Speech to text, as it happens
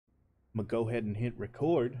I'm gonna go ahead and hit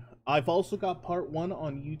record. I've also got part 1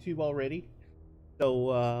 on YouTube already.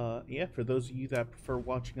 So, yeah, for those of you that prefer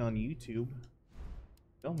watching on YouTube,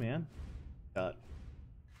 oh man. Got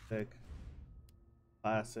sick.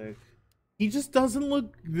 Classic. He just doesn't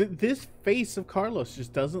look, this face of Carlos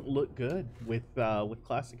just doesn't look good with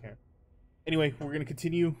classic hair. Anyway, we're gonna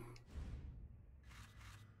continue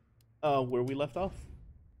where we left off.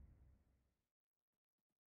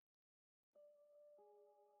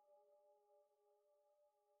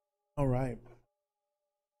 All right.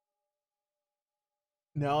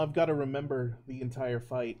 Now I've got to remember the entire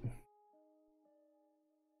fight.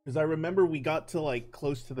 Because I remember we got to, like,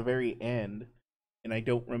 close to the very end, and I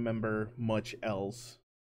don't remember much else.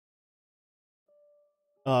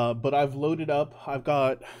 But I've loaded up. I've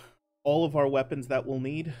got all of our weapons that we'll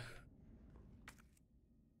need.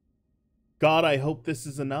 God, I hope this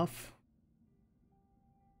is enough.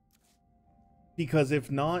 Because if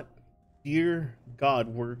not, dear God,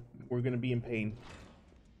 we're gonna be in pain.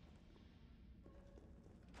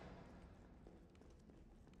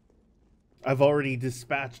 I've already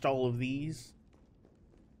dispatched all of these.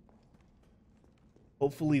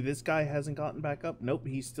 Hopefully this guy hasn't gotten back up. Nope,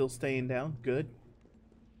 he's still staying down. Good.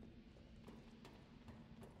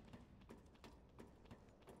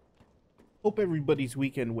 Hope everybody's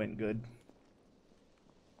weekend went good.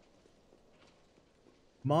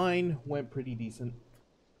 Mine went pretty decent.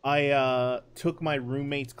 I took my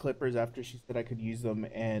roommate's clippers after she said I could use them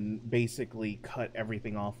and basically cut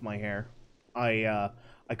everything off my hair.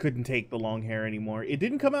 I couldn't take the long hair anymore. It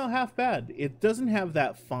didn't come out half bad. It doesn't have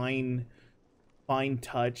that fine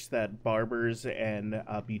touch that barbers and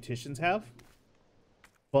beauticians have,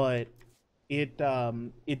 but it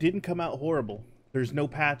didn't come out horrible. There's no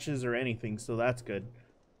patches or anything, so that's good.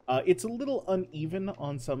 It's a little uneven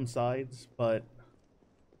on some sides, but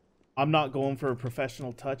I'm not going for a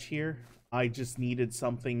professional touch here. I just needed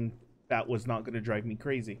something that was not going to drive me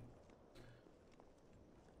crazy.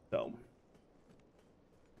 So,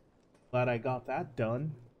 glad I got that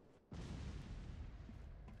done.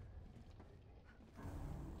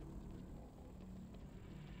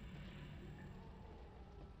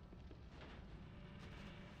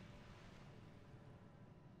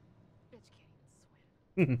 Bitch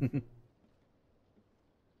can't even swim.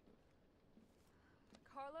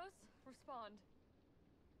 Carlos, respond.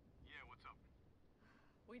 Yeah, what's up?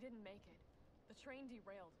 We didn't make it. The train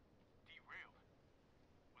derailed. Derailed?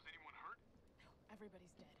 Was anyone hurt? No,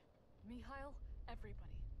 everybody's dead. Mikhail,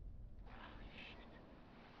 everybody.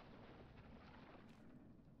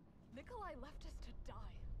 Nikolai left us to die.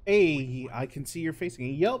 Hey, I can see your face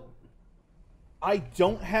again. Yep. I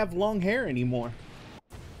don't have long hair anymore.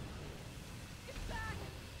 Get back!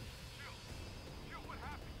 Jill, what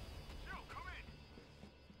happened? Jill, come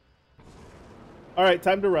in! Alright,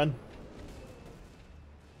 time to run.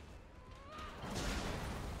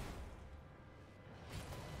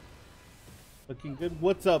 Looking good.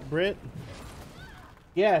 What's up, Britt?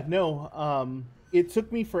 Yeah, no, it took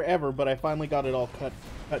me forever, but I finally got it all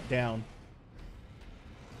cut down.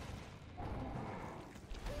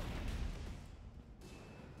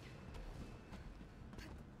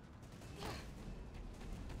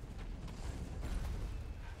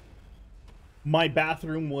 My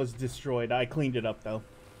bathroom was destroyed. I cleaned it up, though.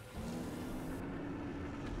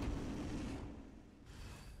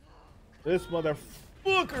 This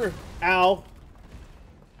motherfucker! Ow!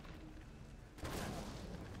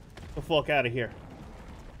 The fuck out of here.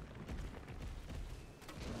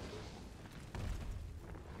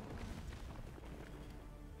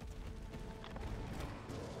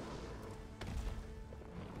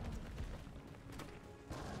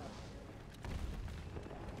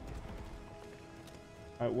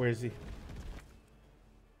 Alright, where is he?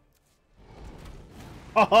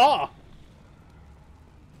 Haha!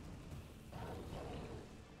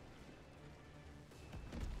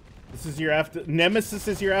 This is your after Nemesis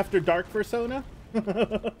is your after dark persona?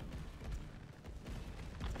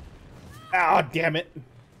 Ah, damn it.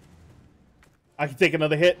 I can take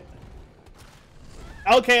another hit.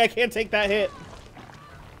 Okay, I can't take that hit.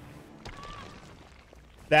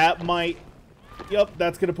 That might... Yep,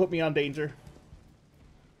 that's gonna put me on danger.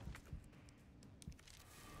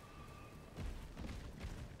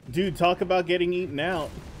 Dude, talk about getting eaten out.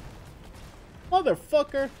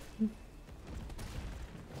 Motherfucker.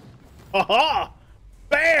 Haha!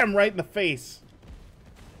 Bam! Right in the face.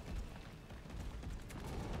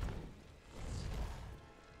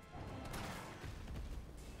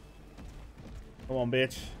 Come on,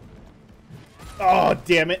 bitch. Oh,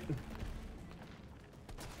 damn it.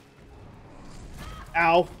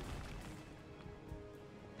 Ow.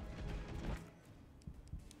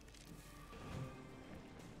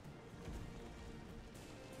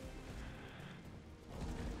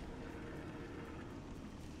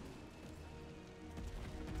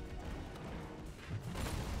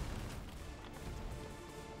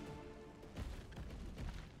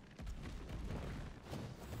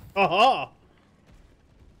 Aha!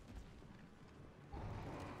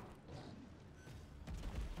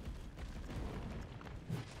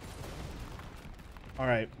 All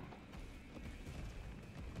right.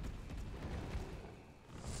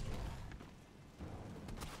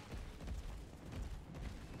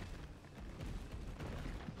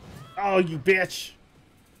 Oh, you bitch!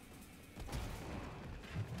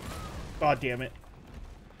 God damn it.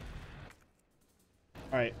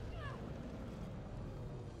 All right.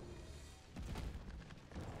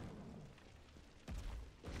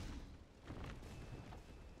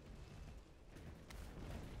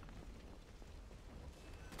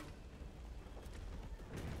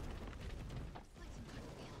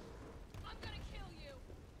 I'm gonna kill you.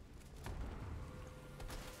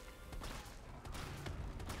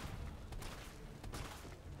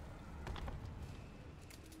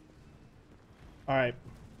 All right.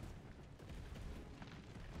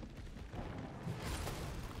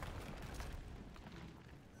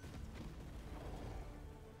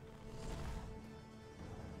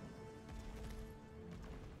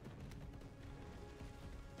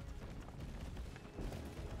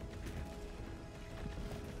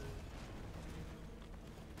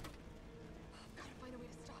 Gotta find a way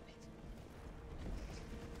to stop it.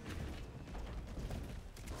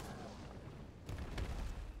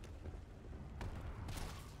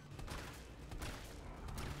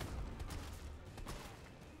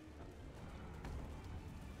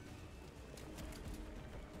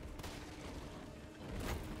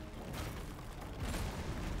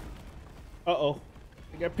 Uh-oh.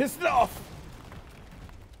 I got pissed off!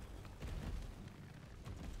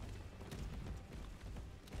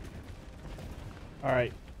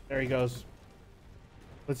 Alright. There he goes.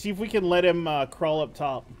 Let's see if we can let him crawl up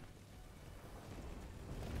top.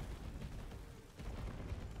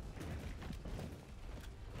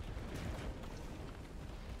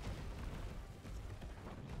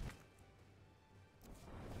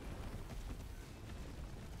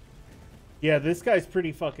 Yeah, this guy's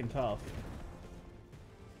pretty fucking tough.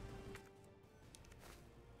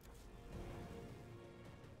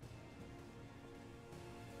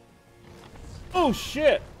 Oh,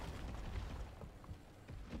 shit!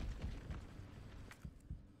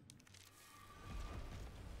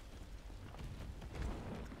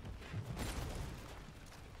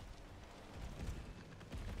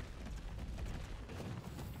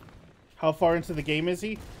 How far into the game is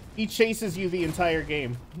he? He chases you the entire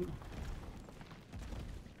game.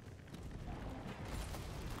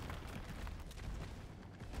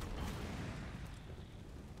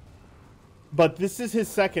 But this is his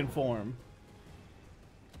second form.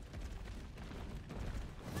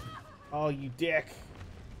 Oh, you dick.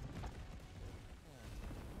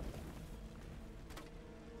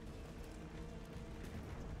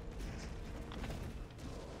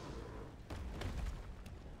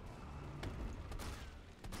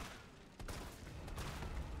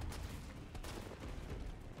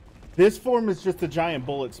 This form is just a giant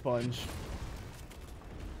bullet sponge.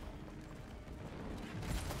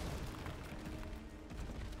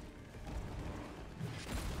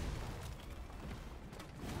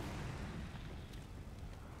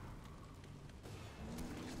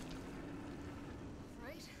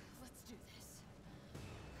 Right? Let's do this.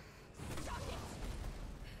 Stop it!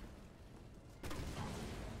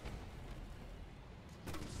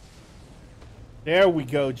 There we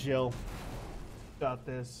go, Jill. Got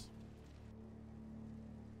this.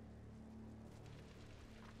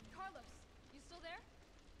 Carlos, you still there?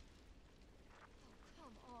 Oh,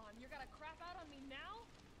 come on. You're gonna crap out on me now?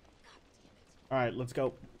 God damn it. Alright, let's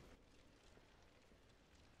go.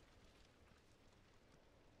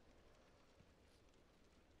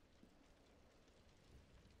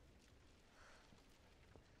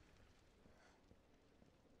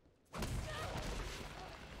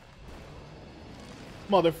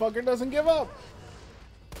 Motherfucker doesn't give up.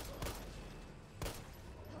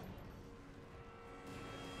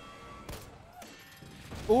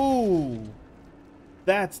 Ooh.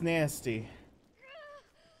 That's nasty.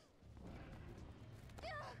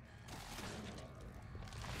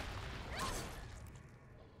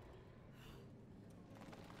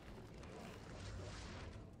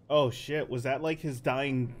 Oh shit, was that like his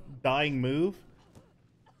dying move?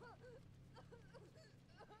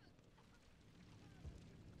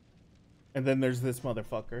 And then there's this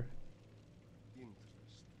motherfucker. Interesting.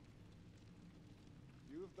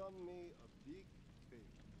 You've done me a big favor,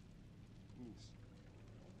 miss.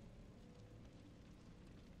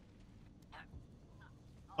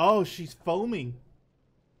 Oh, she's foaming.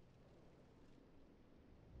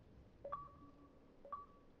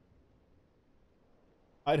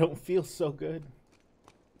 I don't feel so good.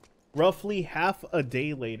 Roughly half a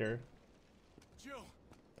day later. Jill!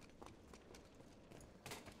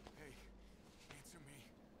 Hey, answer me.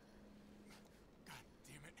 God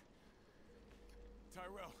damn it.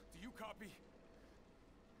 Tyrell, do you copy?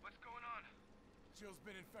 What's going on? Jill's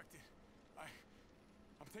been infected.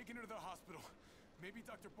 I'm taking her to the hospital. Maybe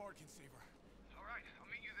Dr. Bard can save her. All right, I'll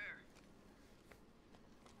meet you there.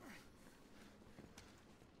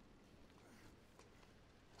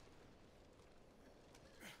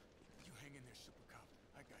 You hang in there, Super Cop.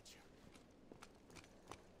 I got you.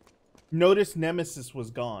 Notice Nemesis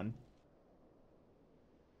was gone.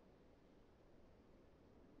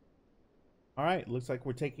 Alright, looks like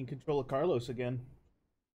we're taking control of Carlos again.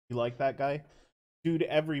 You like that guy? Dude,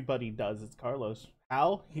 everybody does. It's Carlos.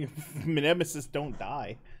 How? Nemesis don't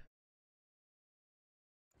die.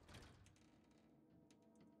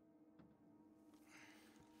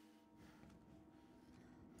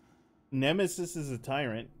 Nemesis is a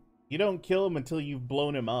tyrant. You don't kill him until you've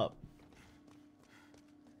blown him up.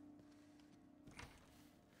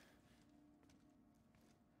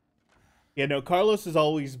 Yeah, no, Carlos has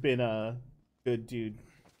always been a good dude.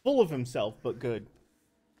 Full of himself, but good.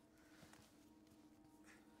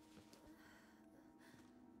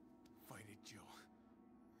 Fight it, Jill.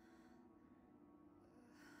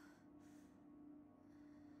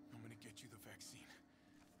 I'm gonna get you the vaccine.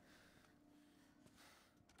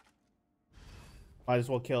 Might as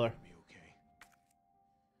well kill her. Be okay.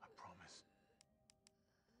 I promise.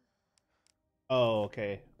 Oh,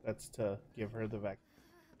 okay. That's to give her the vaccine.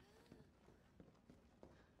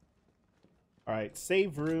 Alright,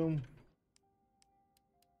 save room.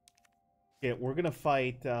 Yeah, we're gonna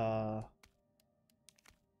fight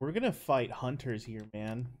hunters here,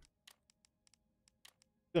 man.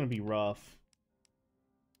 It's gonna be rough.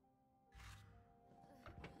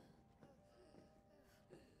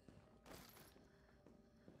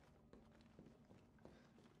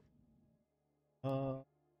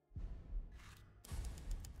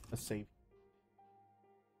 Let's save.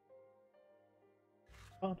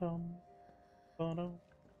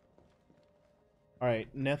 Alright,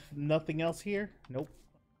 nothing else here? Nope.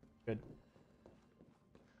 Good.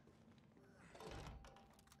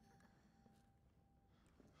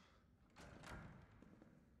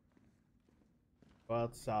 Go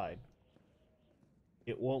outside.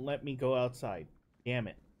 It won't let me go outside. Damn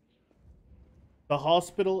it. The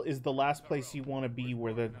hospital is the last place you want to be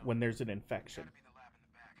when there's an infection. Gotta be the lab in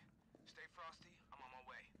the back. Stay frosty, I'm on my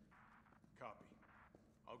way. Copy.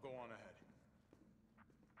 I'll go on ahead.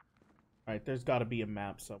 Alright, there's got to be a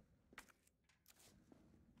map somewhere.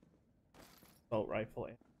 Assault rifle.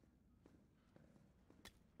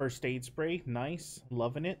 First aid spray. Nice.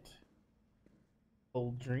 Loving it.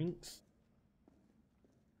 Cold drinks.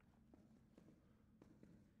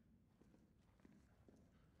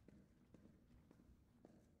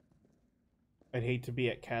 I'd hate to be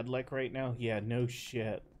at Cadillac right now. Yeah, no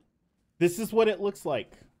shit. This is what it looks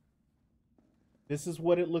like. This is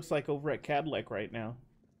what it looks like over at Cadillac right now.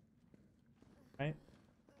 Right?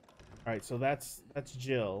 Alright, so that's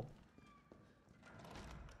Jill.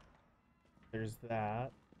 There's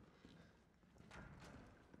that.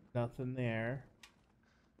 Nothing there.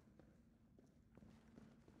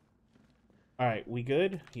 Alright, we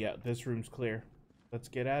good? Yeah, this room's clear. Let's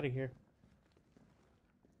get out of here.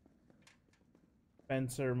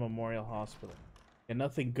 Spencer Memorial Hospital. And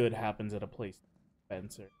nothing good happens at a place like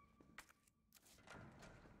Spencer.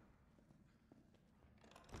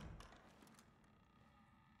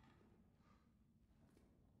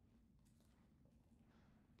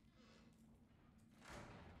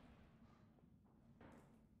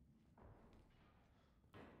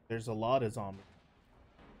 There's a lot of zombies.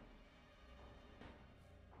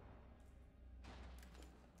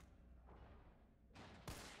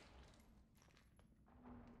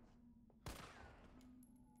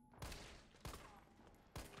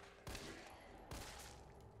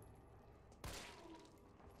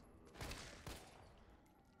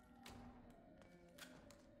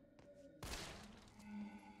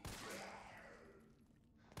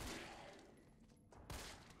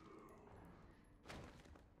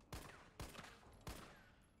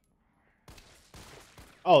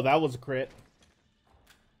 Oh, that was a crit.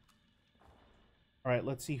 Alright,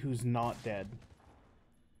 let's see who's not dead.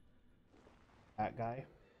 That guy.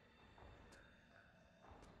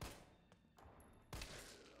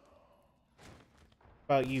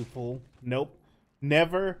 About you, fool. Nope.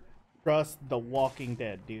 Never trust the Walking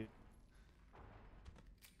Dead, dude.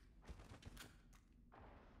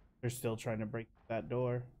 They're still trying to break that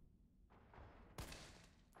door.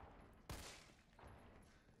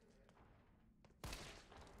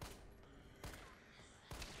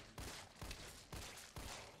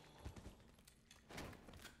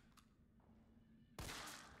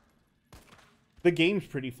 The game's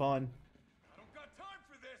pretty fun. I don't got time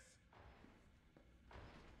for this.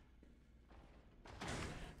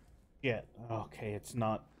 Yeah. Okay, it's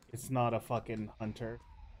not. It's not a fucking hunter.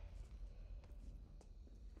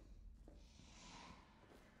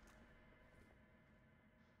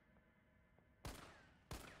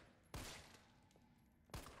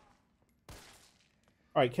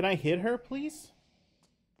 All right, can I hit her, please?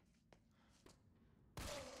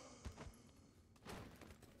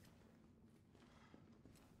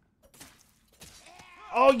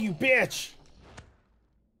 Oh, you bitch!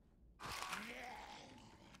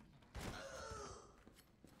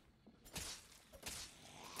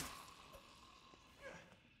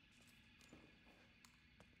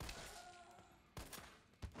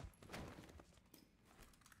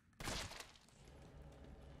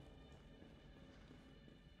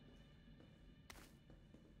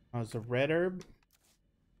 Oh, it's a red herb.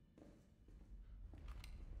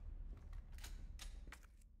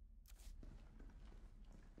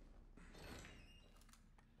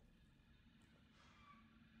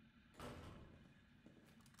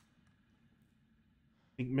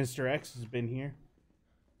 I think Mr. X has been here.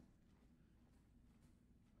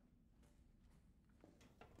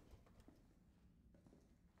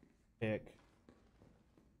 Pick.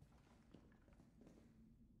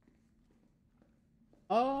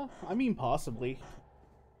 I mean, possibly.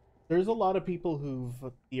 There's a lot of people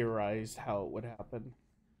who've theorized how it would happen.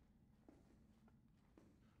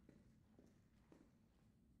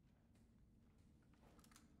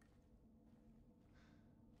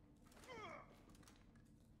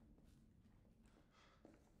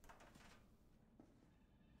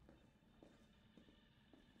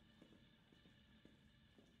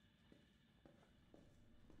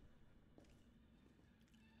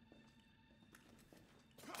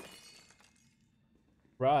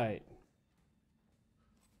 Right.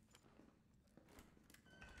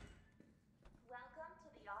 Welcome to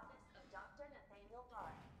the office of Dr. Nathaniel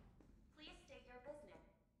Bard. Please state your business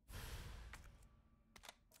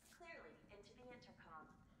clearly into the intercom.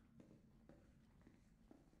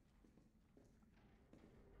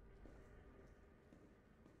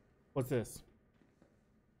 What's this?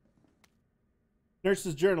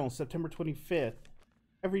 Nurse's Journal, September 25th.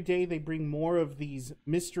 Every day they bring more of these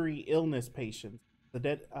mystery illness patients.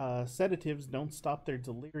 The sedatives don't stop their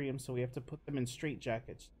delirium, so we have to put them in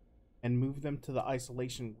straitjackets and move them to the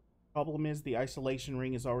isolation. Problem is, the isolation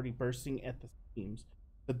ring is already bursting at the seams.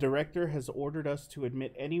 The director has ordered us to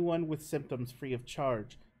admit anyone with symptoms free of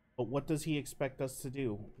charge. But what does he expect us to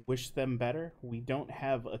do? Wish them better? We don't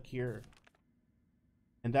have a cure.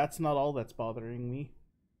 And that's not all that's bothering me.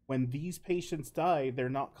 When these patients die, they're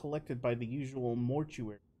not collected by the usual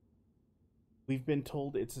mortuary. We've been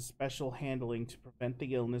told it's a special handling to prevent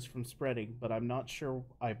the illness from spreading, but I'm not sure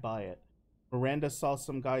I buy it. Miranda saw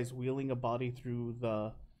some guys wheeling a body through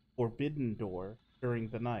the forbidden door during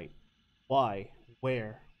the night. Why?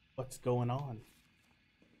 Where? What's going on?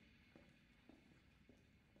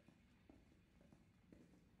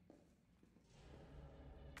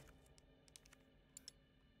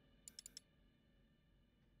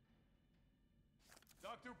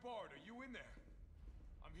 Dr. Bard, are you in there?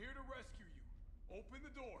 I'm here to rescue you. Open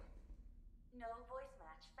the door. No voice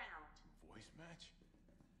match found. Voice match?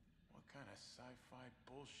 What kind of sci-fi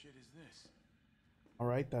bullshit is this? All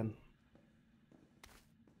right then.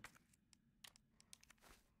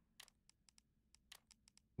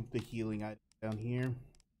 The healing item down here.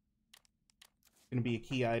 Gonna be a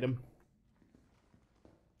key item.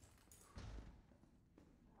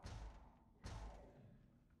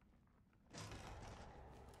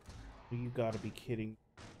 You gotta be kidding.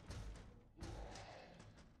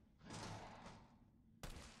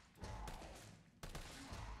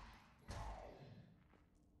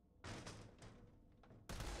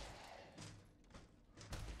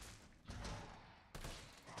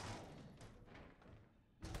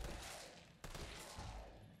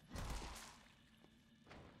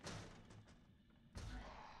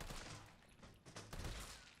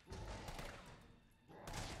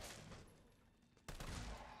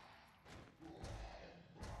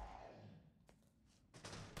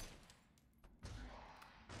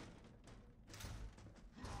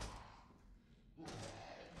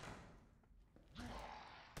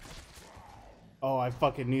 Oh, I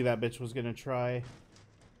fucking knew that bitch was gonna try.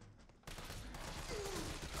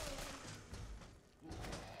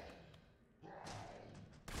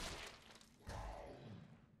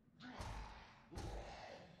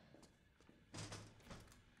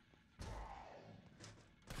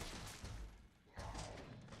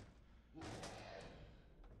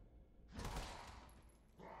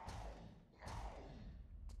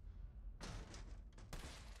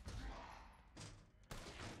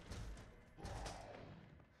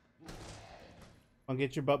 I'll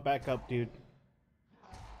get your butt back up, dude.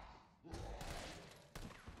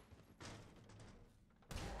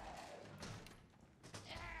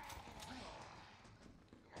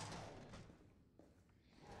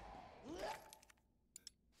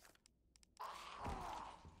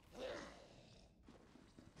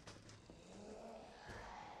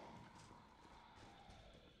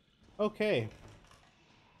 Okay.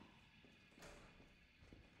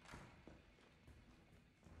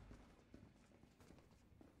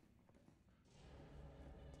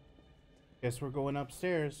 Guess we're going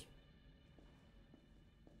upstairs.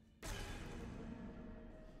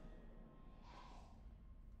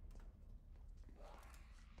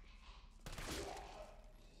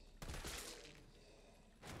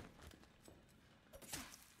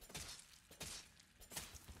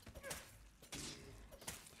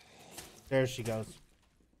 There she goes.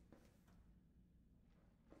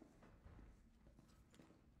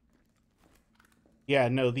 Yeah,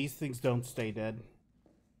 no, these things don't stay dead.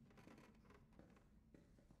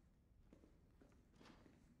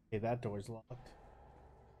 Okay, that door's locked.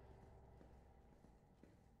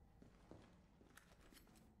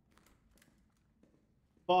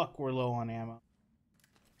 Fuck, we're low on ammo.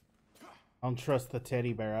 I don't trust the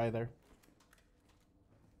teddy bear either.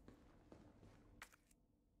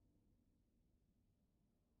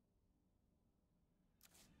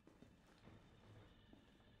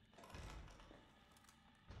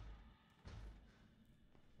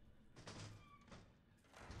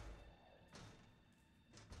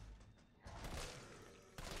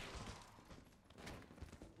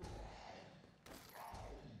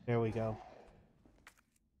 There we go.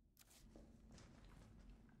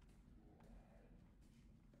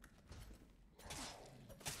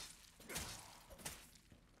 Is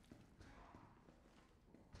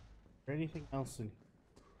there anything else in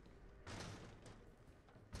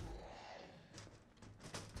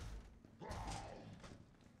here?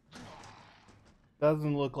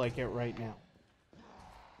 Doesn't look like it right now.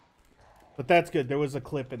 But that's good. There was a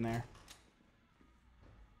clip in there.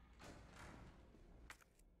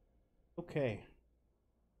 Okay.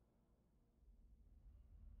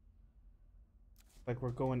 Like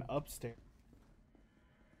we're going upstairs.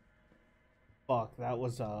 Fuck, that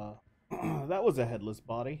was a that was a headless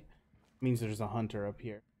body. Means there's a hunter up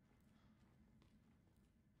here.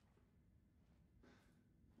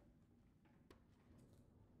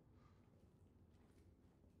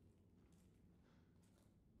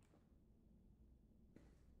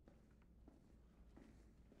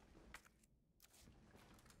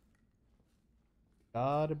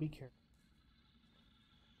 Gotta be careful.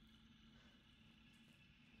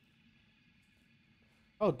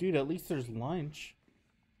 Oh, dude, at least there's lunch.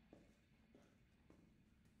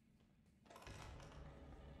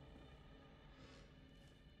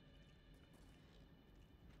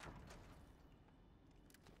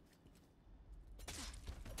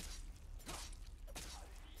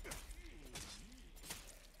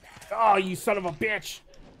 Oh, you son of a bitch!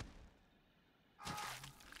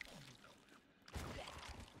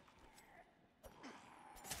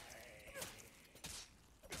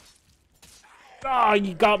 Oh,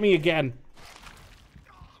 you got me again.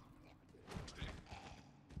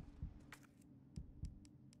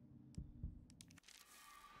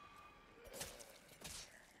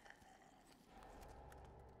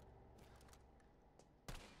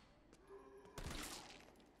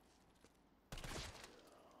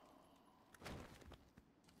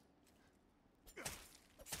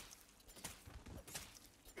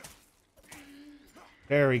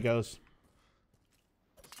 There he goes.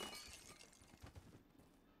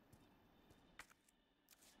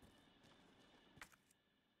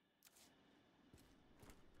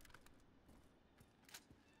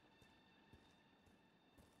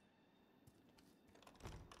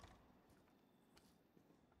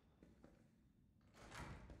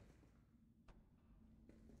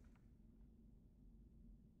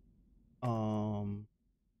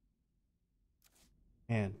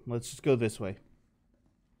 Man, let's just go this way.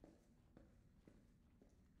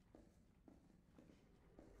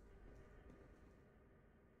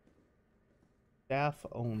 Staff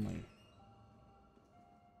only.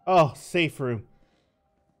 Oh, safe room.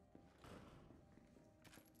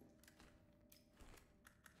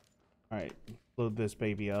 Alright, load this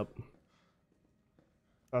baby up.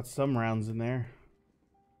 Got some rounds in there.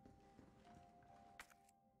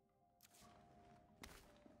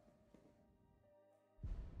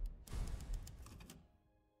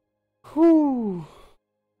 Whew.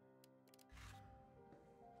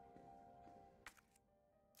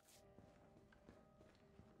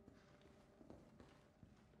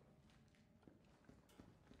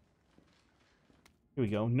 Here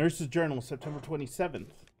we go. Nurse's Journal, September 27th.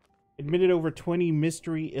 Admitted over 20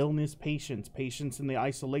 mystery illness patients. Patients in the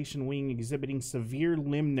isolation wing exhibiting severe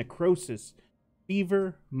limb necrosis,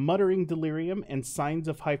 fever, muttering delirium, and signs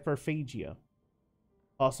of hyperphagia.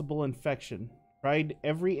 Possible infection. Tried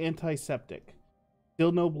every antiseptic.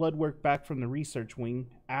 Still no blood work back from the research wing.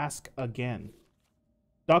 Ask again.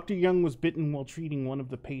 Dr. Young was bitten while treating one of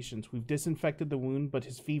the patients. We've disinfected the wound, but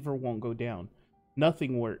his fever won't go down.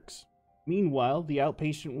 Nothing works. Meanwhile, the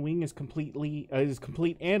outpatient wing is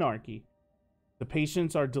complete anarchy. The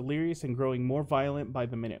patients are delirious and growing more violent by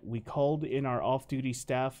the minute. We called in our off-duty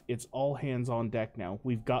staff. It's all hands on deck now.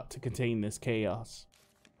 We've got to contain this chaos.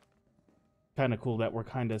 Kind of cool that we're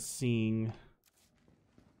kind of seeing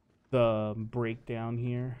the breakdown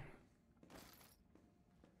here.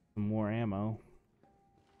 Some more ammo.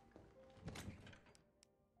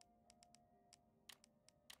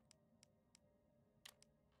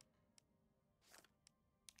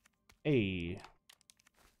 Hey.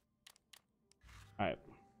 Alright.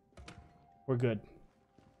 We're good.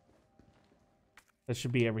 That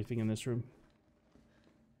should be everything in this room.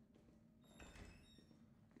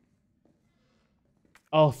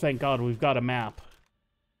 Oh, thank God, we've got a map.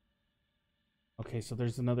 Okay, so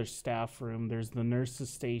there's another staff room. There's the nurse's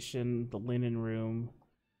station, the linen room.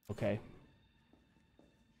 Okay.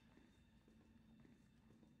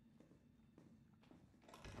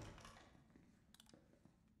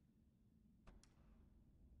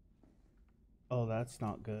 Oh, that's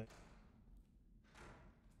not good.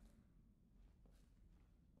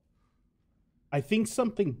 I think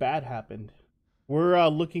something bad happened. We're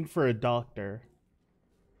looking for a doctor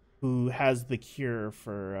who has the cure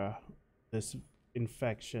for this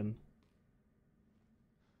infection.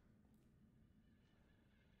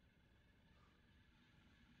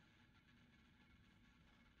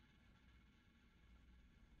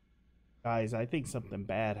 Guys, I think something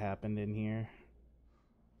bad happened in here.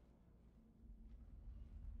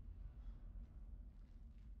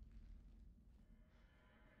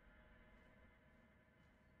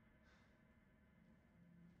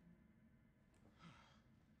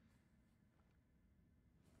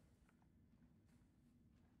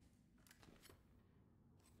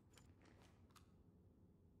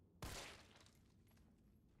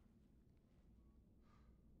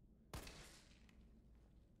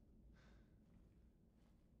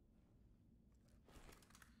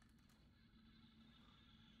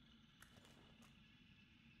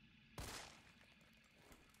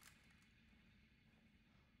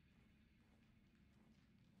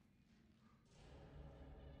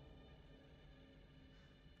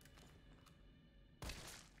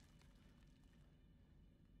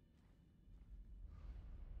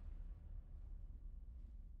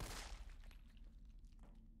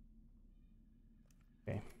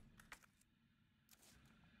 Okay.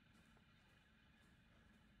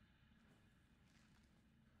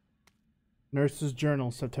 Nurse's Journal,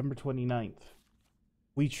 September 29th.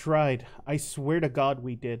 We tried. I swear to God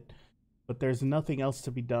we did. But there's nothing else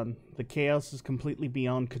to be done. The chaos is completely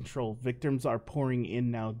beyond control. Victims are pouring in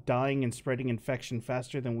now, dying and spreading infection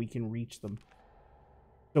faster than we can reach them.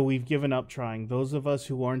 So we've given up trying. Those of us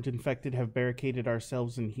who aren't infected have barricaded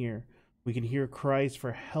ourselves in here. We can hear cries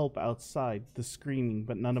for help outside, the screaming,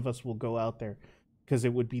 but none of us will go out there because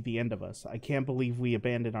it would be the end of us. I can't believe we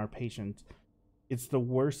abandoned our patients. It's the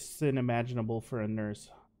worst sin imaginable for a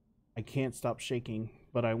nurse. I can't stop shaking,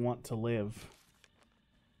 but I want to live.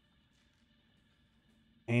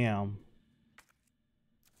 Damn.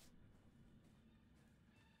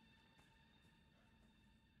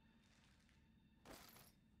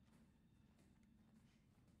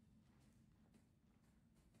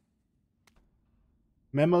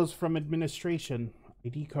 Memos from administration.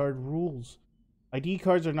 ID card rules. ID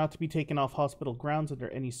cards are not to be taken off hospital grounds under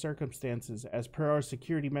any circumstances. As per our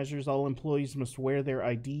security measures, all employees must wear their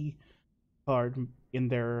ID card in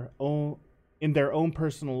their own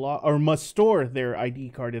personal or must store their ID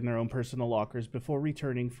card in their own personal lockers before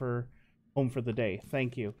returning home for the day.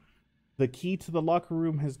 Thank you. The key to the locker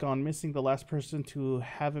room has gone missing. The last person to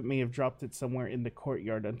have it may have dropped it somewhere in the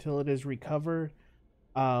courtyard. Until it is recovered,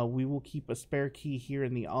 we will keep a spare key here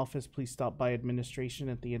in the office. Please stop by administration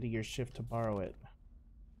at the end of your shift to borrow it.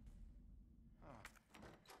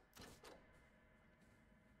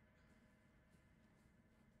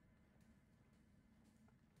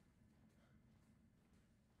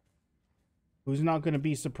 Who's not going to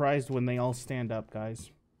be surprised when they all stand up,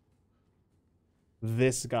 guys?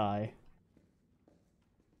 This guy.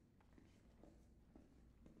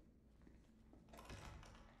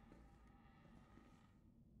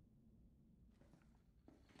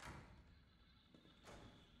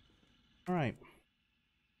 All right.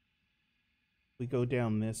 we go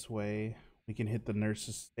down this way, we can hit the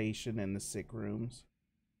nurse's station and the sick rooms.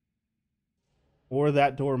 Or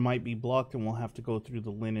that door might be blocked and we'll have to go through the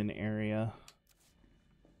linen area.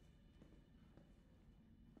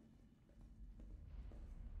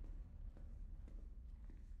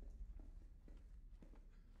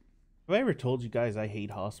 Have I ever told you guys I hate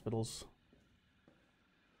hospitals?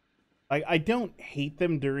 I don't hate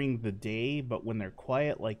them during the day, but when they're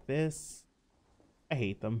quiet like this, I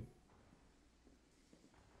hate them.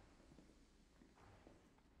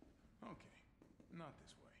 Okay, not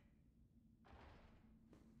this way.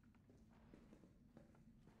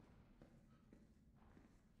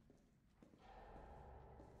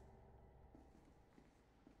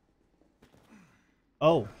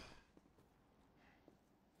 Oh.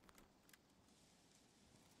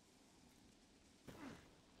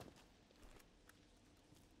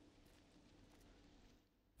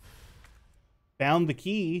 Found the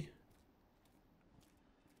key.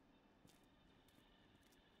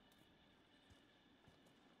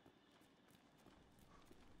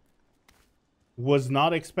 Was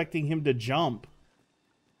not expecting him to jump.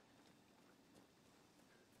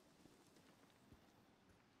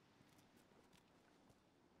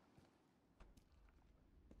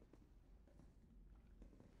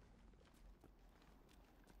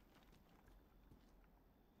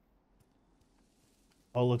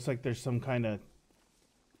 Oh, looks like there's some kind of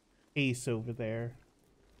case over there.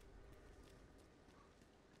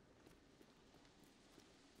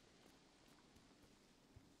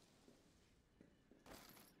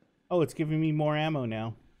 Oh, it's giving me more ammo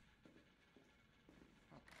now.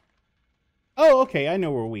 Oh, okay, I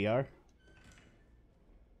know where we are.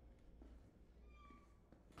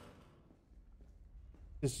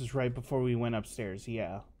 This is right before we went upstairs,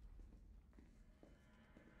 yeah.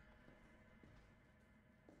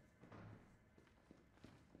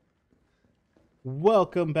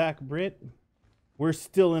 Welcome back, Britt. We're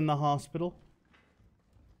still in the hospital.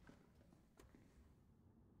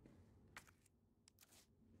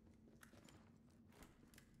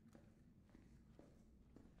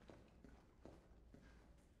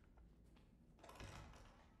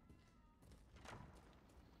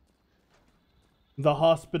 The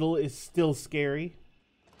hospital is still scary.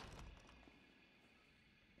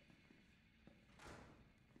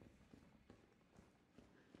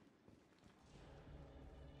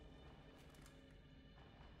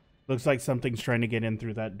 Looks like something's trying to get in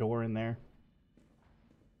through that door in there.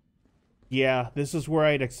 Yeah, this is where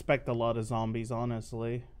I'd expect a lot of zombies,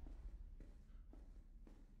 honestly.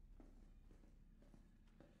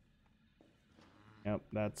 Yep,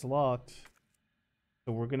 that's locked.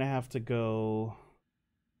 So we're gonna have to go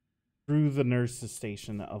through the nurse's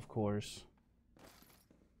station, of course.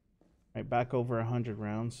 Right, back over 100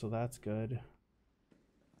 rounds, so that's good.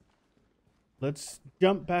 Let's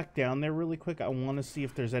jump back down there really quick. I want to see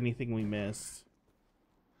if there's anything we missed.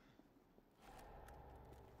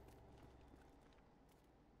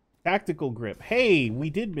 Tactical grip. Hey,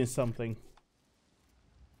 we did miss something.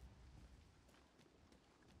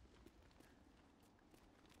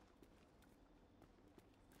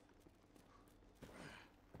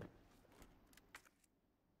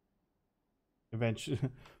 Eventually.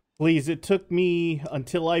 Please, it took me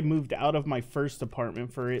until I moved out of my first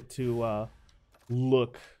apartment for it to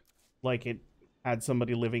look like it had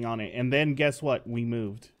somebody living on it. And then guess what? We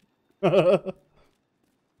moved.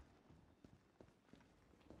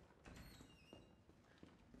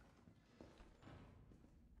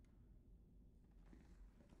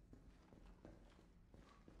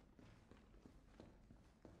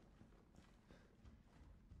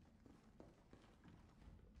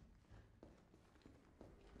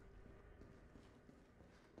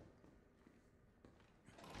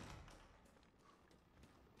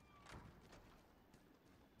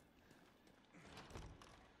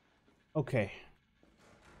 Okay.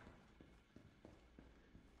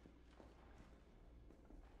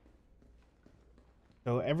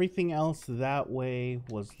 So everything else that way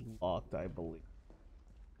was locked, I believe.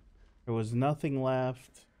 There was nothing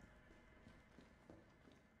left.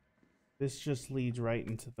 This just leads right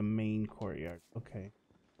into the main courtyard. Okay.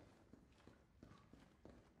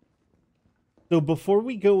 So before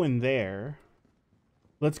we go in there,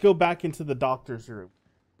 let's go back into the doctor's room.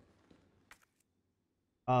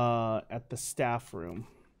 At the staff room.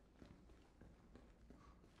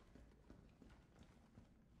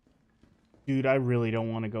 Dude, I really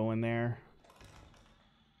don't want to go in there.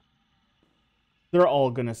 They're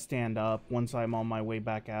all gonna stand up once I'm on my way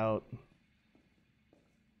back out.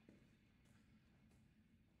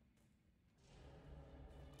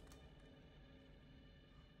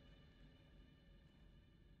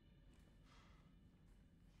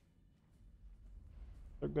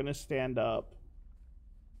 gonna stand up.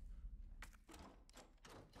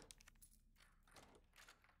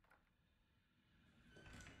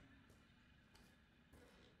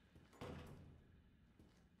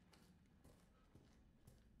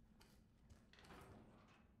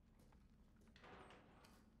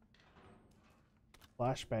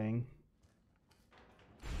 Flashbang.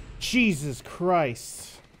 Jesus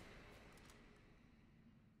Christ.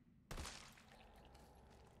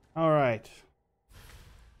 All right.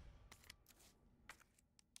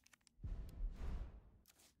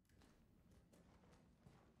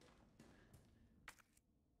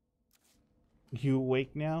 You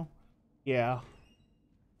awake now? Yeah.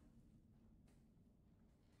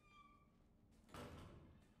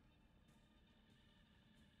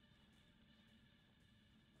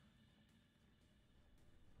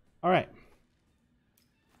 All right.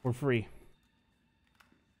 We're free.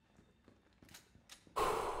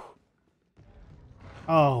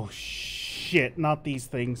 Oh, shit. Not these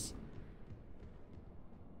things.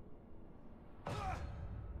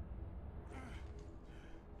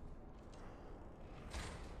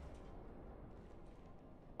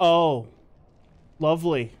 Oh.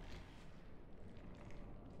 Lovely.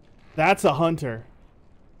 That's a hunter.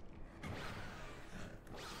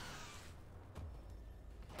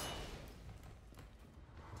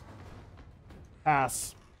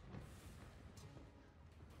 Pass.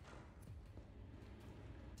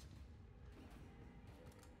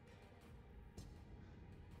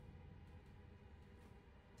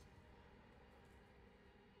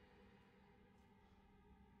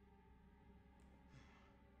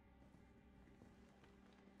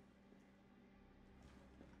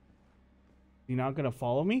 You not gonna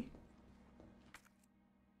follow me?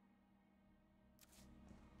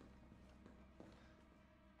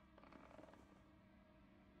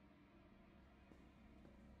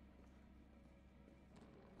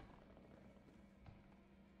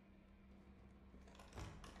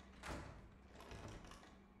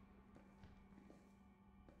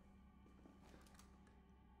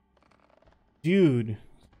 Dude.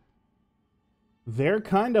 They're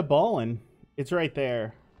kind of balling. It's right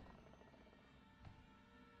there.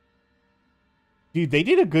 Dude, they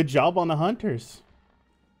did a good job on the hunters.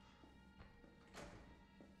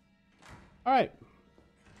 All right.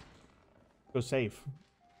 Go save.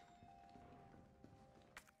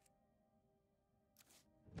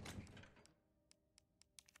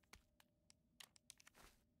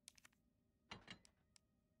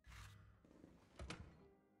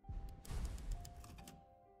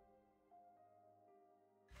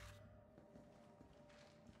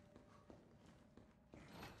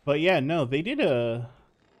 But yeah, no, they did a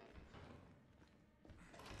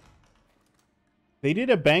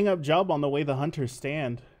bang up job on the way the hunters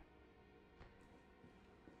stand.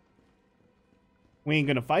 We ain't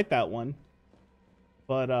gonna fight that one.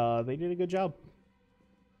 But they did a good job.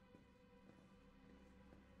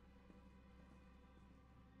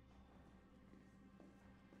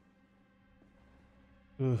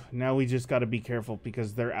 Ugh, now we just gotta be careful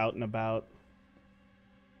because they're out and about.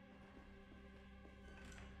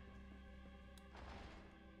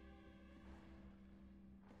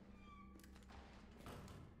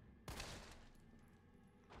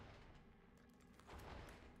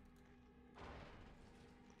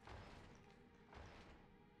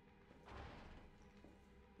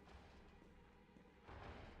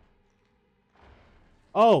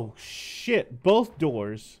 Oh, shit. Both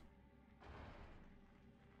doors.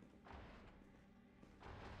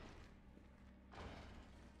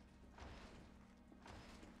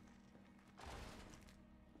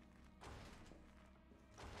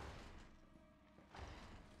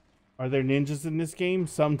 Are there ninjas in this game?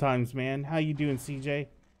 Sometimes, man. How you doing, CJ?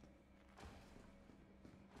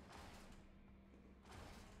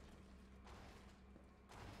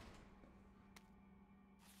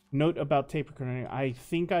 Note about tape recording. I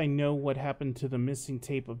think I know what happened to the missing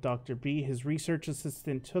tape of Dr. B. His research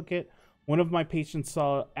assistant took it. One of my patients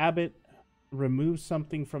saw Abbott remove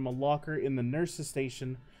something from a locker in the nurse's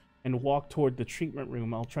station and walk toward the treatment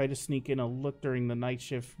room. I'll try to sneak in a look during the night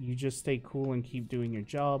shift. You just stay cool and keep doing your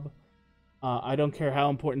job. I don't care how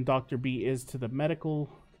important Dr. B is to the medical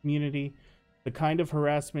community. The kind of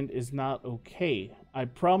harassment is not okay. I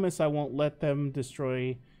promise I won't let them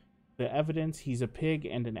destroy the evidence. He's a pig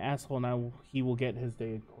and an asshole. Now he will get his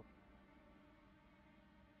day in court.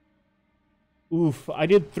 Oof, I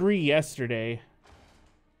did 3 yesterday.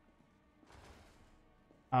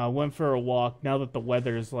 Went for a walk now that the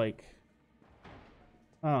weather is like...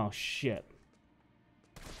 Oh, shit.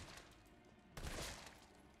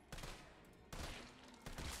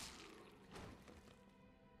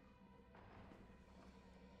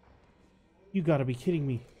 You gotta be kidding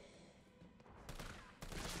me.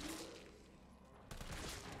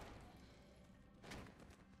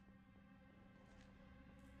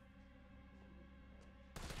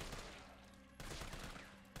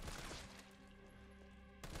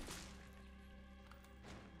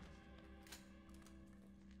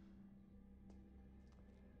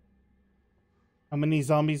 How many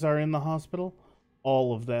zombies are in the hospital?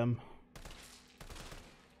 All of them.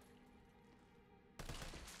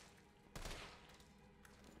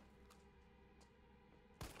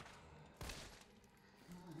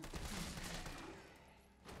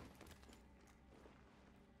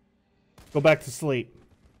 Go back to sleep.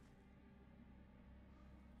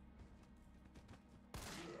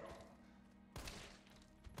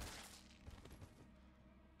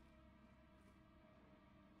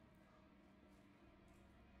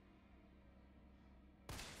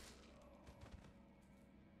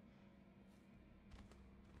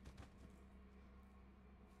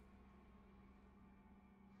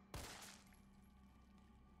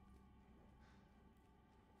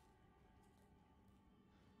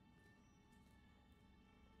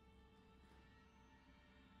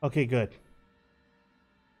 Okay, good.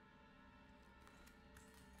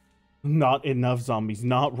 Not enough zombies.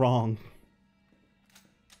 Not wrong.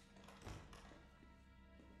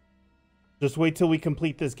 Just wait till we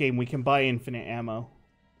complete this game. We can buy infinite ammo.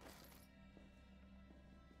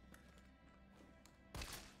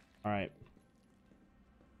 Alright.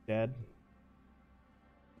 Dead.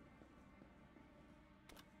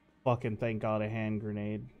 Fucking thank God a hand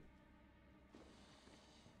grenade.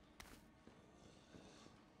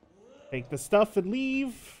 Take the stuff and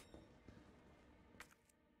leave.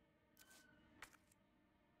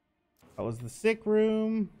 That was the sick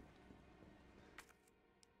room.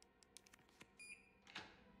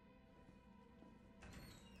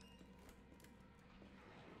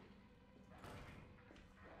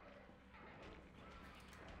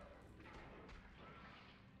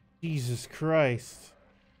 Jesus Christ.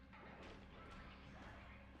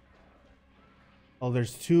 Oh,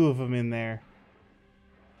 there's two of them in there.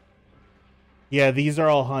 Yeah, these are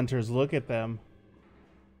all hunters. Look at them.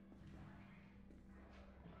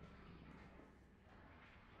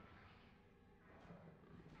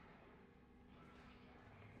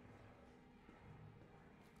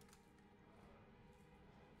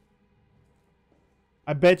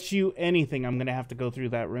 I bet you anything I'm gonna have to go through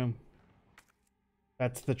that room.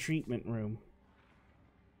 That's the treatment room.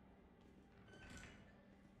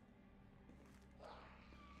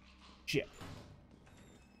 Shit.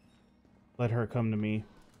 Let her come to me.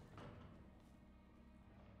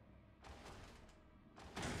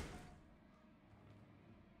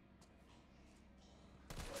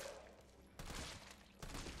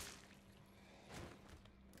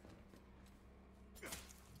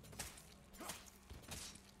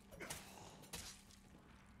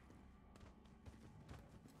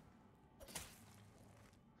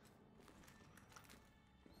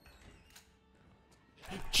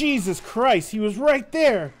 Jesus Christ, he was right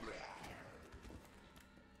there.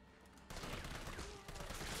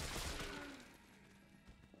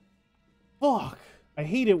 Fuck. I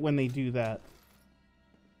hate it when they do that.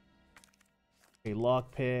 Okay,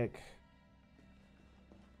 lockpick.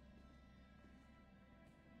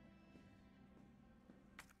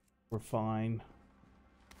 We're fine.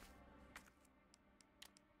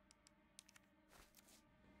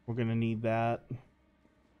 We're gonna need that.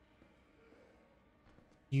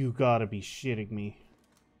 You gotta be shitting me.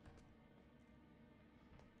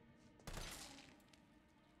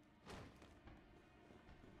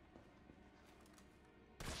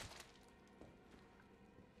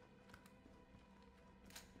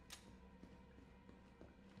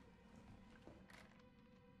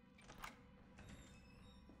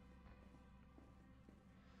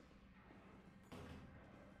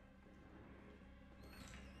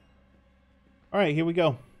 All right, here we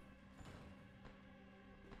go.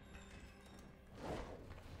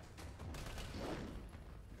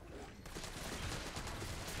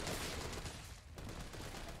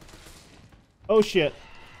 Oh shit.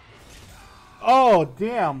 Oh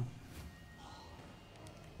damn.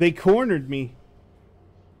 They cornered me.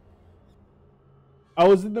 I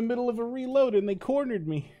was in the middle of a reload and they cornered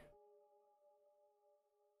me.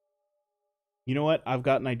 You know what? I've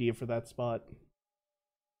got an idea for that spot.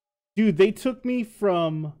 Dude, they took me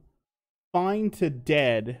from fine to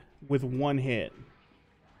dead with one hit.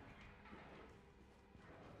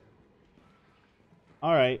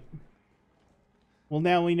 Alright. Well,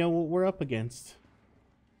 now we know what we're up against.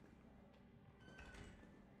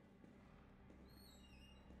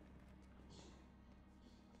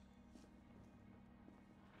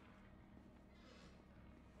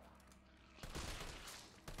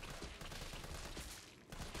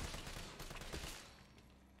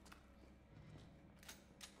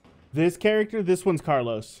 This character, this one's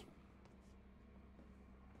Carlos.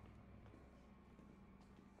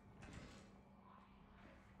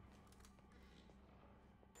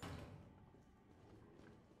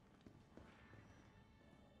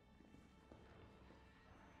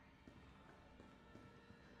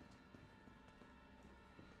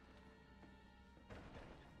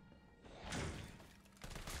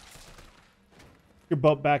 Your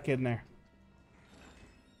butt back in there.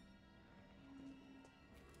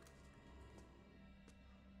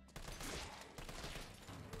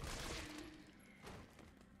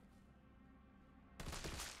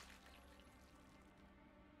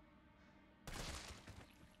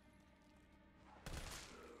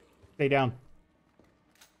 Stay down.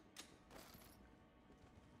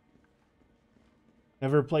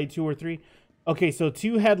 Never played 2 or 3. Okay, so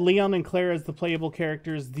 2 had Leon and Claire as the playable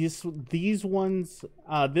characters. This one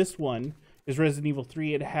is Resident Evil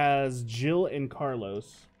 3. It has Jill and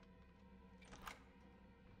Carlos.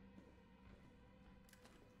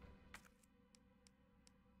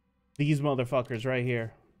 These motherfuckers right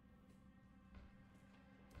here.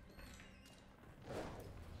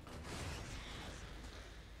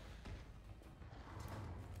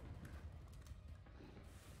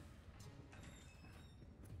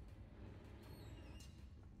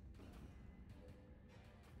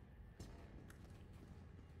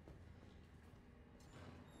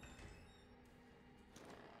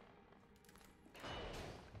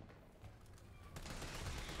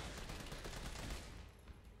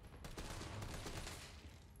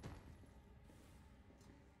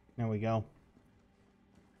 There we go.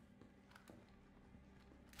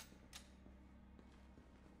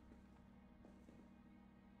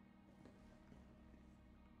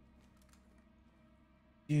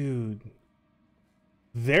 Dude.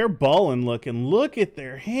 They're balling looking. Look at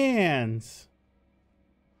their hands.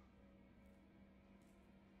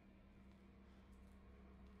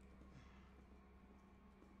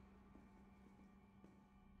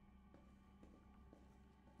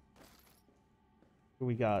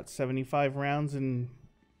 We got 75 rounds and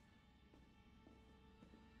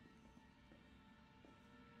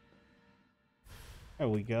there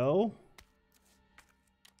we go.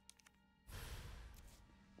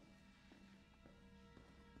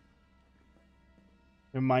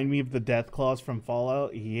 Remind me of the death claws from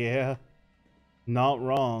Fallout. Yeah, not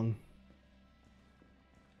wrong.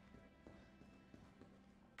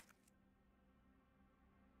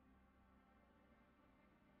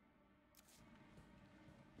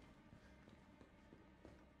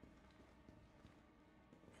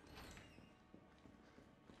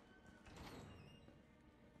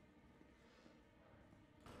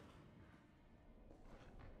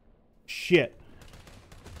 Shit.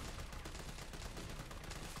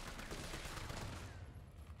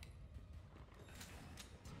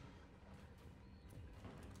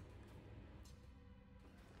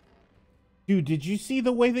 Dude, did you see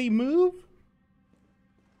the way they move?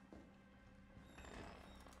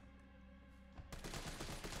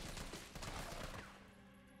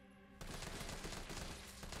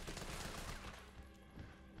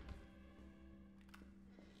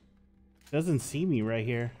 Doesn't see me right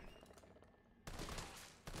here.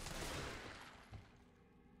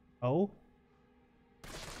 Oh?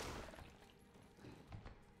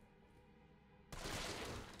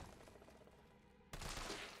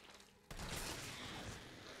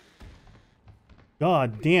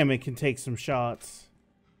 God damn, it can take some shots.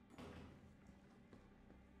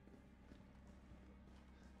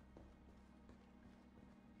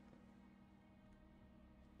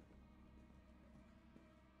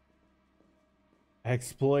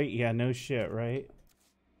 Exploit? Yeah, no shit, right?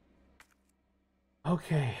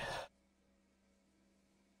 Okay.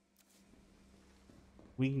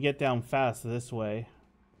 We can get down fast this way.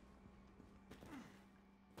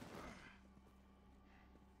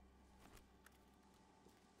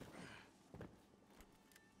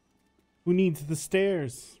 Who needs the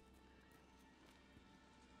stairs?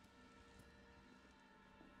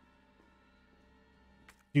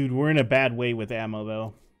 Dude, we're in a bad way with ammo,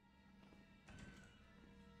 though.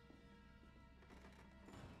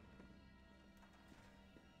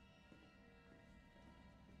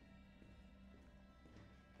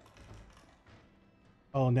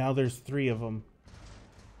 Oh, now there's 3 of them.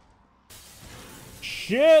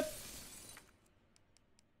 Shit!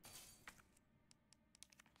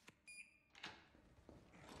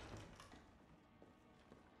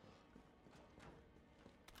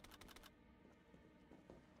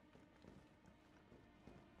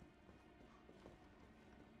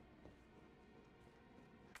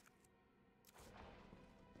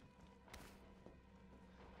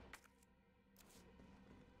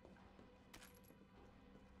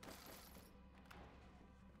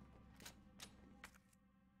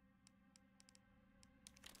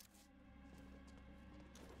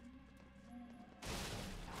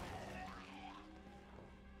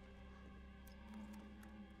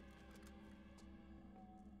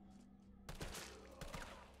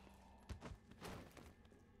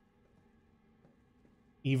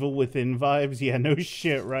 Evil Within vibes? Yeah, no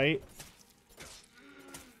shit, right?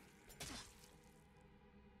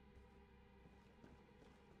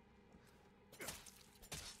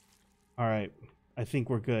 Alright. I think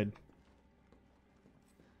we're good.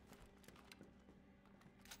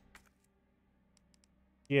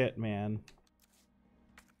 Shit, man.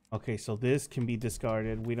 Okay, so this can be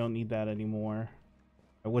discarded. We don't need that anymore.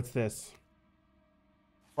 What's this?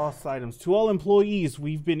 Lost items. To all employees,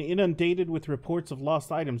 we've been inundated with reports of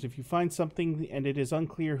lost items. If you find something and it is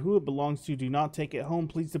unclear who it belongs to, do not take it home.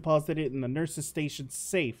 Please deposit it in the nurse's station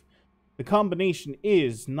safe. The combination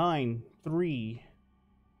is 9-3.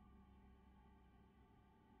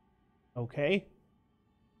 Okay.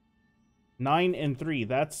 9 and 3.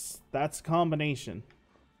 That's combination.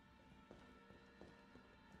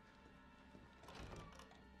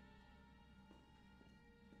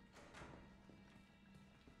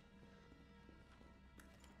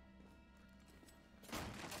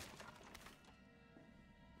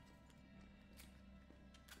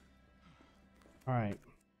 All right.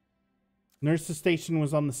 Nurse's station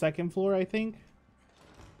was on the second floor, I think.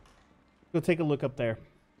 Go take a look up there.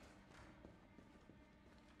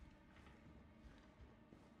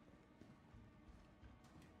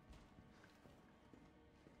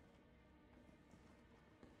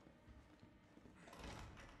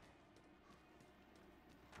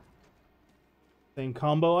 Same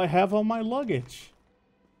combo I have on my luggage.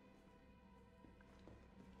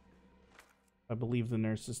 I believe the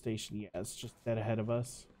nurse's station, yeah, it's just dead ahead of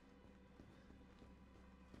us.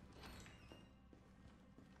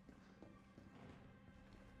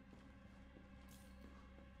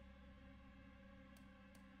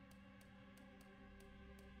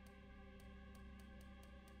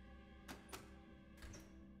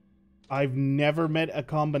 I've never met a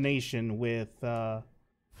combination with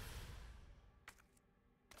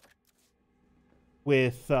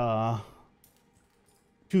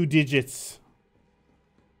 2 digits.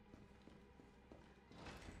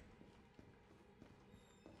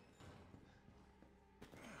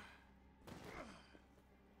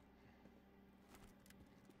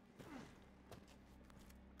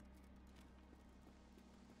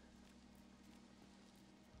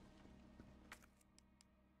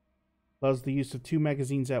 Allows the use of 2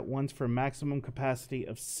 magazines at once for a maximum capacity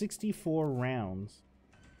of 64 rounds.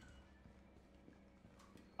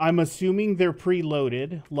 I'm assuming they're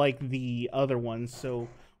preloaded like the other ones, so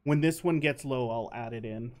when this one gets low, I'll add it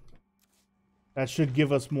in. That should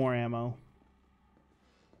give us more ammo.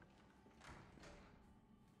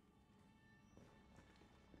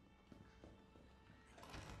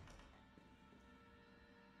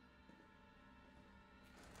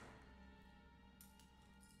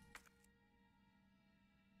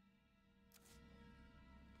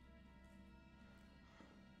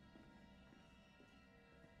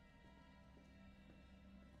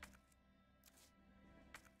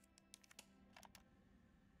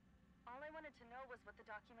 All I wanted to know was what the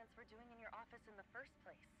documents were doing in your office in the first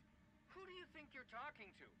place. Who do you think you're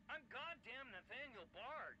talking to? I'm goddamn Nathaniel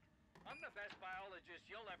Bard. I'm the best biologist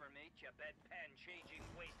you'll ever meet, you bedpan-changing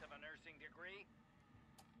waste of a nursing degree.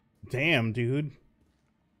 Damn, dude.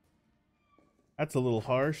 That's a little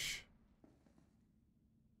harsh.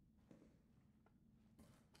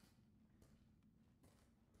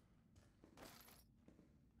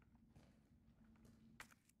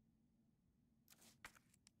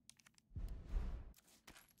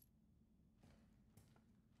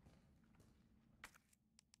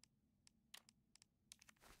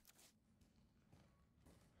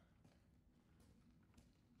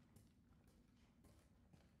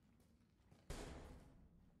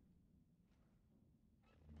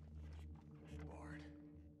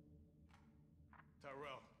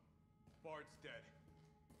 Bard's dead.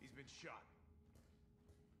 He's been shot.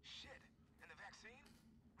 Shit, and the vaccine?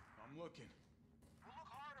 I'm looking. Well, look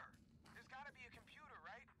harder. There's gotta be a computer,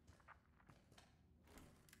 right?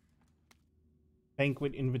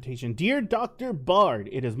 Banquet invitation. Dear Dr. Bard,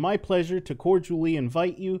 it is my pleasure to cordially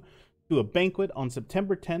invite you to a banquet on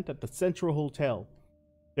September 10th at the Central Hotel.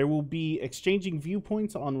 There will be exchanging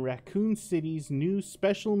viewpoints on Raccoon City's new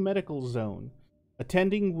special medical zone.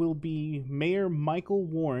 Attending will be Mayor Michael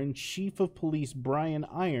Warren, Chief of Police Brian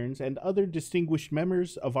Irons, and other distinguished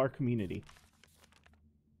members of our community.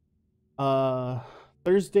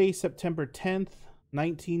 Thursday, September 10th,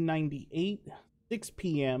 1998, 6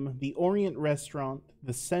 p.m., the Orient Restaurant,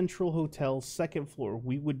 the Central Hotel, second floor.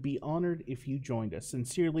 We would be honored if you joined us.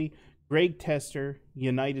 Sincerely, Greg Tester,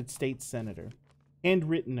 United States Senator.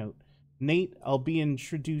 Handwritten note. Nate, I'll be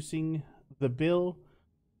introducing the bill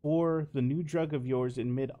for the new drug of yours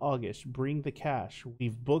in mid-August. Bring the cash.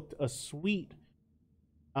 We've booked a suite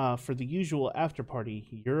for the usual after party.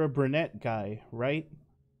 You're a brunette guy, right?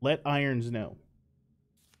 Let Irons know.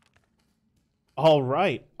 All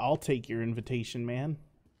right, I'll take your invitation, man.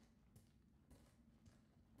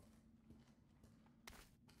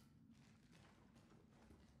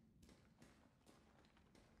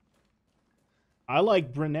 I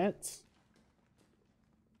like brunettes.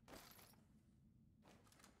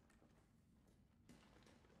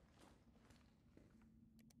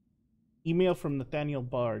 Email from Nathaniel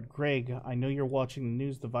Bard. Greg, I know you're watching the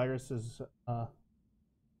news. The virus is,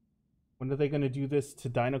 when are they going to do this to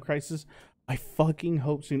Dino Crisis? I fucking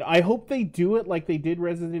hope soon. I hope they do it like they did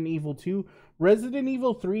Resident Evil 2. Resident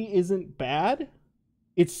Evil 3 isn't bad.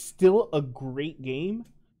 It's still a great game.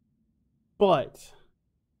 But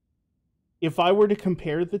if I were to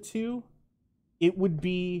compare the two, it would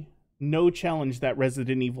be no challenge that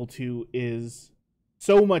Resident Evil 2 is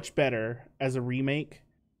so much better as a remake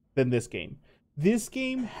than this game. This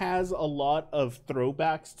game has a lot of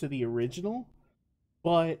throwbacks to the original,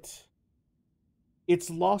 but it's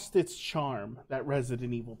lost its charm that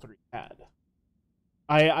Resident Evil 3 had.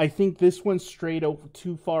 I think this one strayed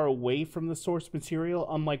too far away from the source material,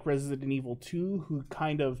 unlike Resident Evil 2, who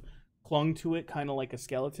kind of clung to it kind of like a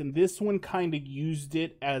skeleton. This one kind of used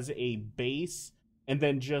it as a base and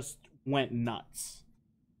then just went nuts.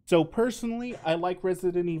 So personally, I like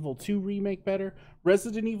Resident Evil 2 Remake better.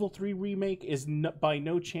 Resident Evil 3 Remake is by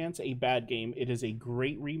no chance a bad game. It is a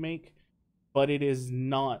great remake, but it is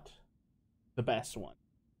not the best one.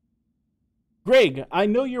 Greg, I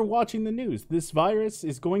know you're watching the news. This virus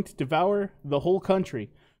is going to devour the whole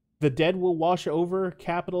country. The dead will wash over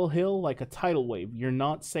Capitol Hill like a tidal wave. You're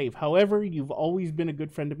not safe. However, you've always been a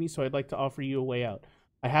good friend to me, so I'd like to offer you a way out.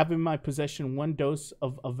 I have in my possession 1 dose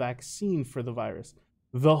of a vaccine for the virus.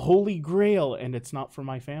 The Holy Grail, and it's not for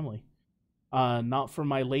my family. Not for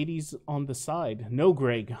my ladies on the side. No,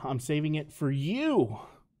 Greg, I'm saving it for you.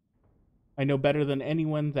 I know better than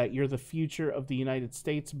anyone that you're the future of the United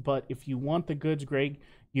States, but if you want the goods, Greg,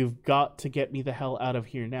 you've got to get me the hell out of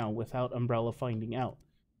here now without Umbrella finding out.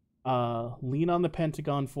 Lean on the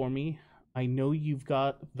Pentagon for me. I know you've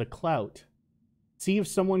got the clout. See if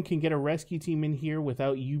someone can get a rescue team in here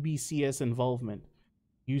without UBCS involvement.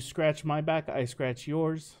 You scratch my back, I scratch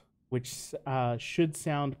yours, which should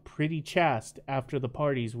sound pretty chaste after the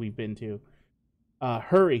parties we've been to.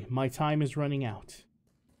 Hurry, my time is running out.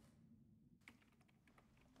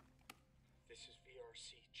 This is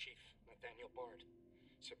VRC Chief Nathaniel Bard,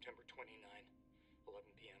 September 29, 11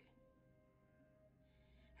 p.m.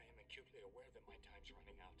 I am acutely aware that my time's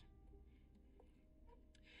running out.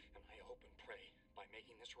 And I hope and pray, by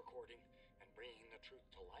making this recording and bringing the truth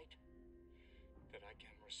to light, that I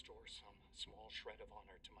can restore some small shred of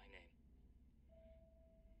honor to my name.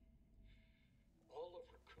 All of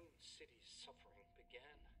Raccoon City's suffering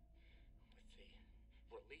began with the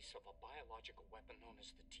release of a biological weapon known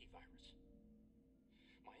as the T-virus.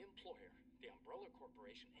 My employer, the Umbrella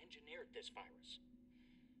Corporation, engineered this virus,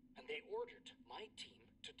 and they ordered my team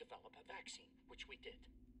to develop a vaccine, which we did.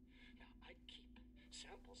 Now, I keep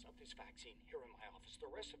samples of this vaccine here in my office.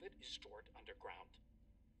 The rest of it is stored underground.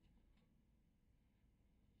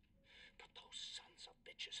 But those sons of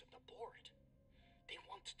bitches at the board, they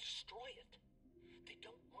want to destroy it. They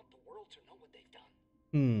don't want the world to know what they've done.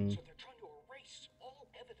 So they're trying to erase all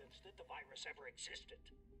evidence that the virus ever existed.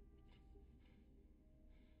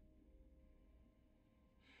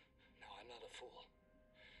 Now, I'm not a fool.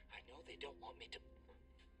 I know they don't want me to...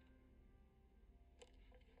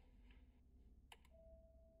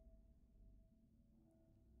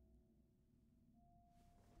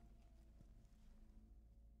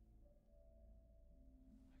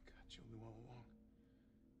 Jill knew all along.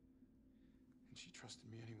 And she trusted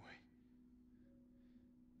me anyway.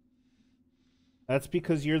 That's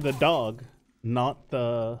because you're the dog, you're not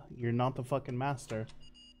the fucking master.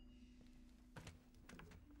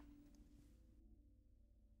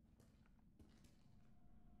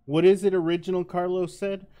 What is it original Carlos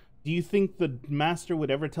said? Do you think the master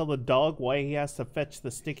would ever tell the dog why he has to fetch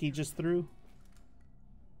the stick he just threw?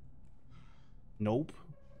 Nope.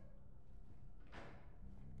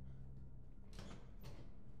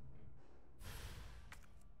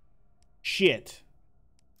 Shit.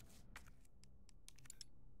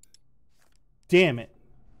 Damn it.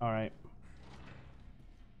 All right.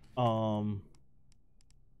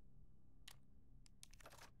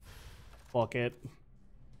 Fuck it.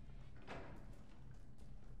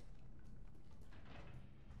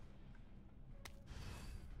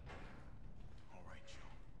 All right, Joe.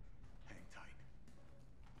 Hang tight.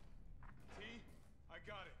 T, I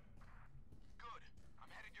got it. Good. I'm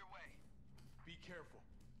headed your way. Be careful.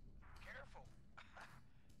 Careful.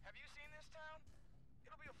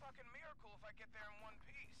 fucking miracle if I get there in one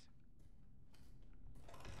piece.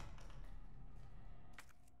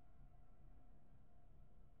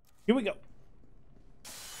 Here we go.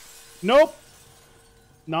 Nope.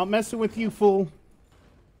 Not messing with you, fool.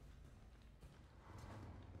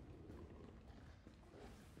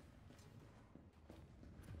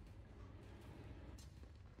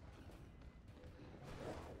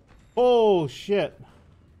 Oh, shit.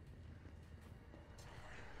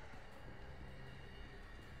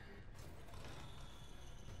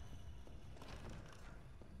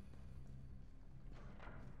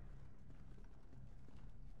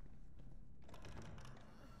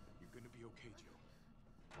 You're gonna be okay, Joe.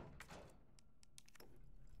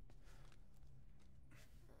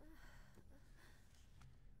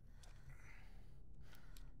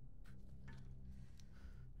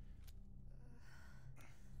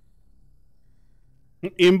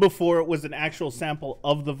 In before it was an actual sample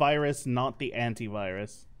of the virus, not the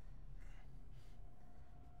antivirus.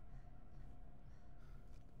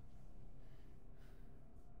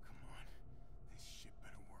 Come on. This shit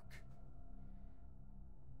better work.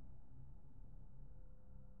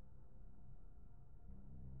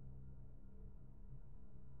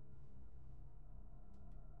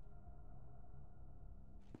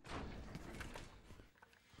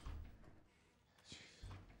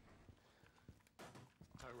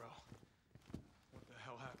 Tyrell, what the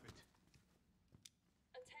hell happened?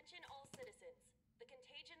 Attention all citizens. The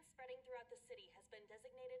contagion spreading throughout the city has been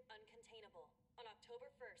designated uncontainable. On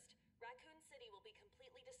October 1st, Raccoon City will be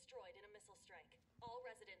completely destroyed in a missile strike. All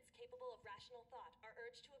residents capable of rational thought are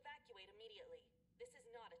urged to evacuate immediately. This is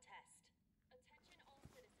not a test. Attention all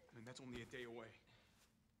citizens. I mean, that's only a day away.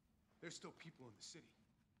 There's still people in the city.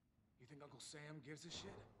 You think Uncle Sam gives a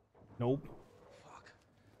shit? Nope. Fuck.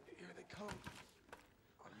 Here they come.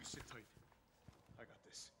 Oh, you sit tight. I got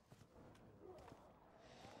this.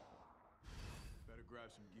 Better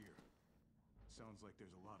grab some gear. Sounds like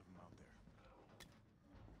there's a lot of them out there.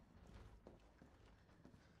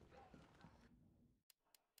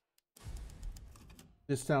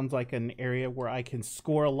 This sounds like an area where I can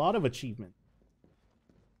score a lot of achievements.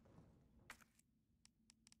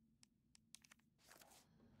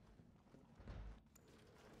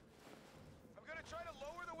 I'm gonna try to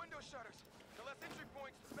lower the window shutters. The less entry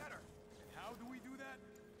points, the better. And how do we do that?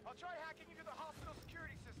 I'll try hacking into the hospital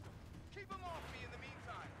security system. Keep them off me in the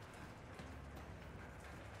meantime.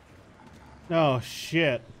 Oh,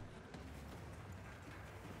 shit.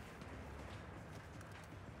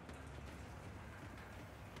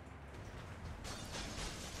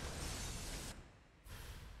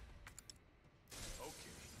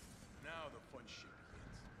 Okay. Now the fun shit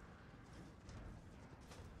begins.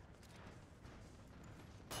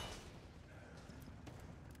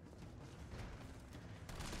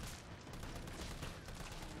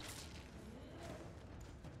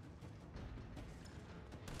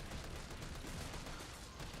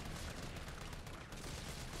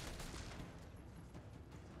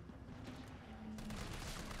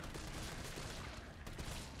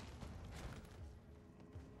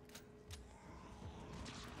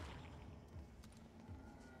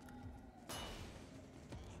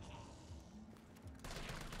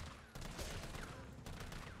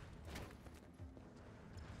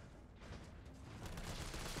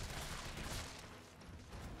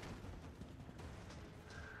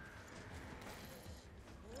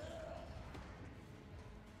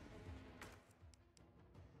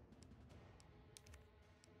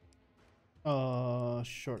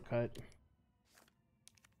 Shortcut.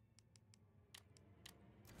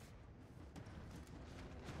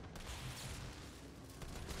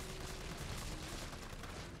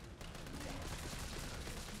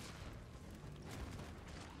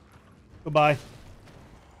 Goodbye.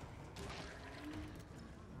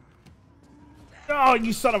 Oh,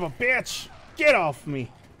 you son of a bitch! Get off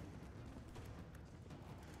me!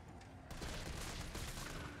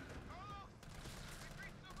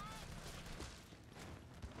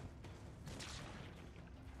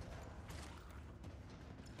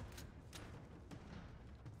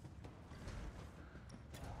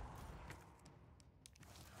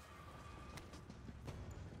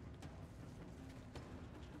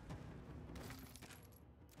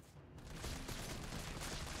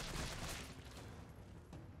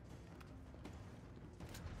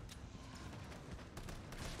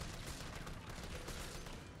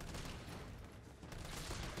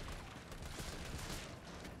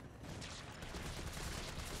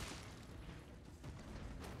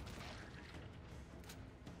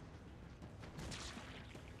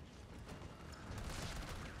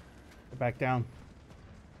 Back down.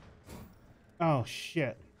 Oh,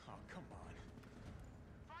 shit. Oh, come on.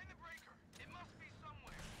 Find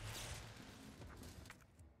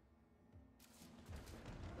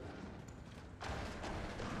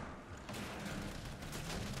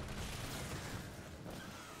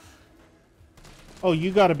Oh,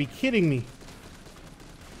 you gotta be kidding me.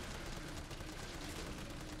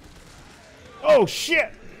 Oh,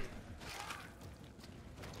 shit!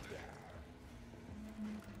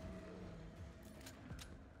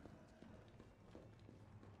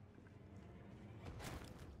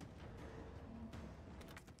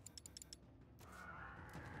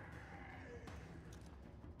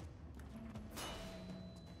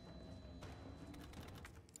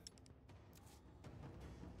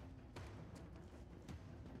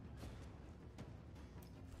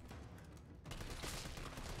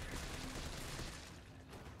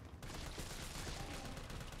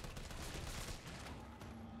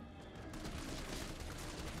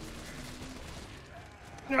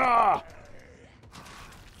 Ah!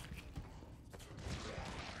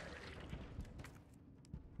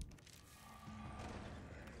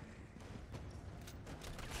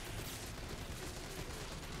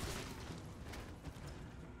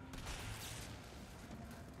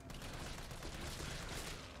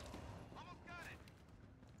 Almost got it.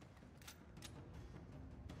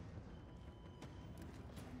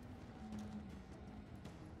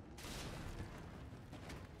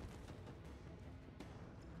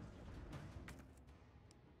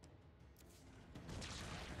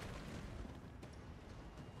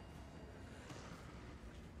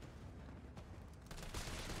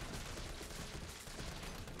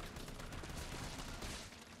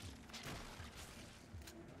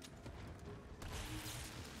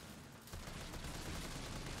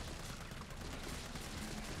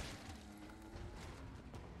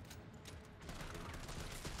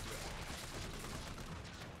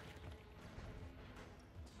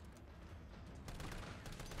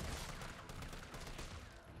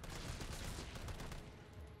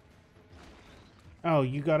 Oh,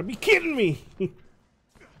 you gotta be kidding me!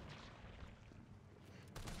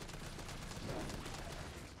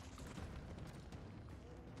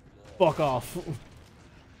 Fuck off.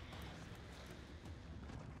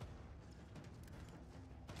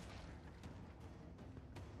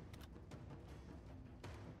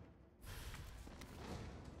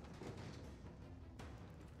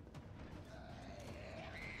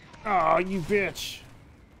 Oh, you bitch.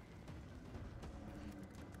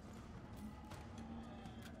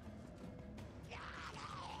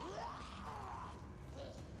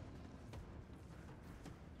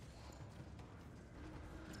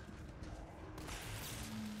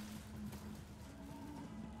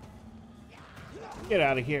 Get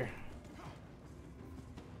out of here.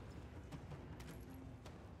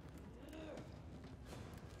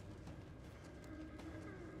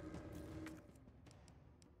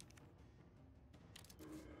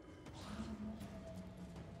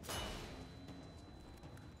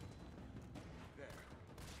 There.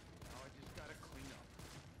 Now I just gotta clean up.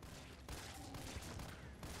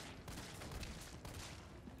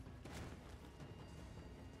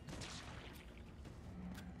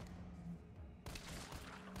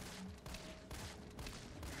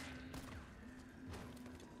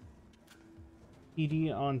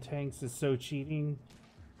 PD on tanks is so cheating.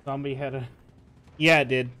 Zombie had a... Yeah, it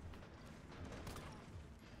did.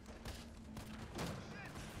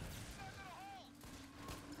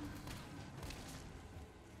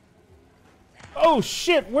 Oh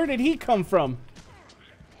shit, where did he come from?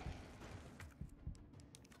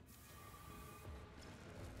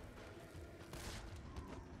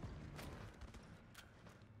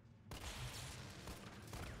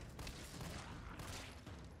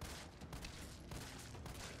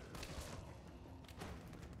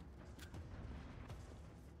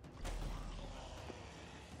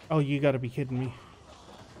 Oh, you gotta be kidding me.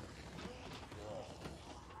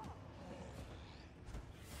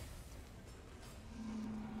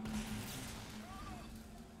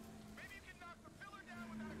 Maybe you can knock the pillar down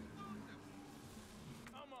with that explosive.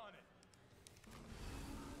 I'm on it.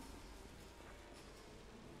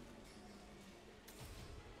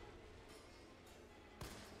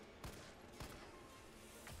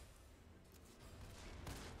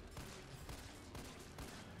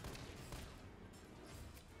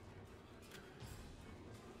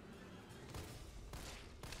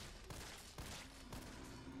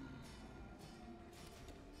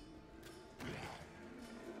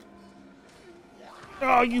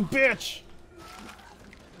 Oh, you bitch!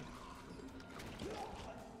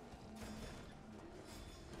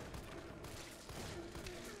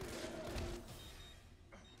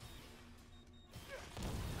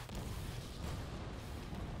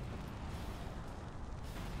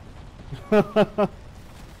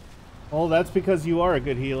 Oh, that's because you are a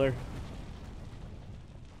good healer.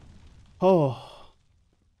 Oh.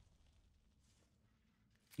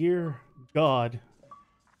 Dear God.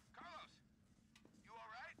 Carlos,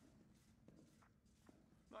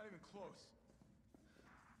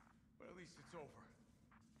 least it's over.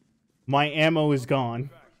 My ammo is gone.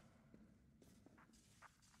 Back.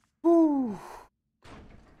 Whew.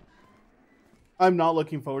 I'm not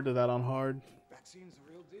looking forward to that on hard. Vaccine's the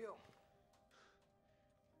real deal.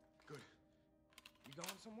 Good. You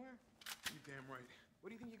going somewhere? You damn right. What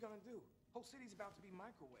do you think you're gonna do? Whole city's about to be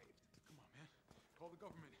microwaved. Come on, man. Call the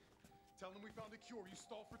government. Tell them we found a cure. You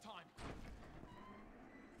stall for time.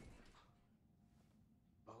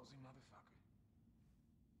 Ballsy motherfucker.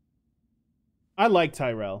 I like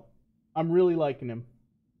Tyrell. I'm really liking him.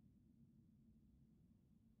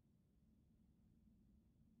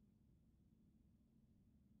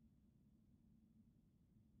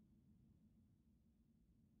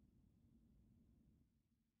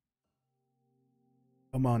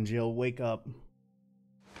 Come on, Jill, wake up.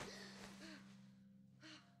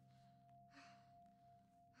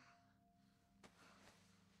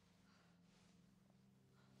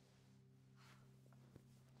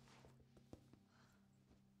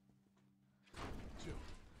 Jill.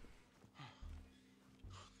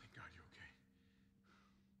 Thank God you're okay.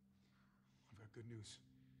 I've got good news.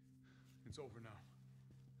 It's over now.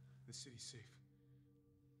 The city's safe.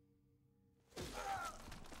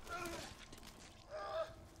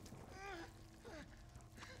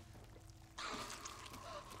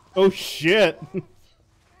 Oh shit. It's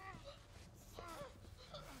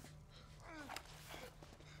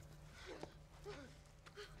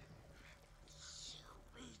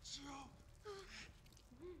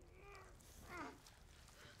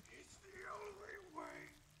the only way.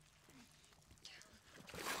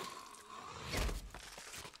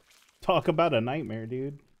 Talk about a nightmare,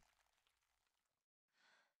 dude.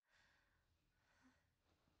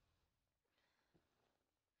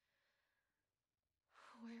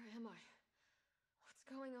 Where am I? What's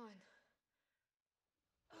going on?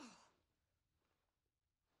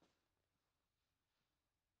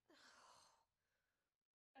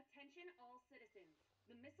 Attention all citizens.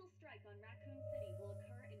 The missile strike on Raccoon City will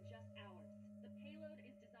occur in just hours. The payload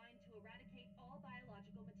is designed to eradicate all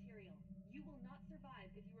biological material. You will not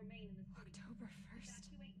survive if you remain in the city. October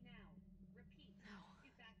 1st? Evacuate now. Repeat. No.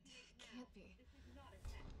 Evacuate It now. can't be. This is not a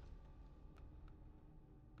test.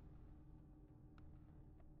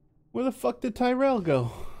 Where the fuck did Tyrell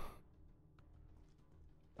go?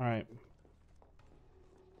 Alright.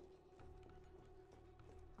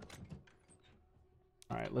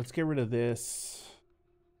 Alright, let's get rid of this.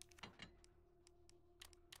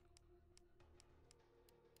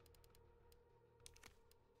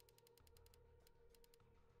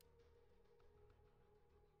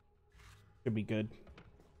 Should be good.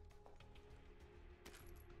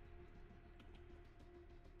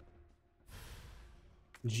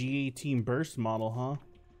 G18 burst model, huh?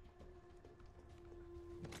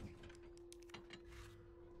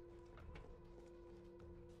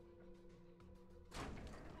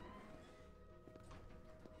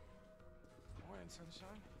 Morning,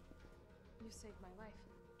 sunshine. You saved my life.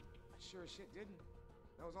 I sure as shit didn't.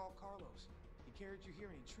 That was all Carlos. He carried you here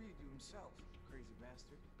and he treated you himself. Crazy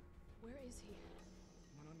bastard. Where is he?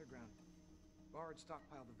 Went underground. Bard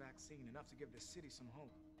stockpiled the vaccine, enough to give the city some hope.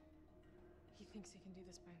 He thinks he can do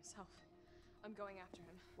this by himself. I'm going after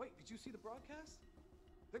him. Wait, did you see the broadcast?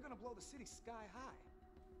 They're gonna blow the city sky high.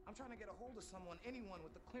 I'm trying to get a hold of someone, anyone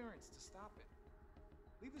with the clearance to stop it.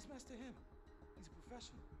 Leave this mess to him. He's a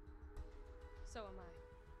professional. So am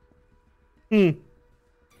I.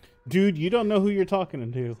 Dude, you don't know who you're talking to.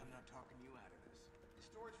 I'm not talking you out of this. The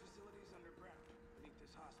storage facility's underground, beneath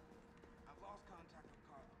this hospital. I've lost contact with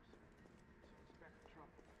Carlos. So expect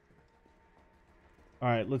trouble.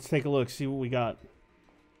 Alright, let's take a look, see what we got.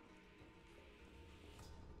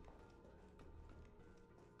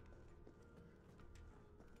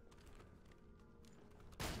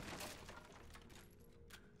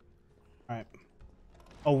 Alright.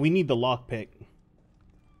 Oh, we need the lockpick.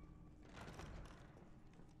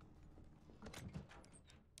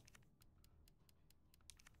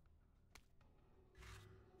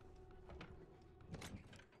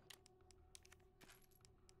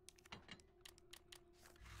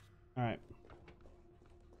 Alright.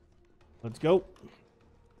 Let's go.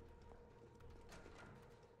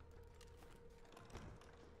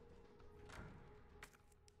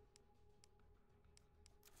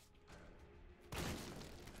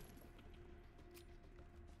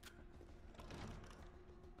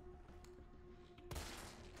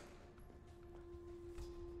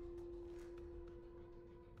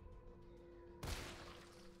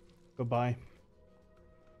 Goodbye.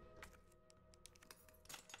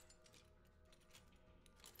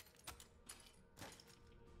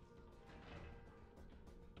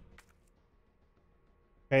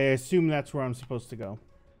 Okay, I assume that's where I'm supposed to go.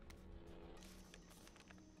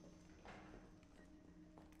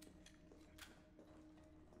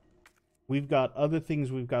 We've got other things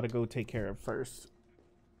we've got to go take care of first.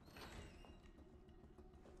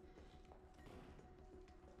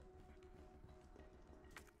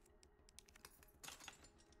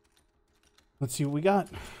 Let's see what we got.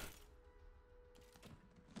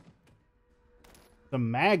 The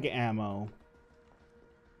mag ammo.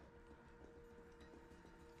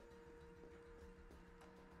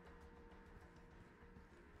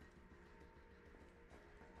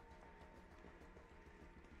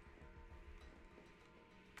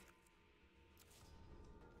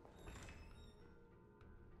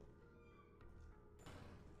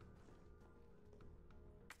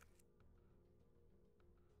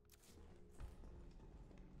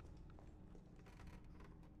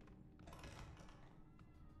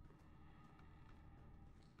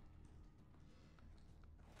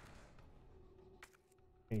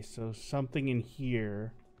 Okay, so something in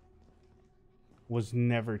here was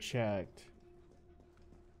never checked.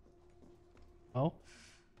 Oh?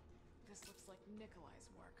 This looks like Nikolai's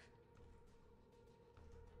work.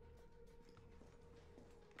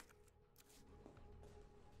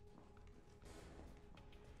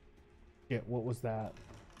 Shit, what was that?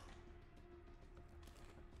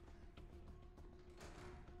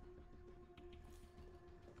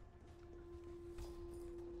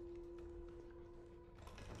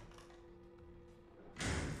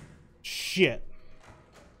 Shit.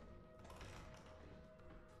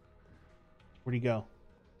 Where'd he go?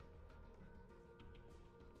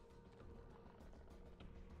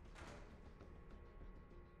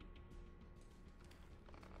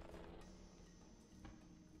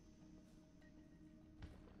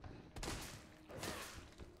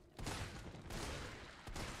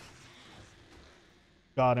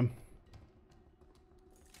 Got him.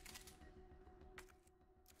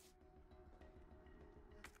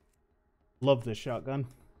 Love this shotgun.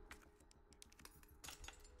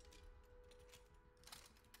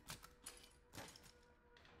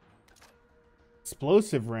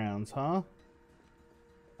 Explosive rounds, huh?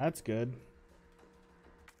 That's good.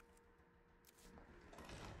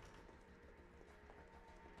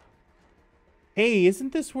 Hey,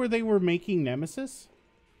 isn't this where they were making Nemesis?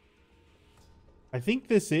 I think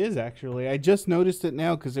this is, actually. I just noticed it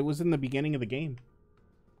now because it was in the beginning of the game.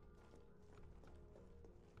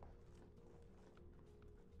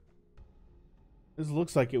 This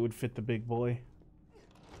looks like it would fit the big boy.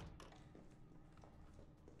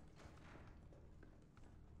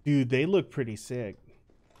 Dude, they look pretty sick.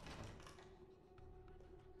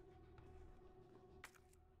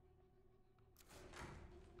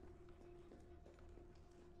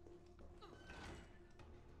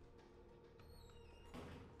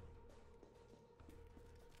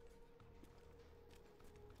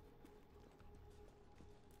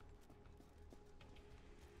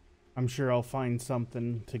 I'm sure I'll find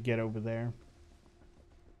something to get over there.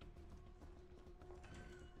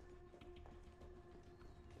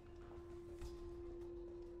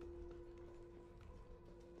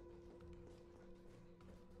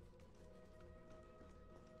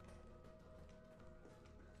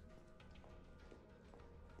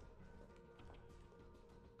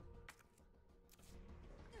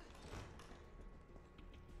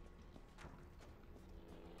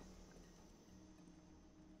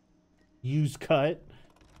 Use cut.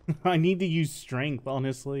 I need to use strength,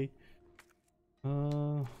 honestly.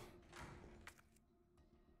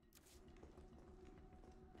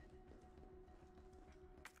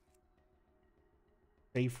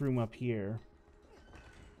 Safe room up here.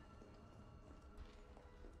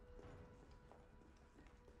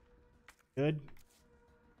 Good.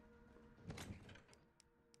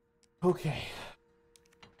 Okay.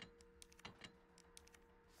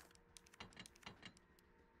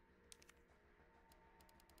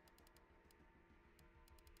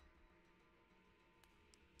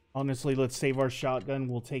 Honestly, let's save our shotgun.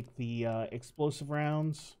 We'll take the explosive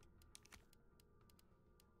rounds.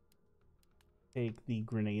 Take the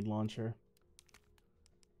grenade launcher.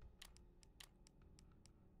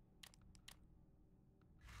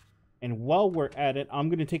 And while we're at it, I'm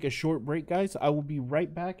going to take a short break, guys. I will be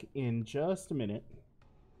right back in just a minute.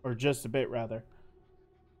 Or just a bit, rather.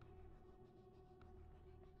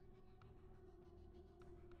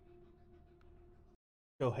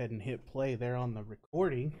 Go ahead and hit play there on the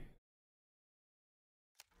recording.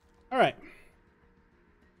 All right.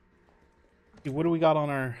 Okay, what do we got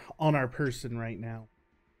on our person right now?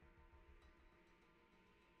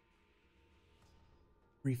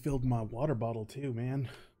 Refilled my water bottle too, man.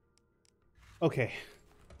 Okay.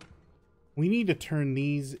 We need to turn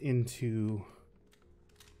these into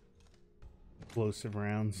explosive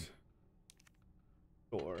rounds.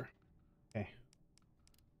 Sure. Okay.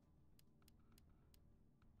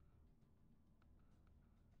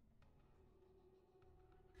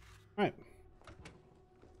 All right.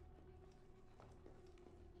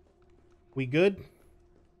 We good?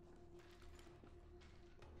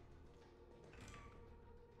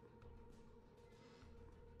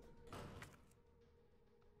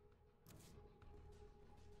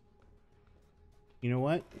 You know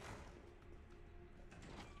what?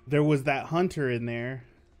 There was that hunter in there.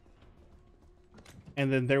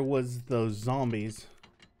 And then there was those zombies.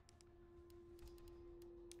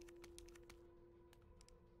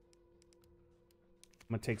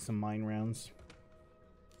 I'm gonna take some mine rounds.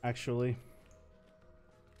 Actually.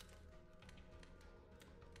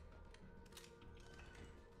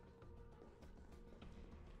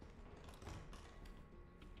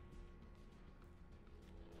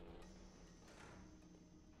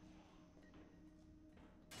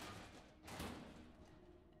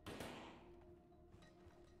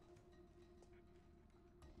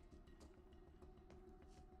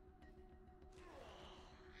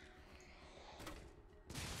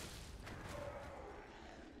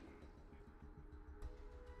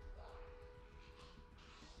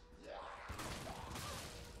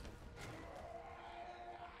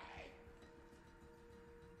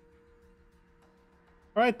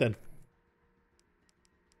 All right then.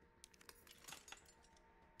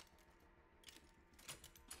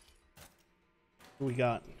 We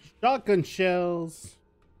got shotgun shells.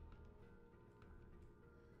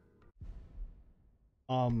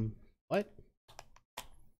 What? I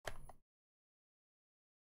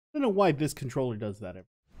don't know why this controller does that.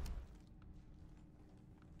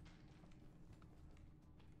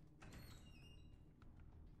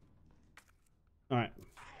 All right.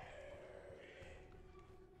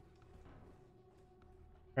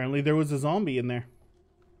 Apparently there was a zombie in there.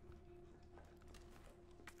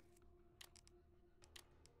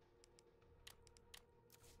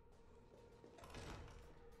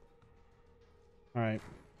 All right.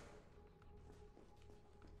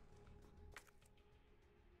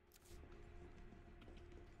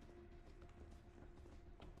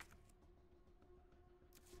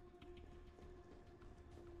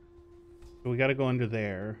 So we got to go under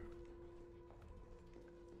there.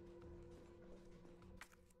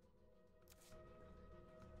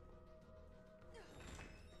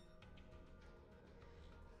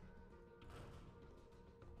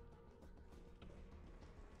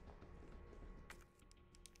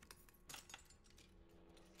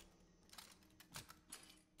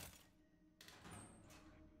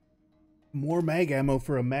 More mag ammo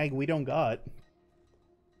for a mag we don't got.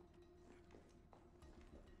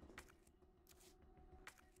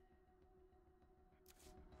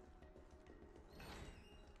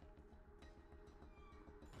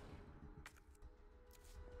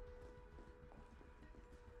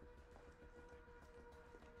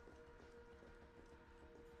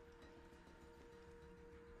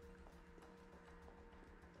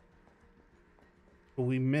 But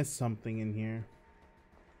we missed something in here.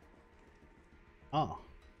 Ah.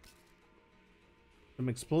 Some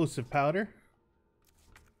explosive powder.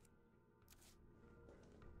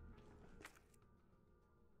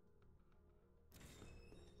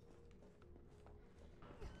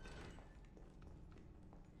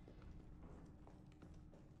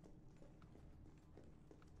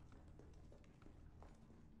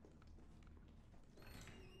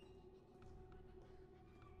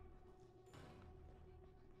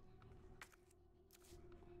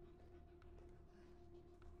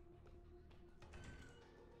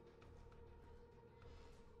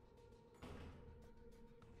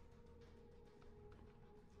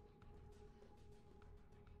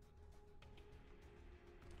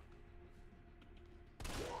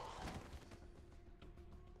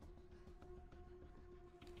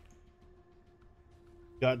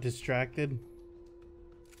 Got distracted.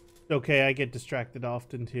 Okay, I get distracted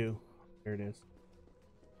often too. There it is.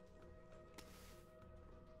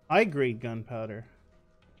 High grade gunpowder.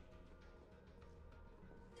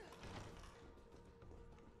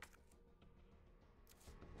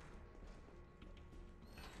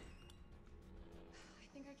 I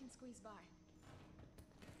think I can squeeze by.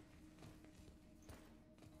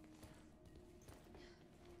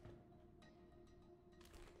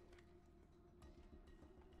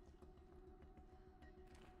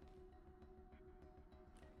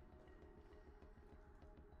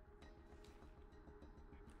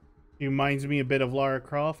 He reminds me a bit of Lara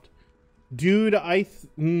Croft. Dude,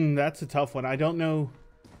 that's a tough one. I don't know.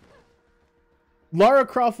 Lara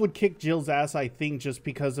Croft would kick Jill's ass, I think, just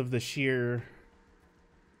because of the sheer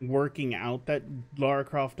working out that Lara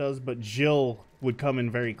Croft does, but Jill would come in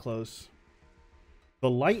very close. The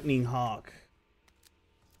Lightning Hawk.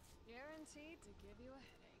 Guaranteed to give you a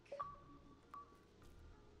headache.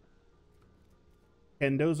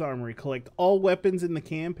 Kendo's Armory. Collect all weapons in the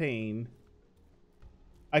campaign.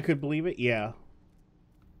 I could believe it. Yeah.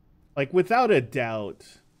 Like, without a doubt,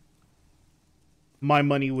 my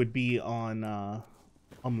money would be on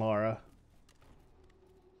Lara.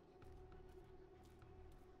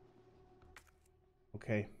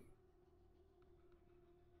 Okay. I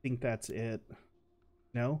think that's it.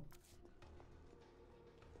 No?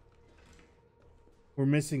 We're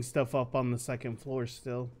missing stuff up on the second floor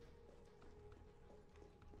still.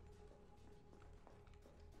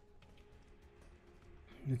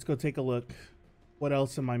 Let's go take a look. What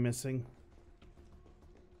else am I missing?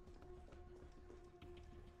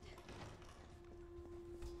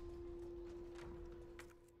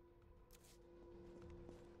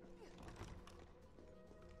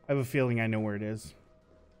 I have a feeling I know where it is.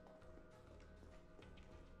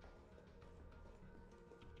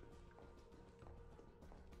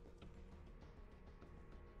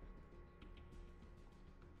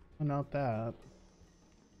 Oh, not that.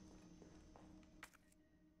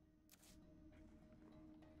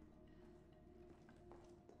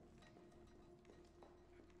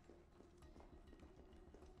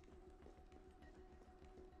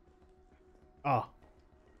 Ah.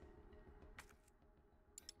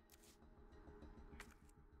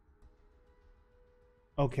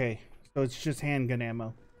 Okay, so it's just handgun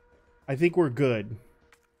ammo. I think we're good.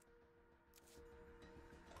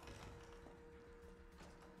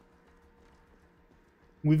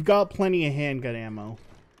 We've got plenty of handgun ammo.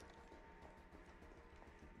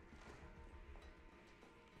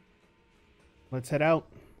 Let's head out.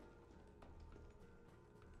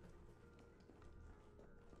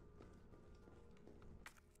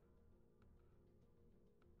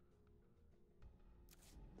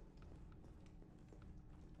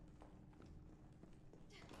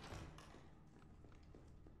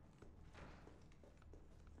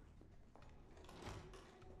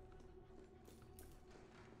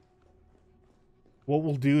 What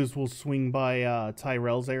we'll do is we'll swing by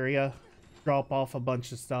Tyrell's area, drop off a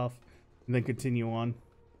bunch of stuff, and then continue on.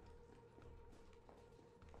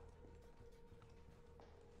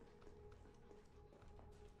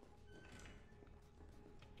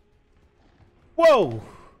 Whoa!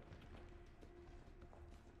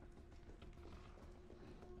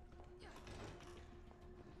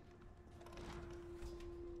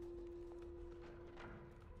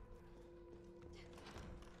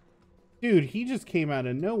 Dude, he just came out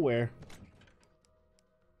of nowhere.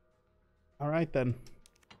 Alright then.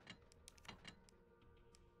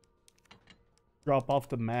 Drop off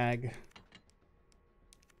the mag.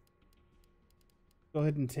 Go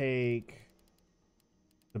ahead and take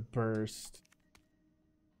the burst.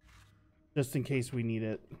 Just in case we need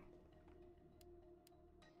it.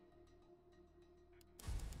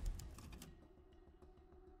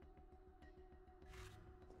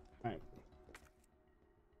 Alright.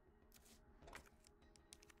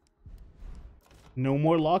 No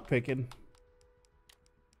more lockpicking.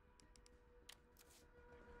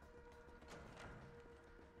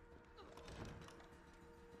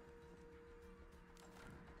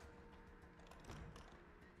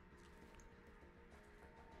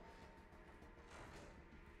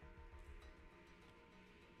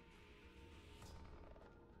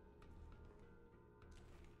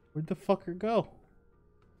 Where'd the fucker go?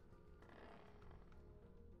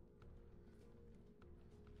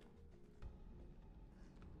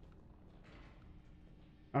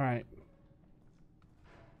 All right.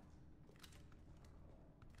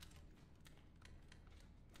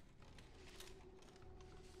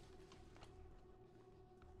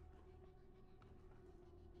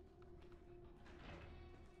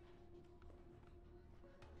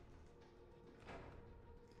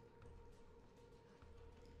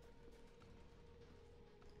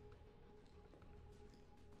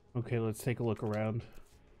 Okay, let's take a look around.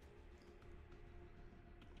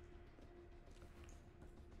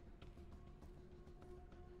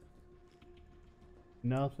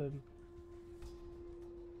 Nothing.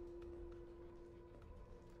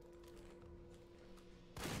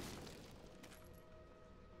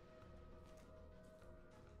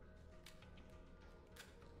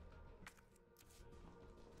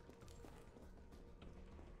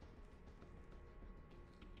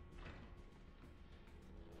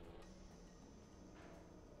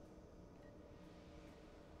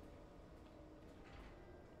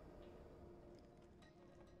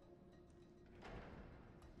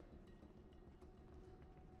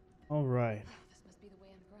 All right. This must be the way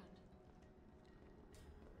underground.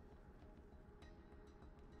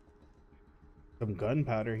 Some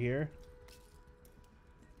gunpowder here.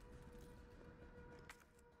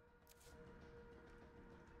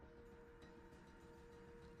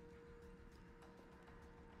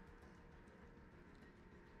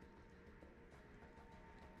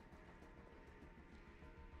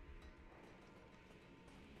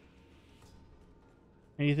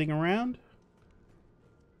 Anything around?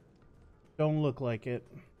 Don't look like it.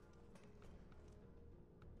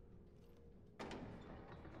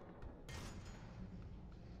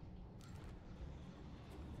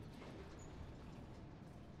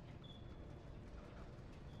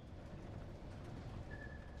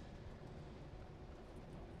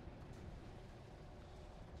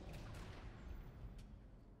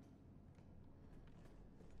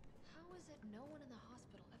 How is it no one in the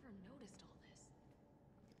hospital ever noticed all this?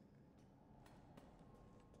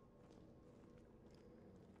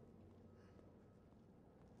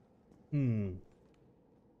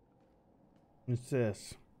 What's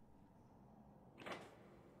this?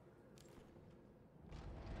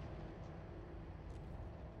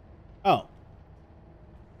 Oh.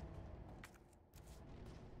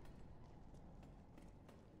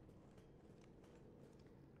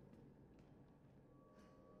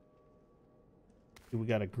 We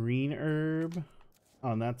got a green herb.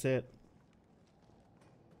 Oh, and that's it.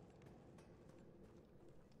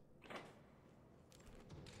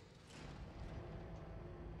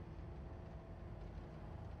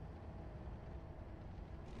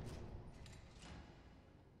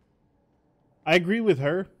 I agree with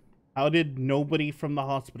her. How did nobody from the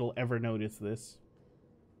hospital ever notice this?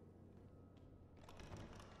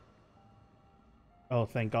 Oh,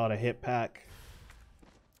 thank God, a hit pack.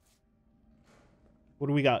 What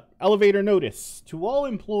do we got? Elevator notice. To all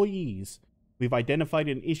employees, we've identified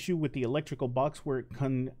an issue with the electrical box where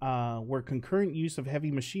concurrent use of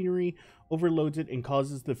heavy machinery overloads it and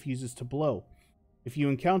causes the fuses to blow. If you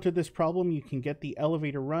encounter this problem, you can get the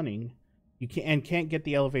elevator running. Can't get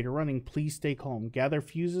the elevator running, please stay calm. Gather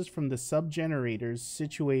fuses from the sub-generators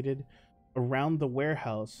situated around the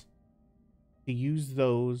warehouse to use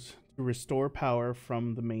those to restore power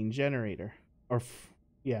from the main generator.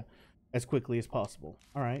 Yeah, as quickly as possible.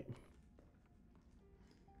 All right.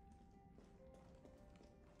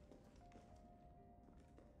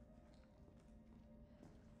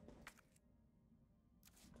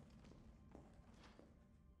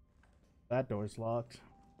 That door's locked.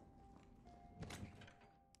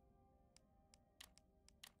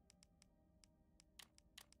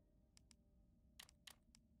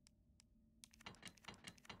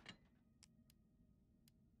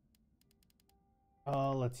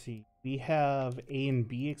 Let's see. We have A and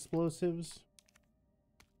B explosives.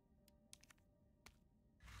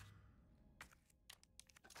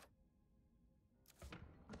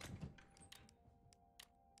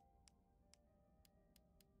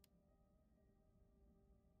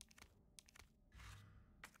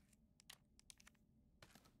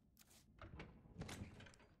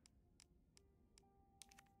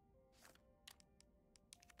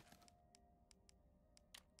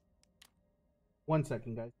 One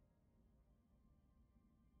second, guys.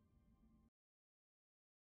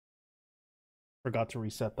 Forgot to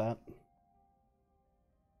reset that.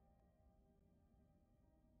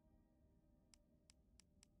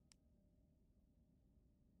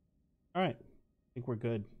 All right. I think we're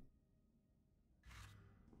good.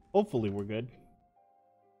 Hopefully we're good.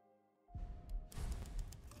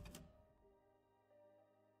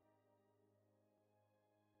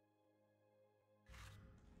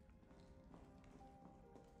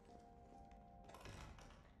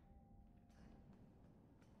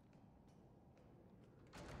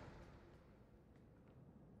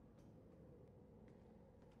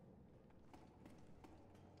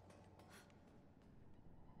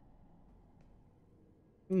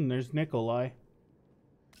 There's Nikolai.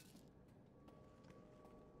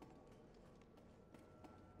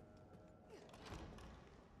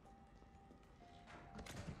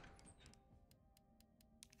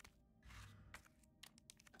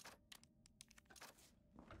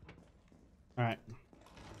 All right.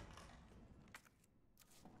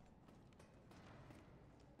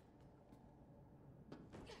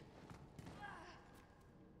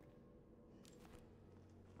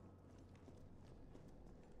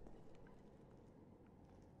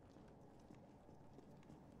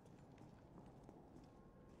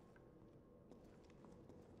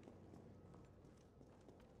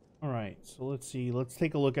 All right, so let's see. Let's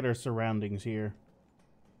take a look at our surroundings here.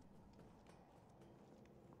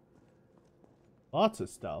 Lots of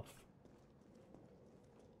stuff.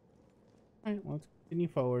 All right, let's continue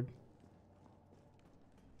forward.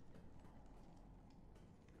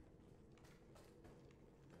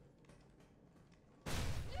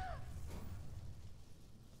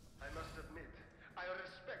 I must admit, I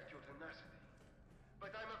respect your tenacity,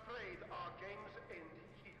 but I'm afraid our games end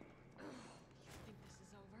here. You think this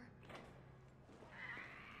is over?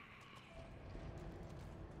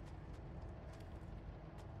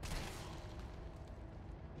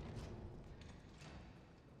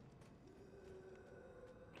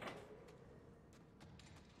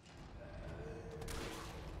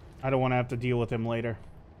 I don't want to have to deal with him later.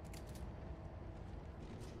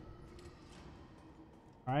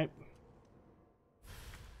 All right.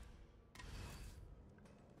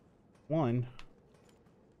 One.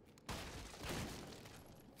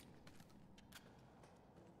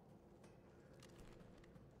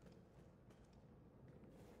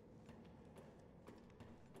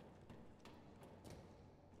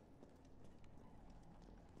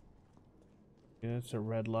 Yeah, it's a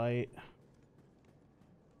red light.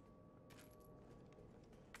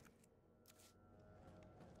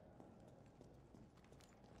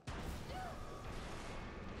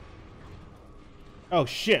 Oh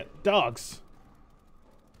shit, dogs.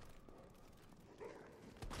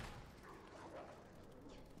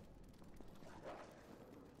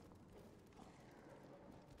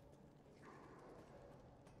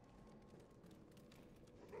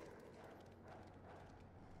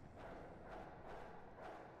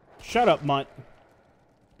 Shut up, mutt.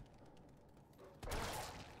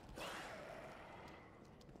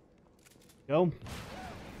 Go.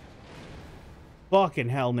 Fucking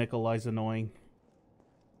hell, Nikolai's annoying.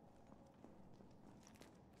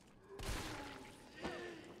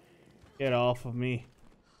 Get off of me.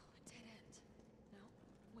 Dead end. No, wait.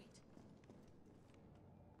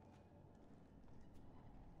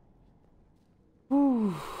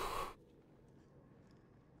 Whew.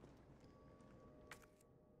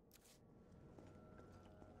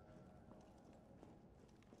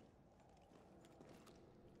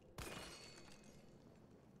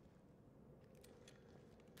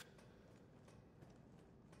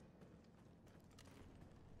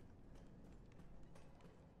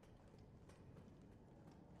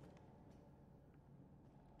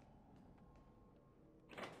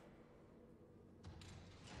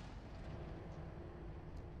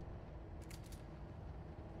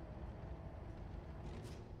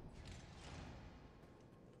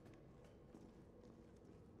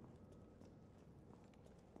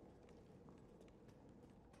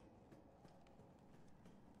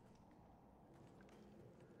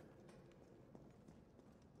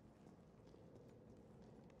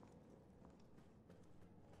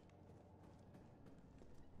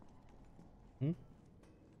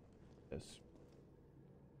 Yes.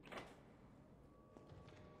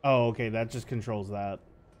 Oh, okay, that just controls that.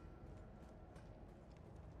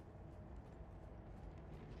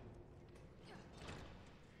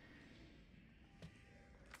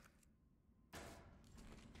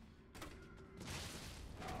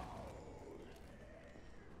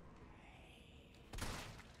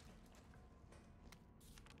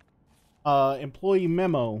 Employee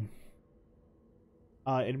memo.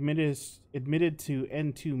 Admitted to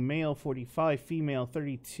N2, male 45, female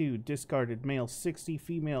 32, discarded, male 60,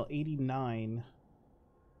 female 89.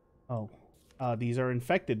 Oh, these are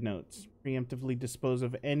infected notes. Preemptively dispose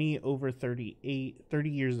of any over 30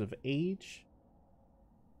 years of age.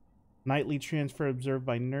 Nightly transfer observed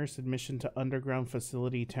by nurse. Admission to underground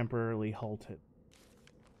facility temporarily halted.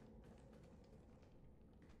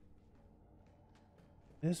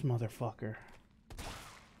 This motherfucker.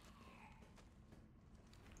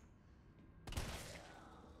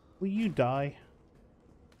 Will you die?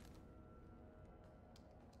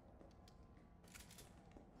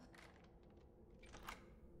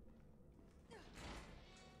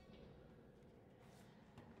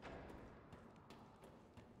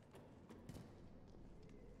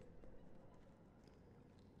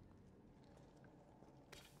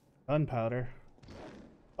 Gunpowder.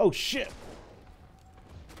 Oh shit!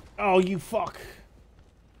 Oh, you fuck!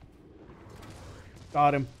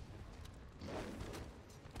 Got him.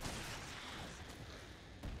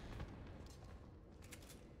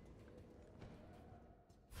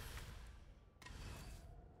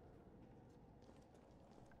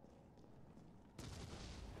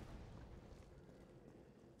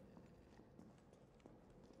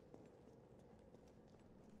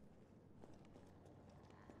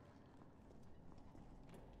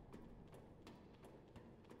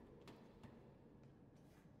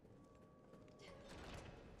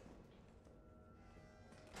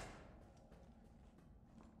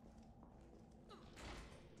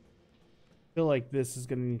 I feel like this is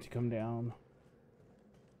gonna need to come down.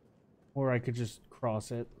 Or I could just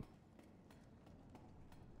cross it.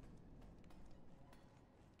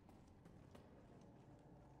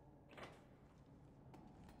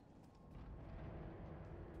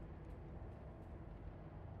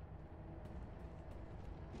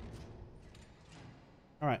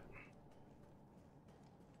 Alright.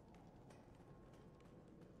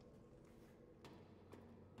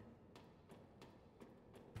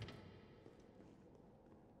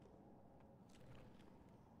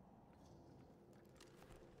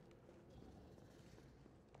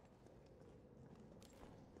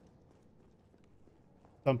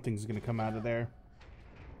 Something's gonna come out of there.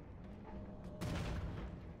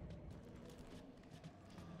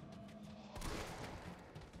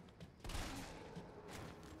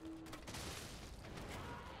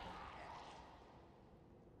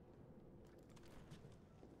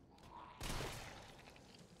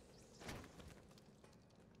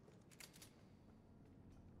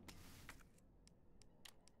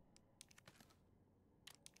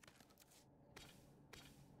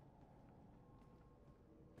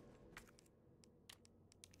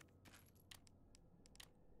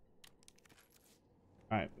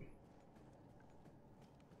 All right.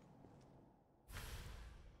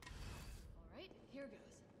 All right, here goes.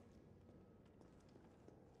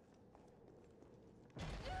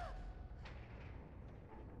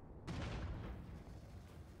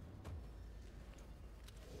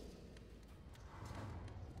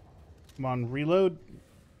 Come on, reload.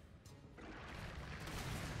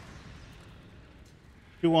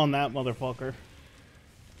 Chew on that, motherfucker.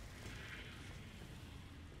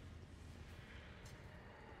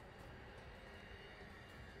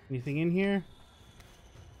 Anything in here?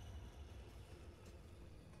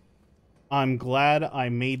 I'm glad I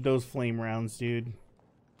made those flame rounds, dude.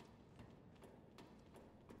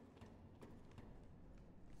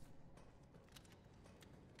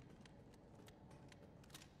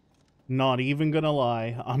 Not even gonna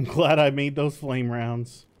lie. I'm glad I made those flame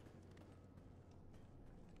rounds.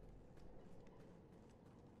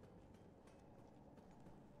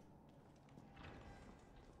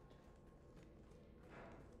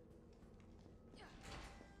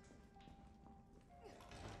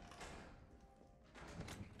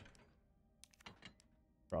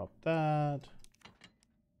 Drop that.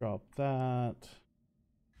 Drop that.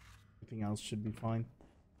 Everything else should be fine.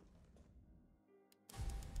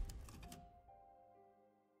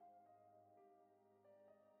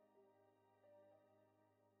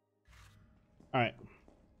 All right.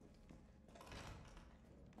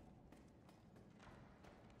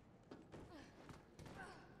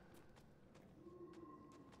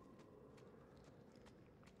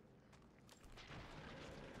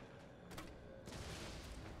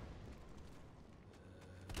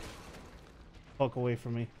 Fuck away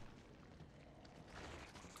from me.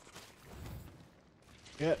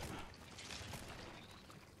 Yeah.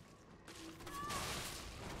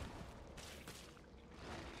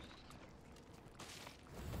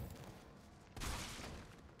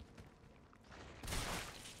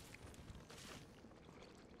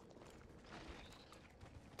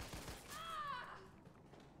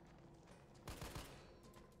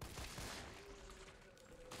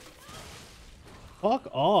 Fuck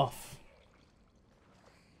off.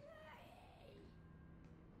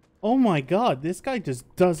 Oh my god, this guy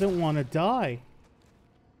just doesn't want to die.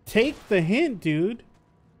 Take the hint, dude.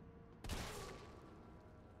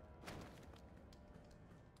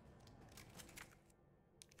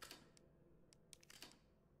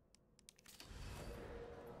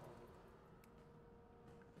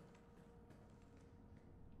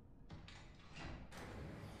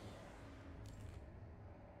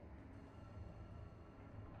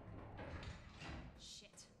 Shit,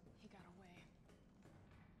 he got away.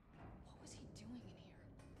 What was he doing in here?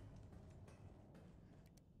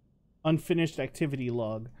 Unfinished activity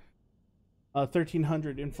log.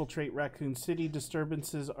 1300 infiltrate Raccoon City.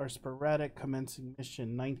 Disturbances are sporadic. Commencing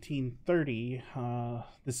mission 1930.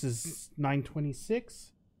 This is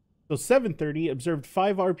 926. So 730 observed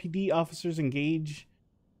 5 RPD officers engaging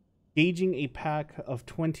a pack of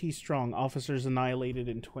 20 strong. Officers annihilated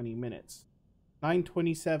in 20 minutes.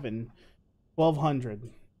 927 1200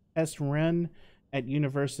 test run at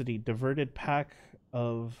university. Diverted pack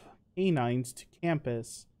of canines to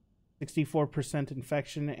campus. 64%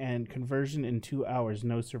 infection and conversion in 2 hours.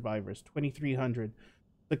 No survivors. 2300.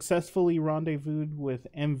 Successfully rendezvoused with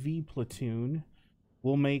MV platoon.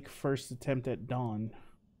 Will make first attempt at dawn.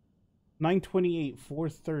 928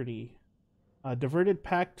 430. Diverted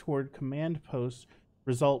pack toward command post.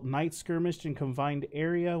 Result night skirmished in confined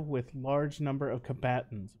area with large number of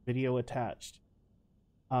combatants. Video attached.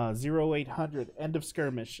 0800. End of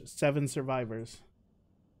skirmish. 7 survivors.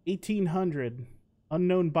 1800.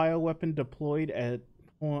 Unknown bioweapon deployed at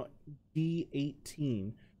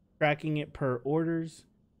D18. Tracking it per orders.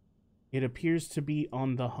 It appears to be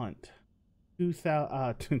on the hunt.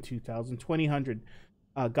 2000.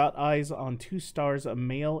 Got eyes on 2 stars, a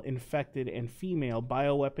male infected and female.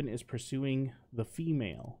 Bioweapon is pursuing the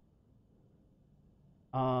female.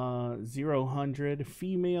 000.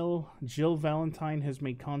 Female Jill Valentine has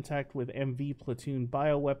made contact with MV platoon.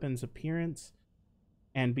 Bioweapons appearance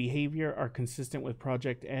and behavior are consistent with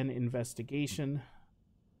Project N investigation.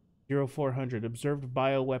 0400 observed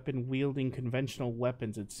bioweapon wielding conventional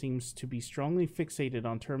weapons. It seems to be strongly fixated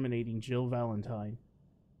on terminating Jill Valentine.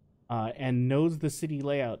 And knows the city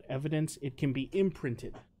layout. Evidence it can be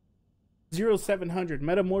imprinted. 0700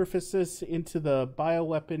 metamorphosis into the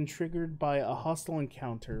bioweapon triggered by a hostile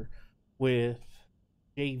encounter with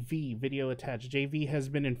JV. Video attached. JV has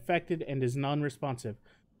been infected and is non-responsive.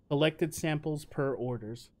 Collected samples per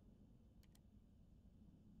orders.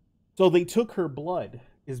 So they took her blood,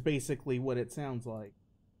 is basically what it sounds like.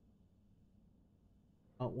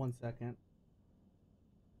 Oh, 1 second.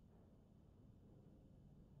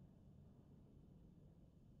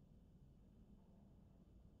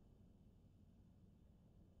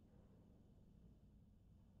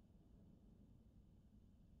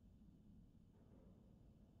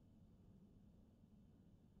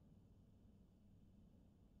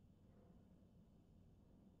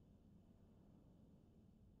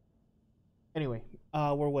 Anyway,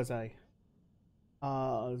 where was I?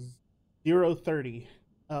 030.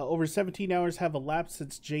 Over 17 hours have elapsed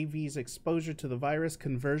since JV's exposure to the virus.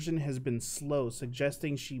 Conversion has been slow,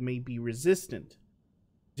 suggesting she may be resistant.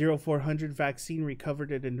 0400 vaccine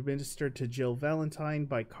recovered and administered to Jill Valentine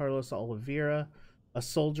by Carlos Oliveira, a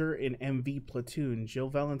soldier in MV platoon. Jill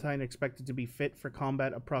Valentine expected to be fit for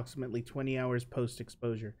combat approximately 20 hours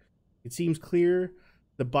post-exposure. It seems clear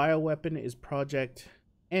the bioweapon is Project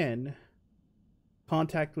N.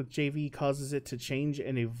 Contact with JV causes it to change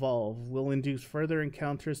and evolve. Will induce further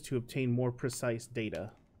encounters to obtain more precise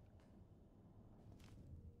data.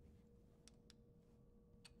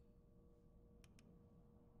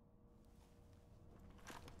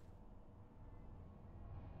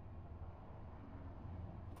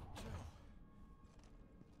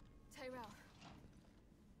 Tyrell.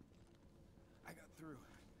 I got through.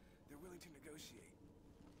 They're willing to negotiate.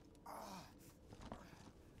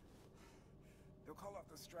 They'll call off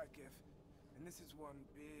the strike if, and this is one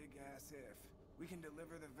big-ass if, we can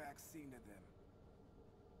deliver the vaccine to them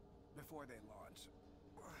before they launch.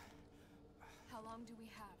 How long do we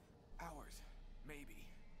have? Hours, maybe.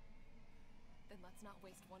 Then let's not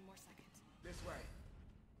waste one more second. This way.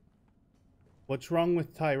 What's wrong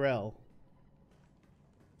with Tyrell?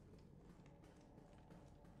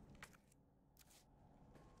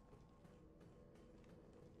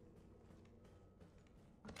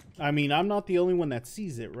 I mean, I'm not the only one that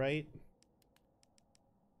sees it, right?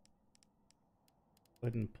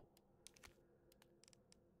 I'm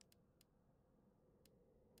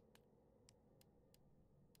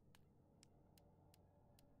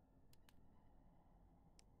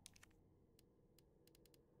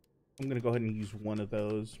gonna go ahead and use one of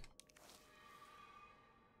those.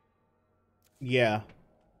 Yeah.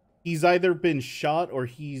 He's either been shot or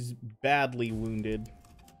he's badly wounded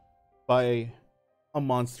by a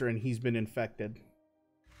monster and he's been infected.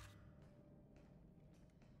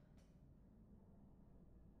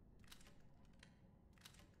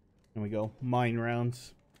 There we go. Mine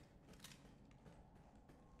rounds.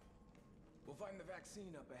 We'll find the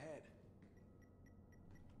vaccine up ahead.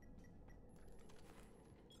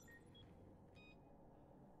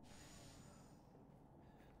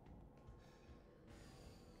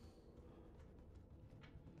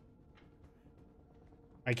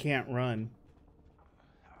 I can't run.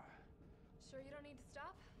 Sure you don't need to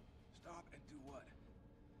stop? Stop and do what?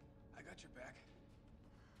 I got your back.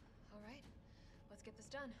 All right, let's get this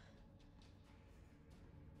done.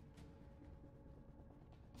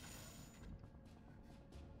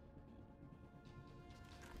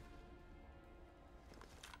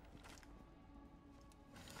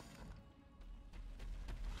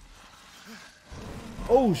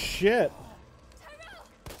 Oh shit. Tyrell!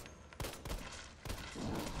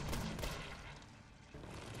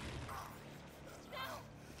 Now!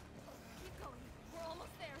 Keep going. We're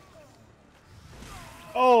almost there.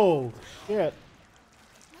 Oh shit.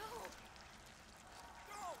 No!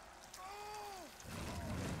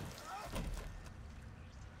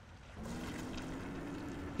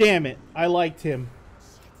 Damn it. I liked him.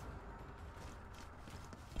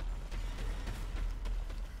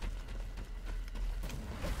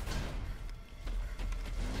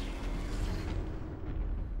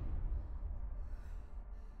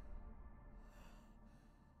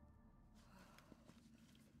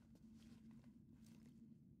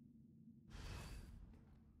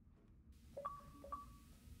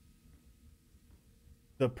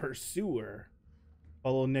 The Pursuer.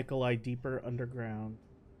 Follow Nikolai deeper underground.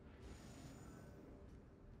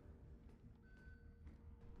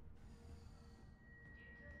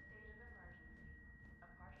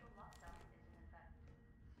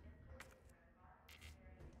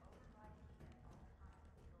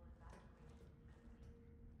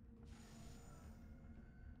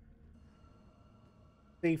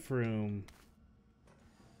 Safe room.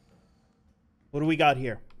 What do we got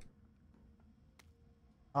here?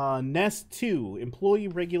 Nest 2, employee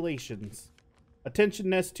regulations. Attention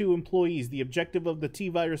Nest 2 employees. The objective of the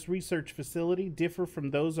T-Virus research facility differ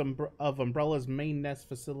from those of Umbrella's main Nest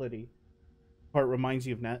facility. Part reminds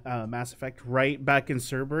you of Mass Effect, right back in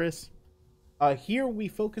Cerberus. Here we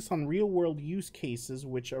focus on real-world use cases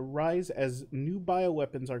which arise as new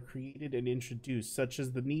bioweapons are created and introduced, such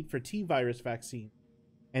as the need for T-Virus vaccine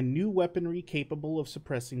and new weaponry capable of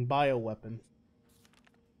suppressing bioweapons.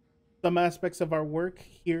 Some aspects of our work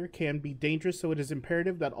here can be dangerous, so it is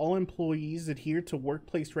imperative that all employees adhere to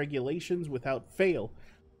workplace regulations without fail.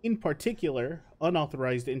 In particular,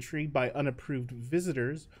 unauthorized entry by unapproved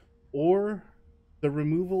visitors or the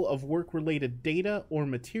removal of work-related data or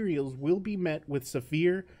materials will be met with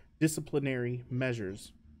severe disciplinary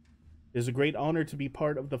measures. It is a great honor to be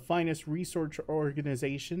part of the finest research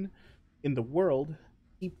organization in the world.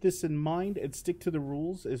 Keep this in mind and stick to the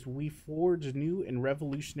rules as we forge new and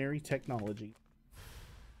revolutionary technology.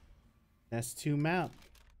 S2 map.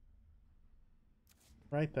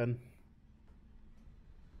 Right then.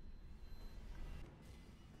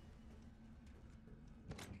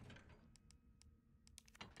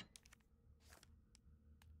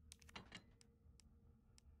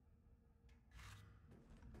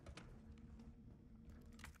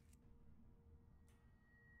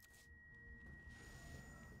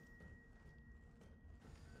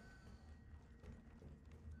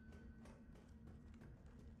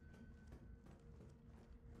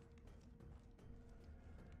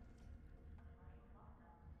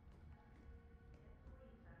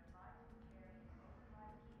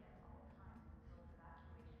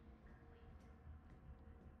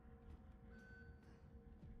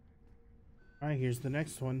 Alright, here's the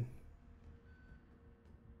next one.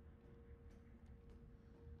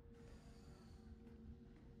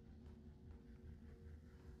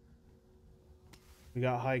 We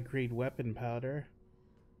got high-grade weapon powder.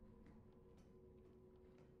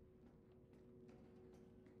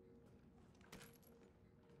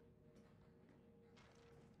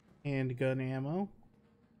 Handgun ammo.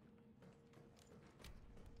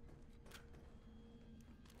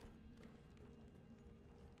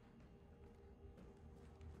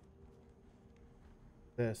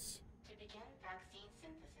 This. To begin vaccine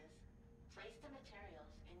synthesis, place the materials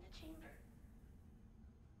in the chamber.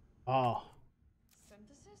 Ah.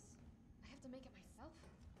 Synthesis? I have to make it myself?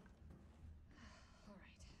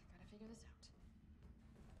 Alright, gotta figure this out.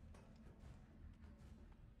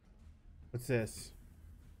 What's this?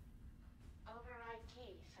 Override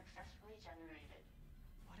key successfully generated.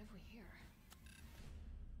 What have we here?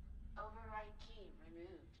 Override key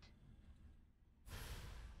removed.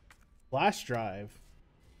 Flash drive.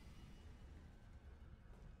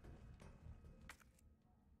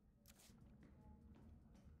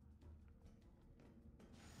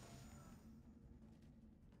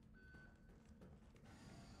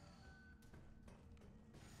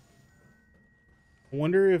 I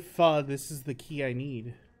wonder if this is the key I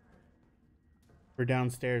need for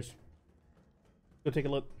downstairs. Go take a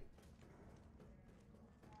look.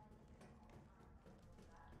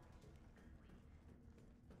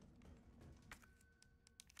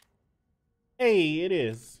 Hey, it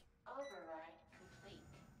is. Override complete.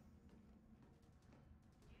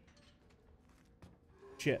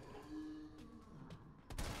 Shit.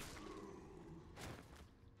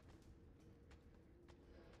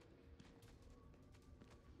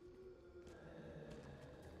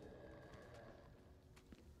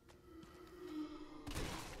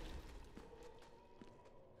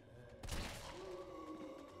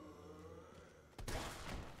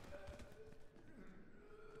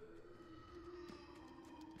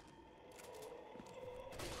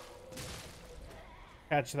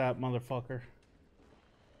 Catch that motherfucker.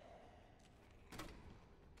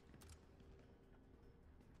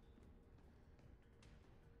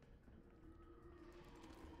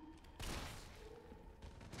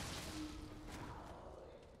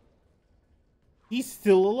 He's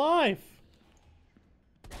still alive.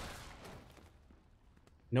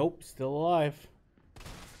 Nope, still alive.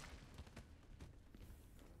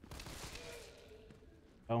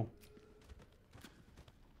 Oh.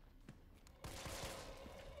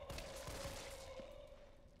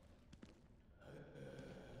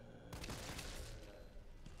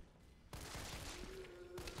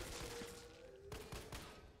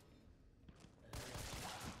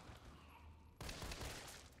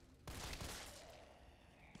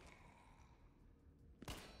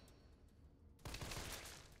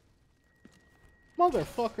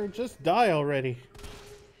 Motherfucker, just die already.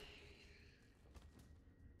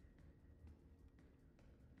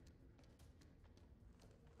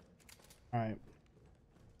 All right.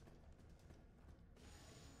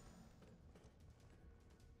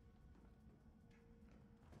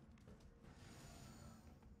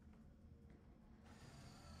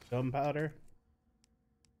 Gunpowder.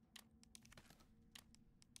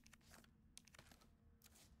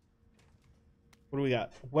 What do we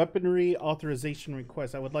got? Weaponry authorization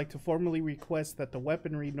request. I would like to formally request that the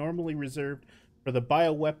weaponry normally reserved for the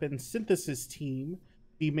bioweapon synthesis team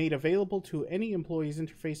be made available to any employees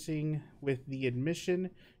interfacing with the admission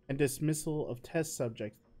and dismissal of test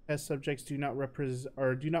subjects. Test subjects do not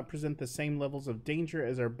present the same levels of danger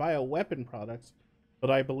as our bioweapon products,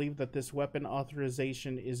 but I believe that this weapon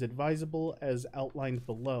authorization is advisable as outlined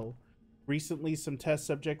below. Recently, some test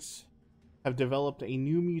subjects have developed a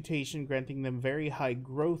new mutation granting them very high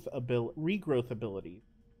regrowth abilities.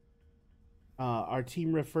 Our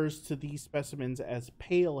team refers to these specimens as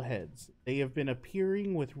pale heads. They have been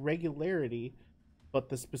appearing with regularity, but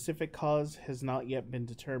the specific cause has not yet been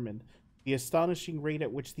determined. The astonishing rate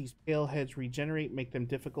at which these pale heads regenerate make them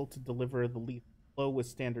difficult to deliver the lethal blow with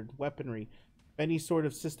standard weaponry. If any sort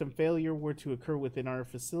of system failure were to occur within our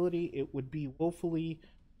facility, it would be woefully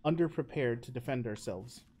underprepared to defend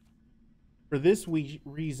ourselves. For this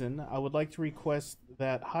reason, I would like to request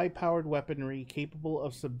that high-powered weaponry capable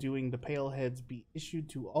of subduing the pale heads be issued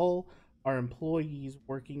to all our employees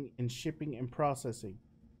working in shipping and processing.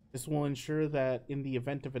 This will ensure that in the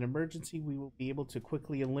event of an emergency, we will be able to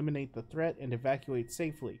quickly eliminate the threat and evacuate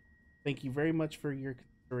safely. Thank you very much for your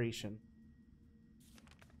consideration.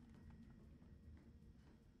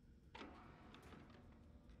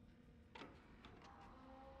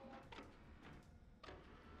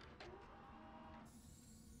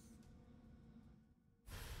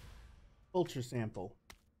 Culture sample.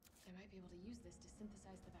 I might be able to use this to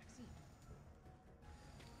synthesize the vaccine.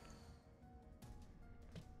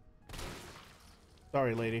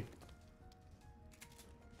 Sorry, lady.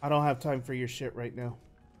 I don't have time for your shit right now.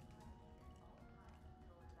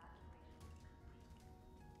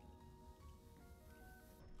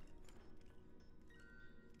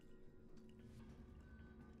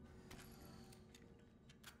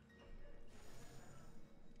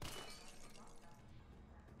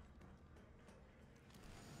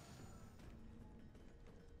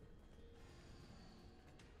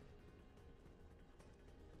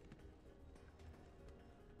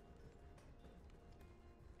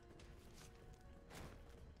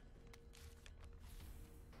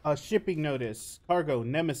 Shipping notice. Cargo,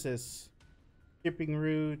 Nemesis. Shipping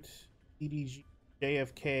route, EDG,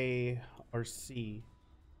 JFK, RC.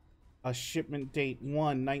 Shipment date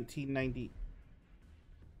 1/1990. I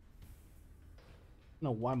don't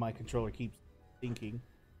know why my controller keeps thinking.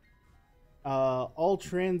 All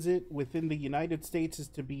transit within the United States is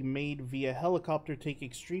to be made via helicopter. Take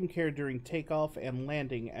extreme care during takeoff and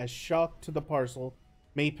landing, as shock to the parcel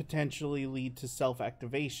may potentially lead to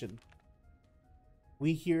self-activation.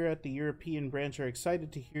 We here at the European branch are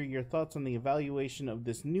excited to hear your thoughts on the evaluation of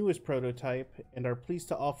this newest prototype and are pleased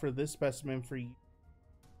to offer this specimen for you,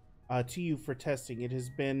 to you for testing. It has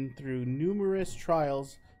been through numerous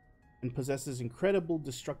trials and possesses incredible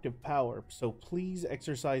destructive power, so please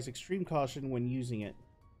exercise extreme caution when using it.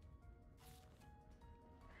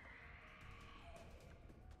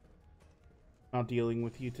 Not dealing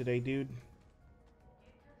with you today, dude.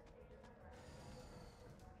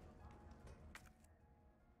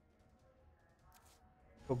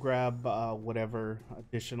 Go grab whatever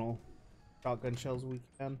additional shotgun shells we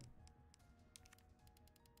can.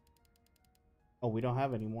 Oh, we don't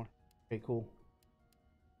have any more. Okay, cool.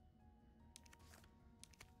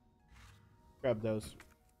 Grab those.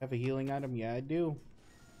 Have a healing item? Yeah, I do.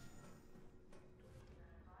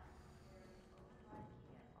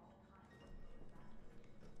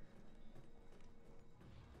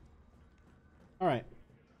 All right.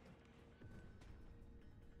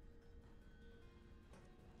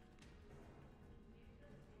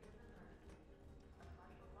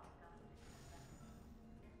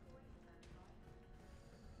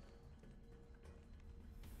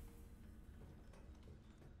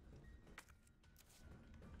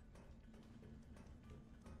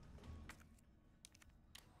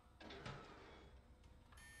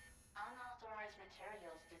 Unauthorized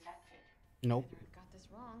materials detected. Nope. Either I've got this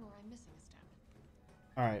wrong or I'm missing a step.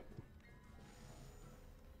 All right.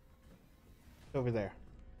 Over there.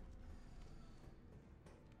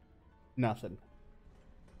 Nothing.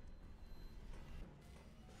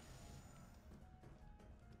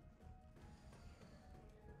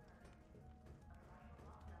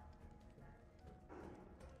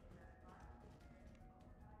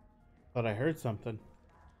 Thought I heard something.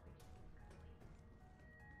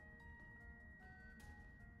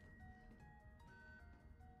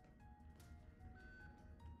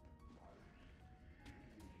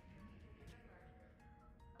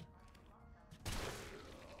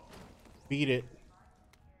 Beat it.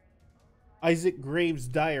 Isaac Graves'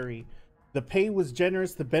 diary. The pay was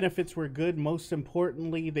generous, the benefits were good. Most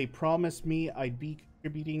importantly, they promised me I'd be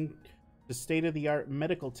contributing to state-of-the-art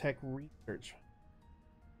medical tech research.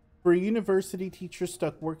 For a university teacher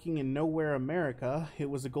stuck working in nowhere America, it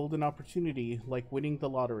was a golden opportunity, like winning the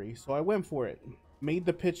lottery. So I went for it. Made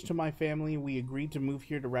the pitch to my family, we agreed to move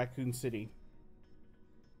here to Raccoon City.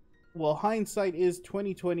 Well, hindsight is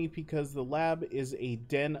 2020 because the lab is a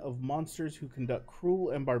den of monsters who conduct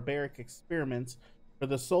cruel and barbaric experiments for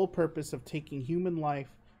the sole purpose of taking human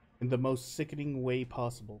life in the most sickening way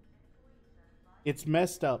possible. It's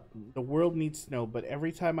messed up. The world needs to know, but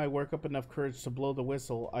every time I work up enough courage to blow the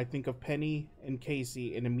whistle, I think of Penny and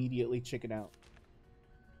Casey and immediately chicken out.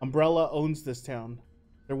 Umbrella owns this town.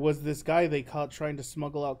 There was this guy they caught trying to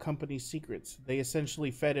smuggle out company secrets. They essentially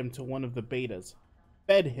fed him to one of the betas.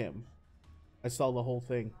 Fed him. I saw the whole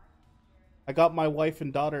thing. I got my wife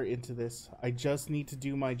and daughter into this. I just need to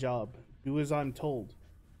do my job. Do as I'm told.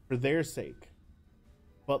 For their sake.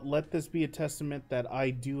 But let this be a testament that I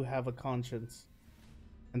do have a conscience.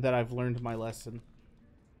 And that I've learned my lesson.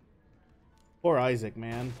 Poor Isaac,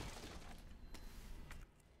 man.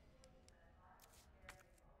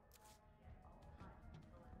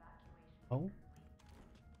 Oh?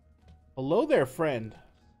 Hello there, friend.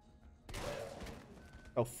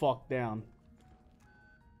 Oh, fuck down.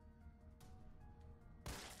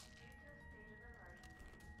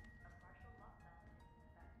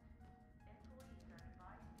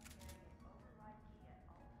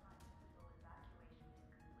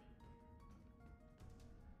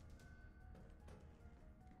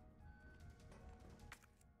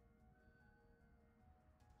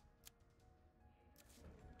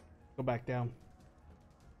 Go back down.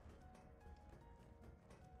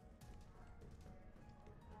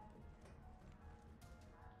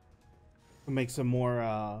 We'll make some more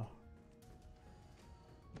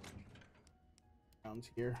rounds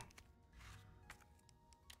here.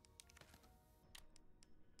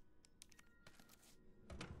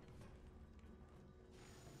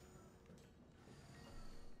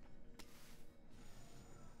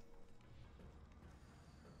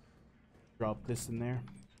 Drop this in there.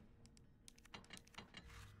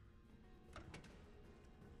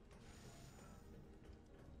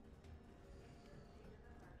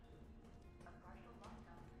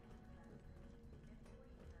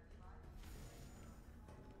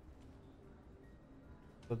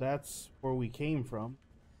 So that's where we came from.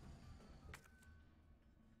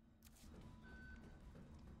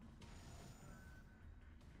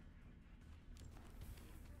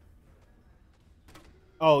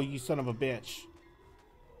 Oh, you son of a bitch.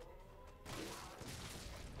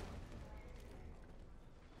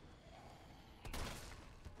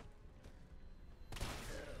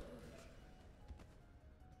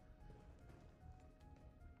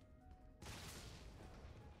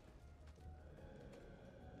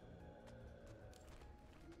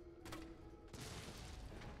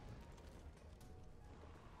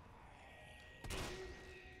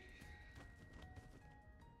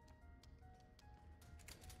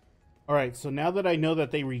 Alright, so now that I know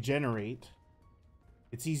that they regenerate,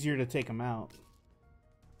 it's easier to take them out.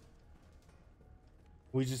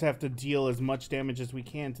 We just have to deal as much damage as we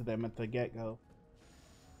can to them at the get-go.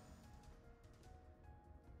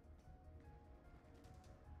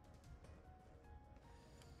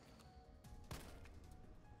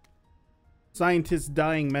 Scientist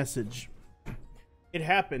dying message. It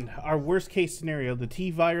happened. Our worst case scenario. The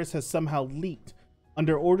T-virus has somehow leaked.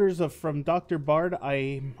 Under orders from Dr. Bard,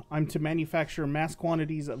 I'm to manufacture mass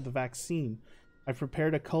quantities of the vaccine. I've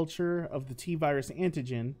prepared a culture of the T-virus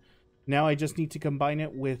antigen. Now I just need to combine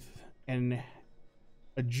it with an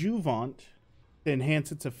adjuvant to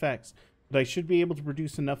enhance its effects. But I should be able to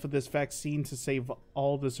produce enough of this vaccine to save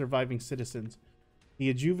all the surviving citizens. The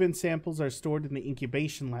adjuvant samples are stored in the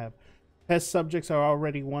incubation lab. Test subjects are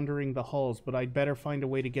already wandering the halls, but I'd better find a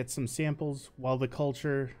way to get some samples while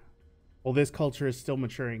this culture is still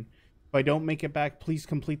maturing. If I don't make it back, please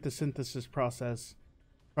complete the synthesis process.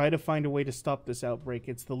 Try to find a way to stop this outbreak.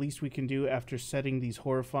 It's the least we can do after setting these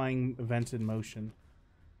horrifying events in motion.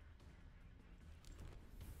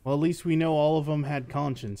 Well, at least we know all of them had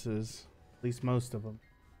consciences. At least most of them.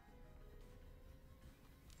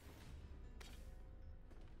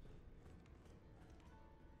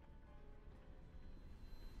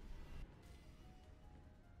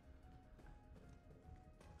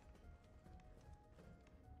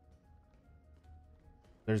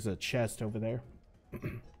 There's a chest over there.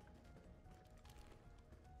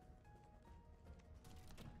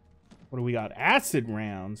 What do we got? Acid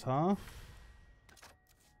rounds, huh?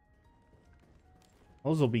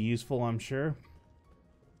 Those will be useful, I'm sure.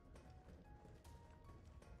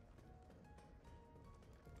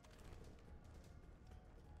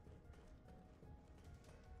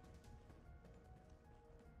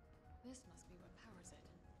 This must be what powers it.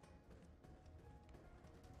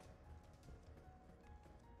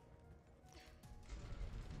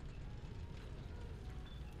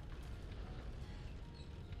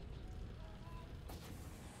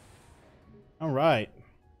 All right.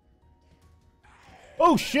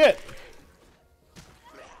 Oh shit!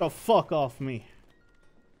 The fuck off me.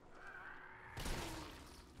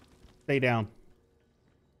 Stay down.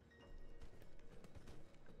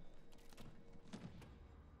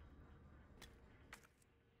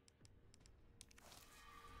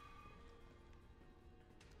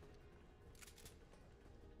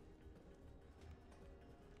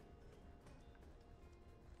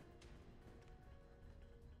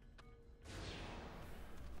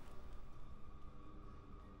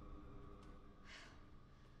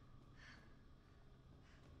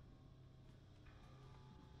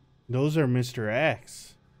 Those are Mr.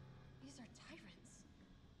 X. These are tyrants.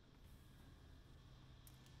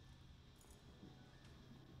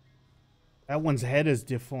 That one's head is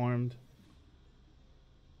deformed.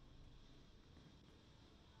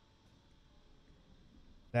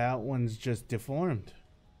 That one's just deformed.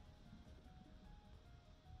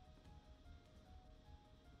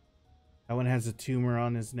 That one has a tumor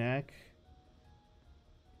on his neck.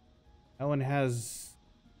 That one has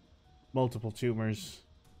multiple tumors.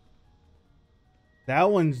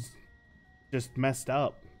 That one's just messed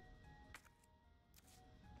up.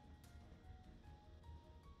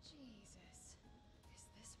 Jesus. Is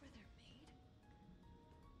this where they're made?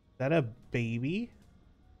 Is that a baby?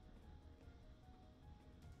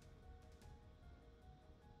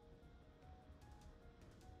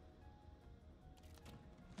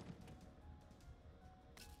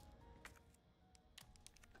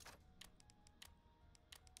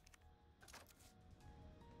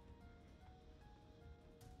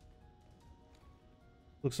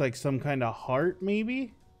 Looks like some kind of heart,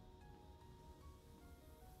 maybe?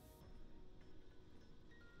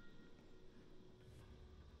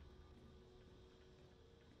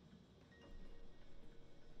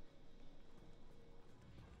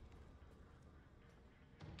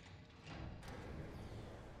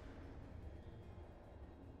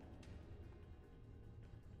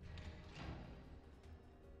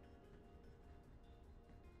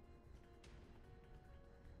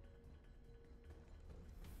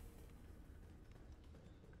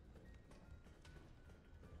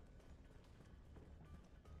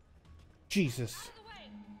 Jesus.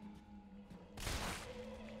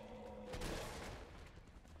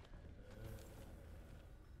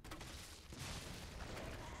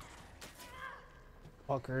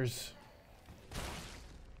 Fuckers.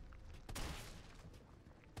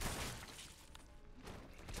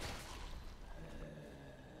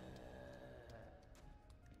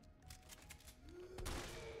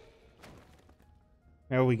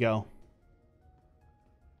 There we go.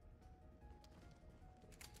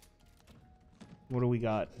 What do we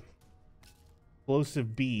got?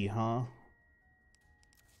 Explosive B, huh?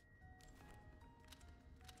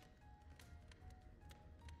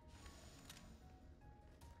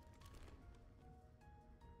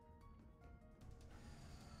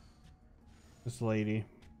 This lady.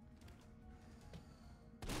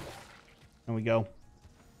 There we go.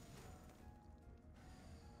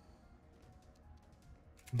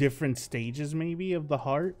 Different stages, maybe, of the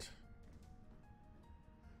heart.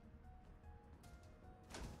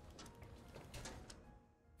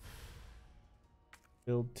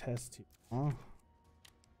 Build test tube. Huh?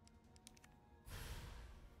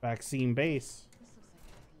 Vaccine base. This looks like it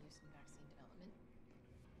could be used in vaccine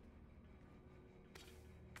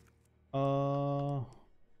development.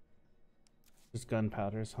 Just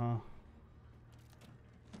gunpowders, huh?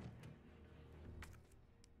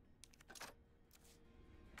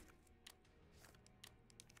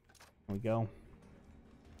 There we go.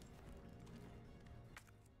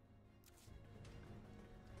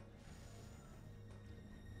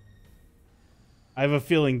 I have a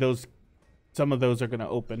feeling some of those are going to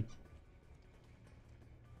open.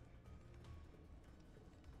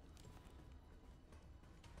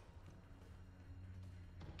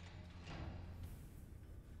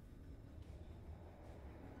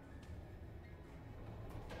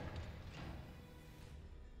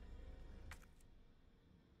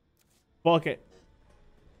 Fuck it.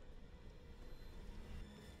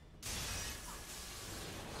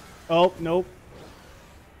 Oh, nope.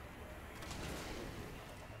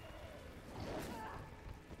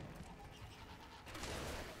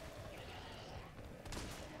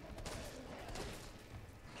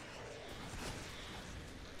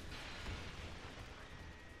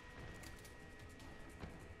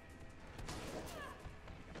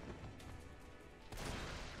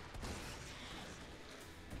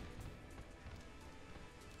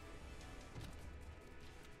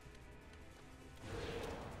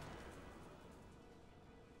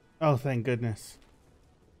 Oh, thank goodness.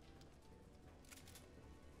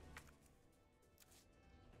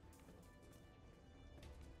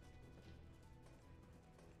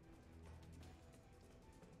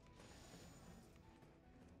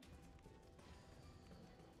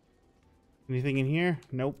 Anything in here?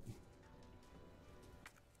 Nope.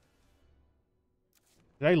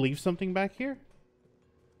 Did I leave something back here?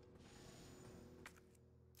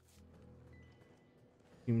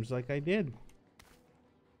 Seems like I did.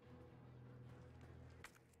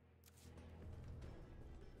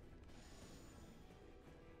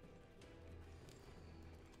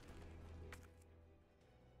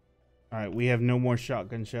 Alright, we have no more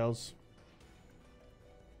shotgun shells.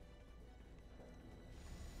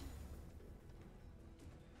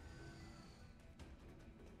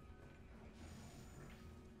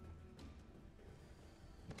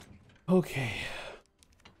 Okay.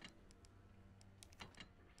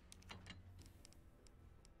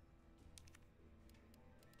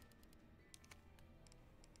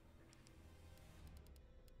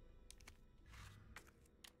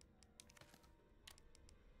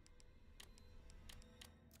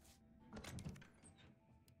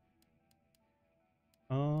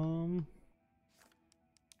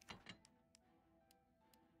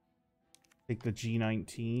 Take the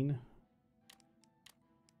G19.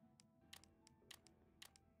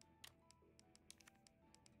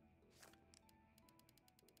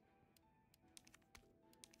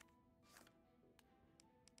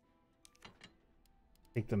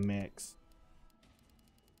 Take the mix.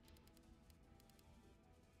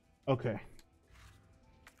 Okay.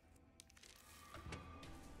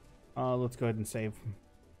 Let's go ahead and save.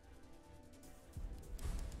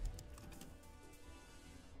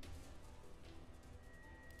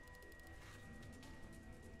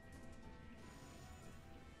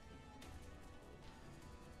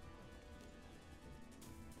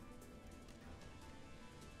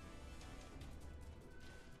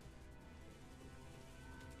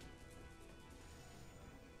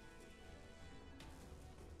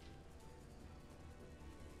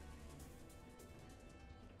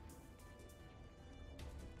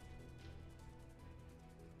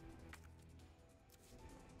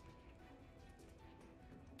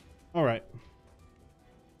 All right.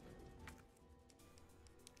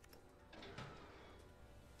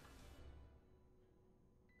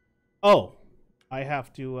 Oh, I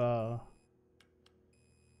have to,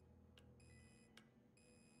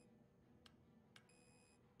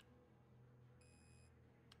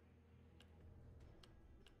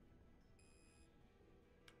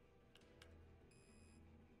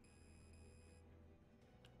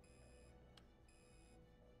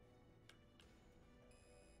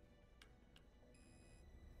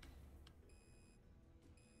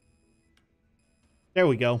 there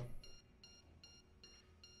we go.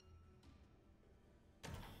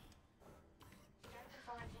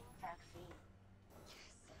 Synthesizing vaccine.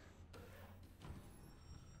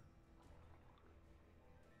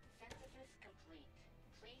 Synthesis complete.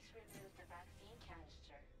 Please remove the vaccine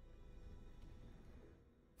canister.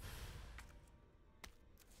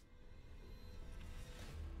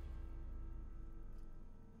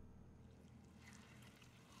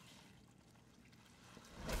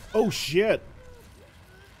 Oh shit.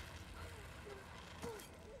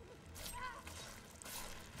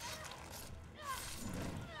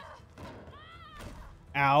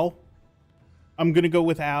 Ow. I'm gonna go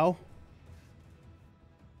with ow.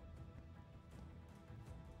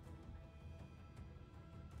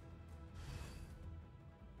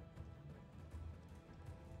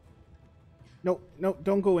 No, no,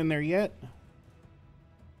 don't go in there yet.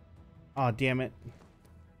 Aw, damn it.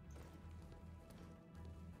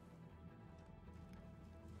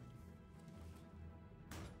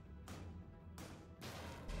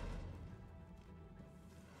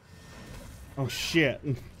 Oh shit.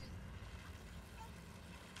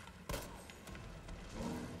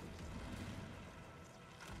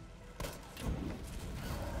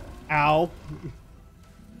 Ow.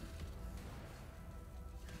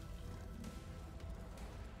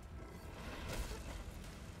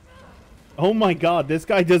 Oh my god, this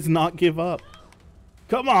guy does not give up.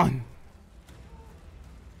 Come on.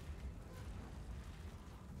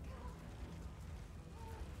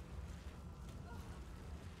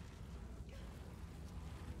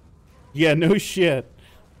 Yeah, no shit.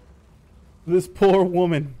 This poor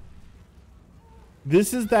woman.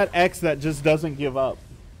 This is that ex that just doesn't give up.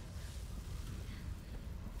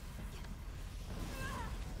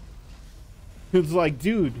 It's like,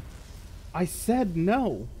 dude, I said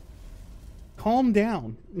no. Calm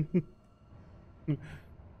down.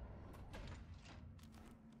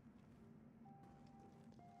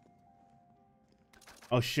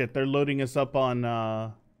 Oh shit, they're loading us up on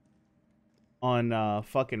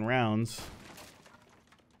fucking rounds.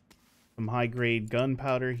 Some high grade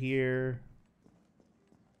gunpowder here.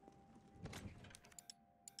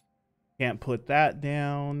 Can't put that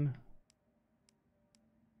down.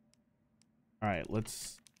 All right,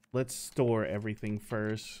 let's store everything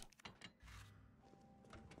first.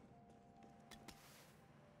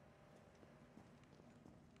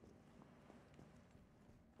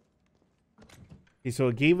 Okay, so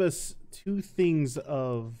it gave us 2 things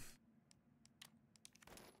of...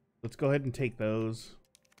 Let's go ahead and take those.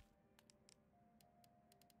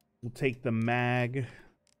 We'll take the mag.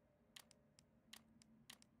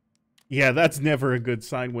 Yeah, that's never a good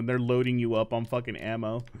sign when they're loading you up on fucking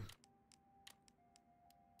ammo.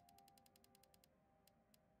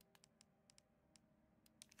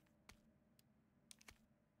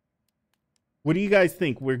 What do you guys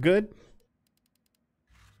think? We're good?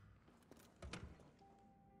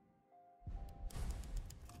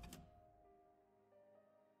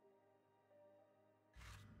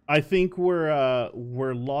 I think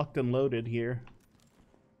we're locked and loaded here.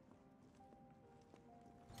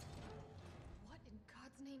 What in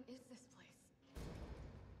God's name is this place?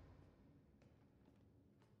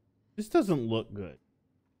 This doesn't look good.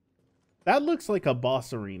 That looks like a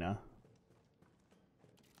boss arena.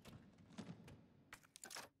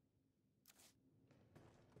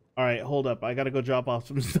 All right, hold up. I gotta go drop off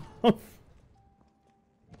some stuff.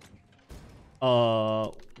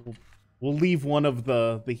 We'll leave one of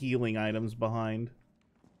the healing items behind.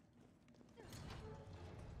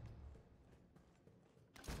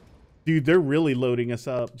 Dude, they're really loading us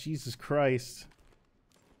up. Jesus Christ.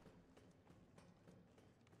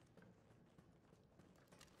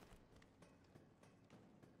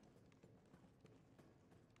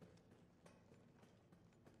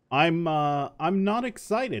 I'm not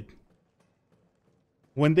excited.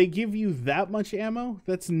 When they give you that much ammo,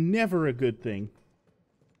 that's never a good thing.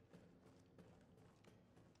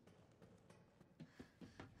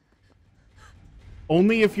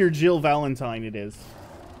 Only if you're Jill Valentine it is.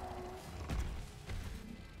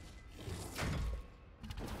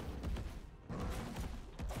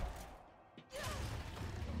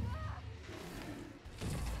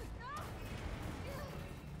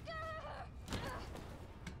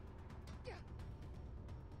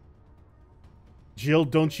 Jill,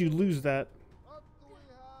 don't you lose that. What do we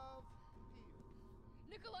have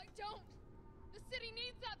here? Nikolai, don't! The city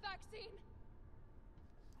needs that vaccine!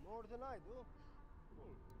 More than I do.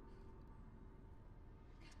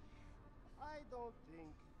 I don't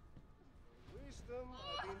think the wisdom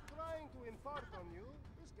I've been trying to impart on you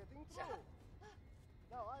is getting through.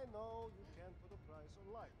 Now, I know you can't put a price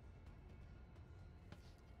on life.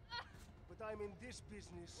 But I'm in this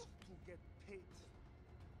business to get paid.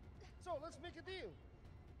 So, let's make a deal.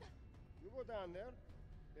 You go down there,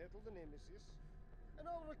 battle the Nemesis, and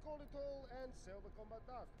I'll record it all and sell the combat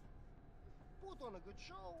art. Put on a good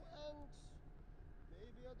show, and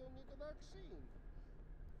maybe I don't need a vaccine.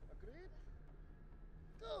 Agreed?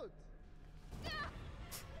 Good.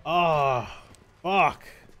 Ah, fuck.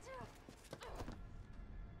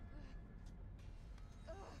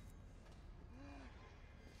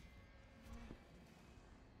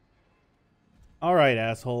 All right,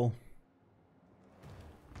 asshole.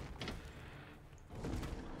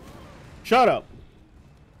 Shut up.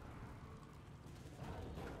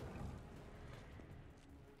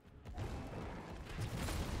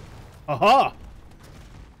 Aha!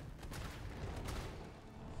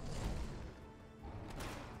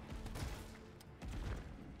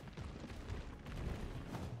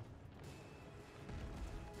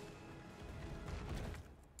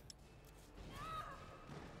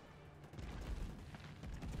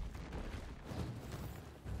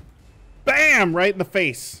 Bam! Right in the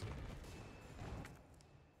face.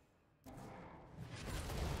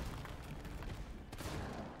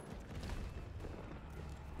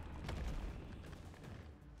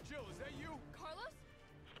 Jill, is that you? Carlos?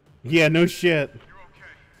 Yeah, no shit. You're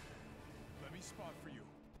okay. Let me spot for you.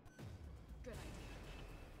 Good idea.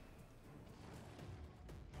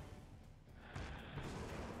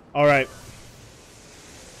 All right.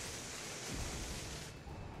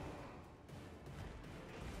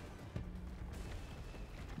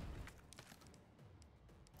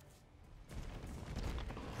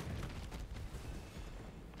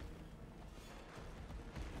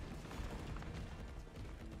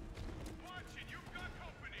 Watch it, you've got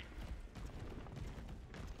company.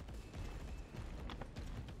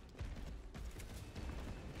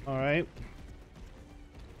 All right.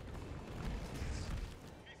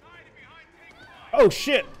 He's hiding behind tank line. Oh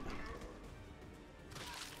shit.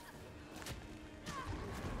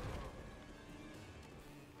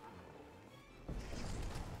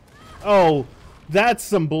 Oh, that's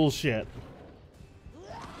some bullshit.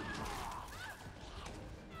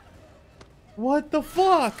 What the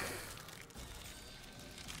fuck?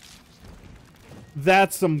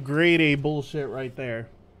 That's some grade A bullshit right there.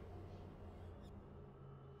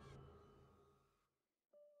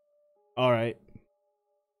 Alright.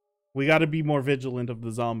 We gotta be more vigilant of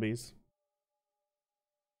the zombies.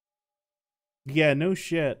 Yeah, no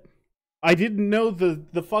shit. I didn't know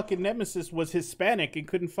the fucking nemesis was Hispanic and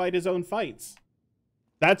couldn't fight his own fights.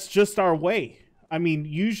 That's just our way. I mean,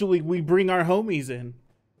 usually we bring our homies in.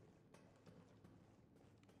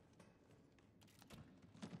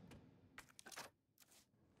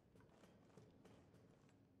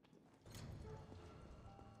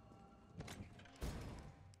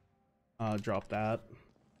 Drop that.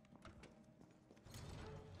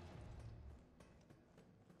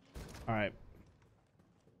 Alright.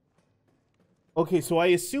 Okay, so I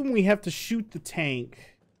assume we have to shoot the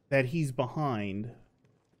tank that he's behind.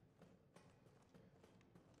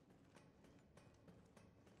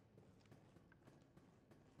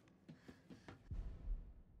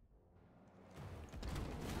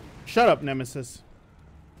 Shut up, Nemesis.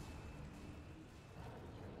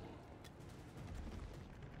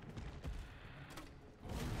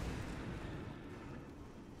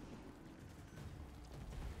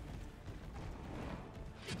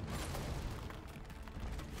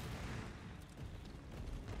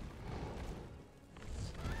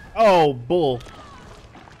 Oh, bull.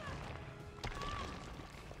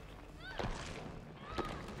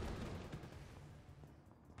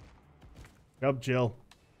 Up, Jill.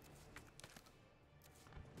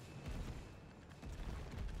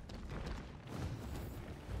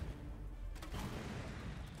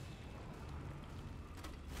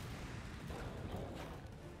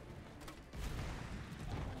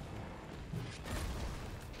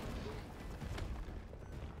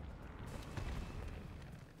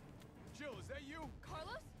 Jill, is that you?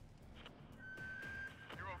 Carlos?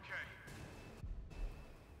 You're okay.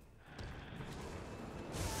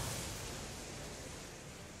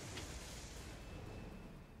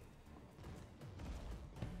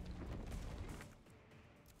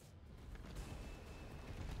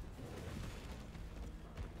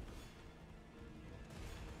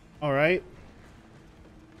 All right.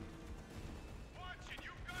 Watch it,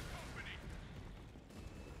 you've got company.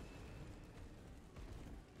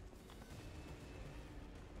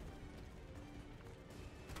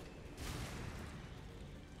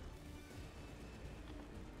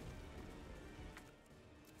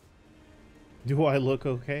 Do I look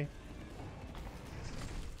okay?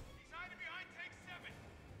 He's hiding behind tank 7.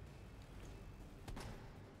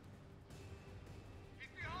 He's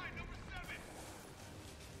behind number 7.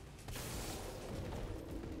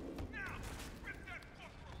 Now, rip that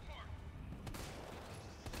fucker apart.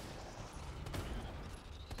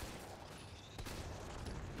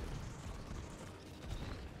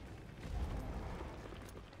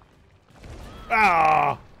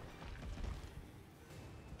 Ah!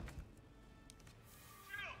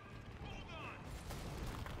 Jill, hold on.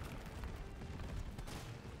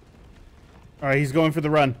 All right, he's going for the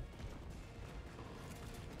run.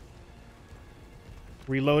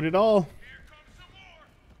 Reload it all. Here comes some more.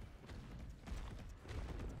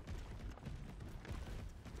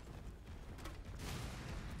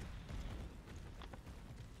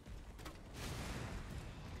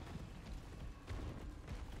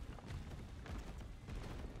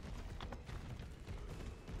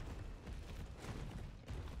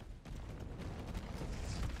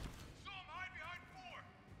 Saw him hide behind 4.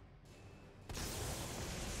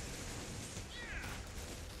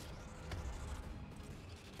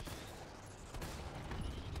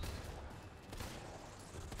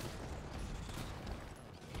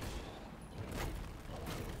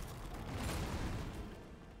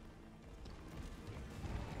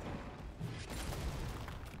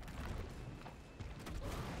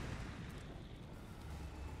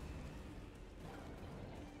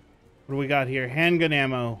 What do we got here? Handgun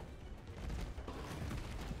ammo.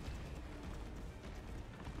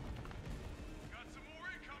 Got some more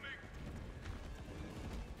incoming.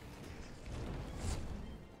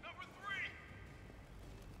 Number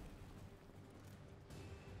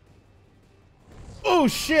 3. Oh,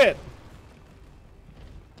 shit!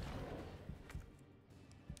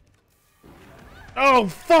 Oh,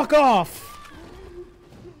 fuck off!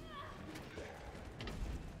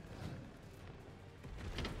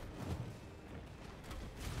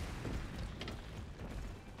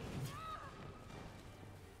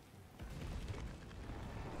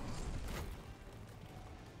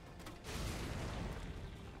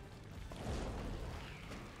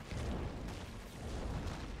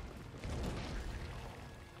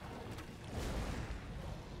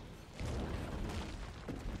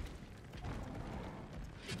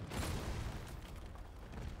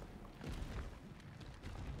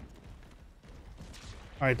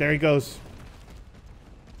 All right, there he goes.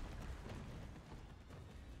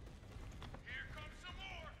 Here comes some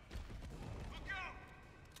more. Look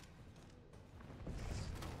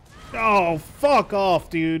out! Oh, fuck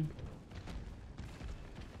off, dude.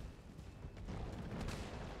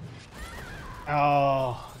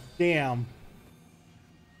 Oh, damn.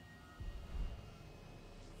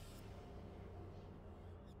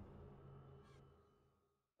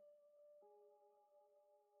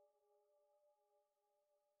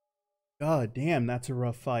 God damn, that's a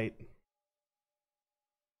rough fight.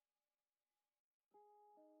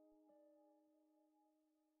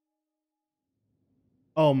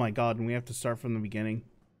 Oh my god, and we have to start from the beginning.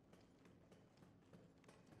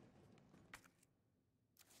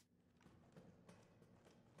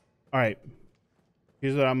 Alright.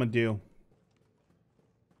 Here's what I'm gonna do.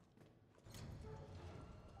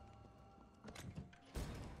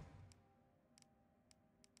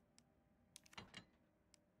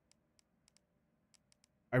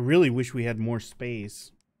 I really wish we had more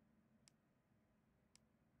space.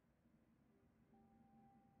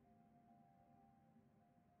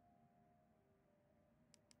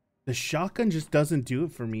 The shotgun just doesn't do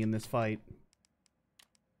it for me in this fight.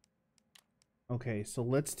 Okay, so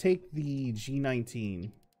let's take the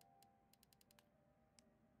G19.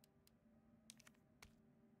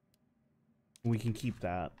 We can keep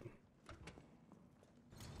that.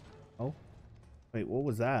 Oh. Wait, what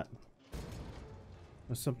was that?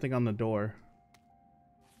 There's something on the door.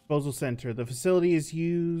 Disposal center. The facility is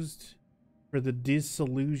used for the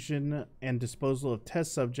dissolution and disposal of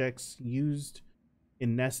test subjects used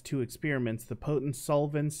in Nest 2 experiments. The potent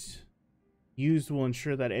solvents used will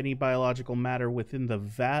ensure that any biological matter within the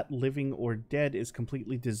vat, living or dead, is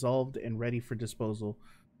completely dissolved and ready for disposal.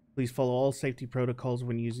 Please follow all safety protocols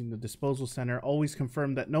when using the disposal center. Always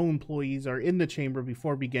confirm that no employees are in the chamber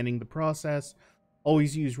before beginning the process.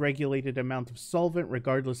 Always use regulated amount of solvent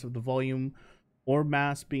regardless of the volume or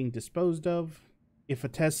mass being disposed of. If a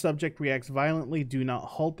test subject reacts violently, do not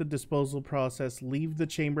halt the disposal process. Leave the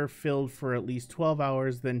chamber filled for at least 12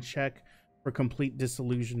 hours, then check for complete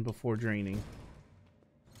dissolution before draining.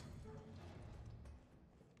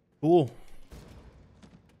 Cool.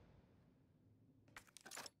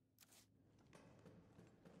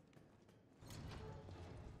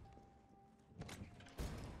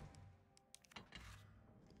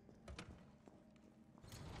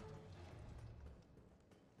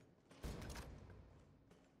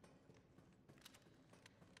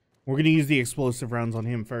 We're going to use the explosive rounds on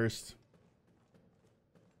him first.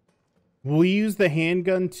 We'll use the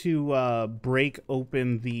handgun to break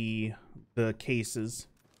open the cases.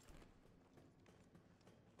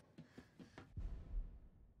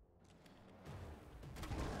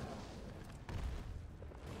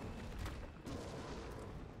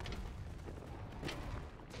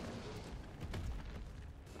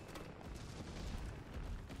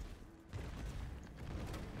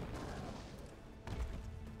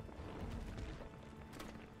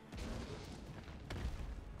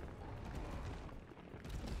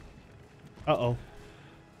 Uh-oh.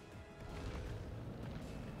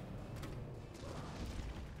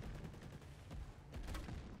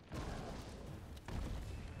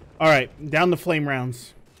 All right, down the flame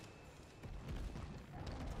rounds.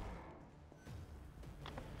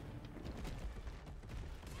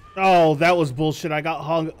 Oh, that was bullshit. I got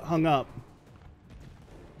hung up.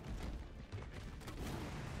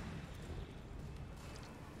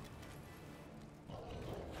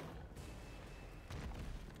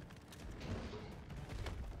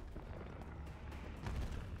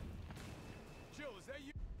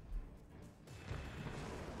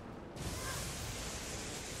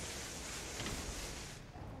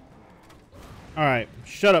 All right,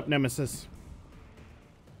 shut up, Nemesis.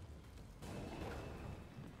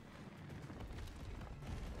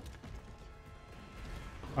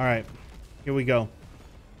 All right, here we go.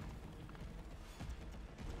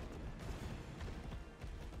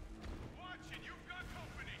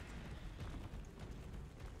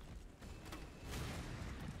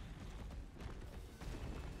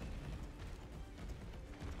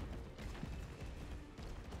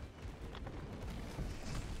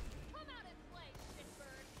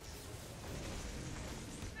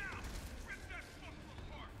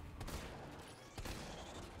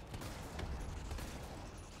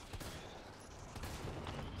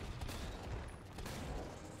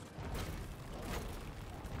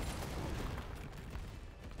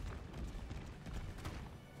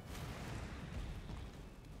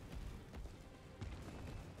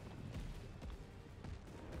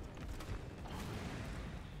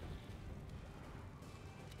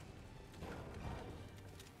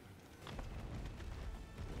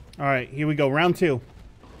 All right, here we go. Round 2.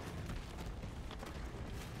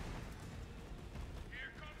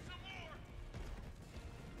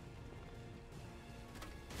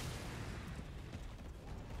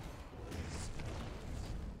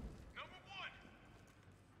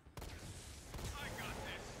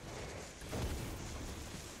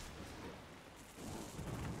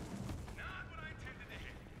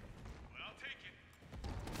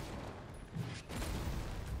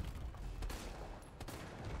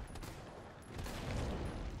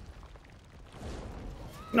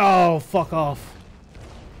 Oh, fuck off.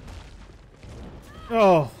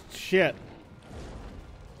 Oh, shit.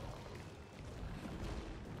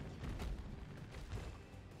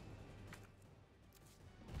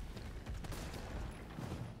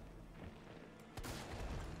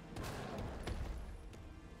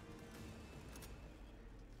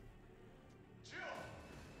 Jill!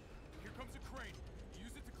 Here comes a crane.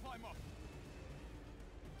 Use it to climb up.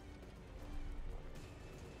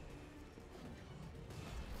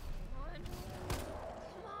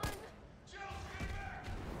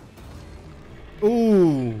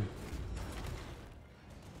 Ooh.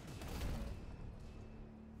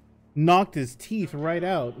 Knocked his teeth right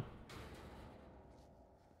out.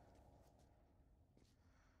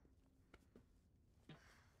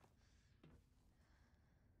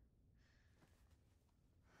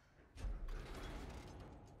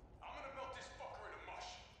 I'm gonna melt this fucker into mush.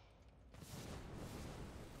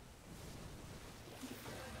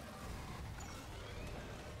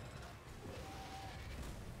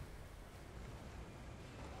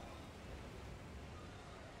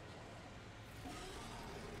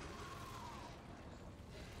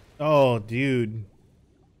 Oh, dude.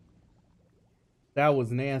 That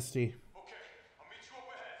was nasty. Okay, I'll meet you up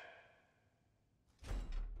ahead.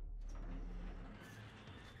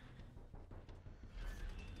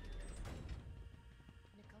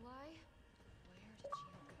 Nikolai? Where did you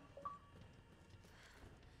go?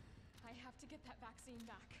 I have to get that vaccine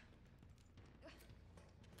back.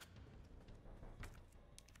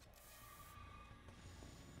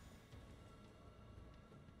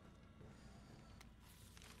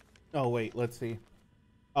 Oh, wait, let's see.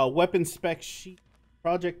 Weapon spec sheet.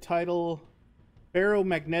 Project title.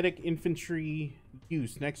 Ferromagnetic Infantry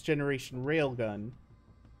Use. Next Generation Railgun.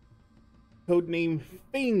 Codename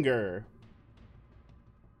Finger.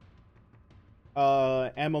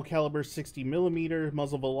 Ammo caliber 60 millimeter.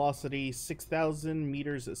 Muzzle velocity 6,000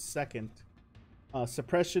 meters a second.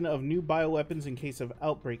 Suppression of new bioweapons in case of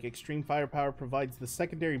outbreak. Extreme firepower provides the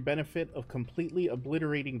secondary benefit of completely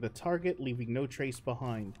obliterating the target, leaving no trace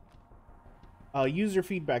behind. User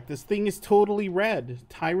feedback. This thing is totally red.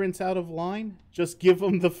 Tyrants out of line? Just give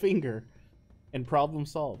them the finger. And problem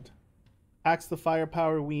solved. Packs the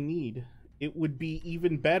firepower we need. It would be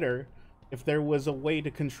even better if there was a way to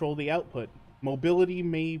control the output. Mobility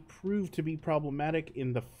may prove to be problematic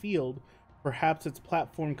in the field. Perhaps its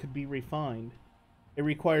platform could be refined. It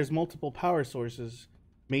requires multiple power sources.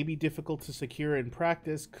 May be difficult to secure in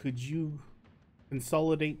practice. Could you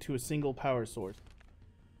consolidate to a single power source?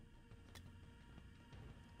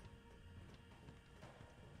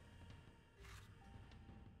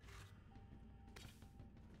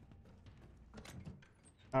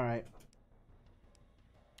 All right.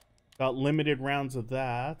 Got limited rounds of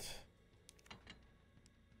that.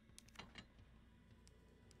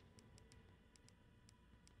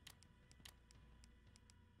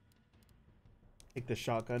 Take the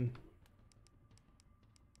shotgun.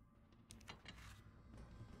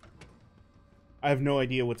 I have no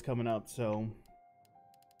idea what's coming up, so...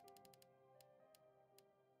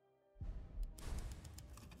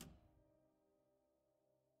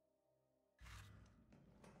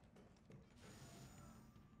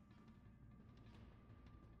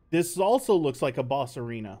 This also looks like a boss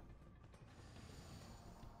arena.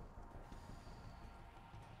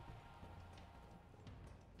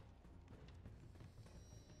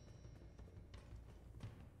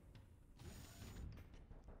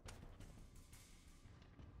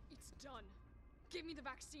 It's done. Give me the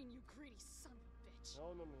vaccine, you greedy son of a bitch. No.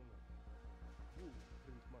 You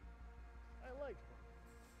print money. I like money.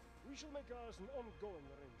 We shall make ours an ongoing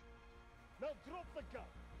arrangement. Now drop the gun.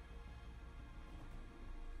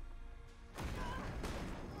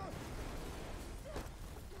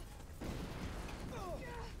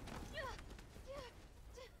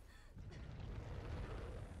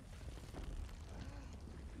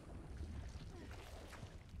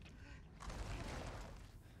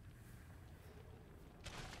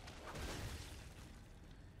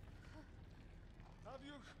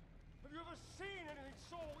 Have you ever seen anything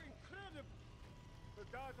so incredible? The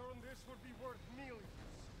data on this would be worth millions.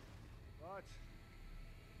 But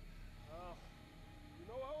You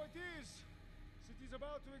know how it is. City's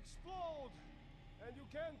about to explode, and you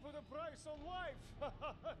can't put a price on life.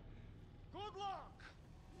 Good luck!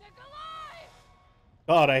 Nikolai!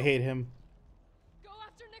 God, I hate him. Go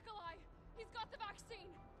after Nikolai. He's got the vaccine.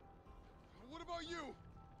 What about you?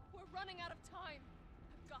 We're running out of time.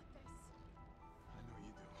 I've got this. I know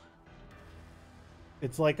you do.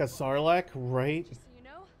 It's like a Sarlacc, right? Just so you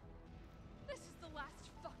know, this is the last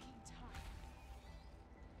fucking time.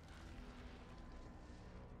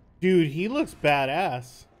 Dude, he looks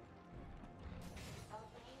badass.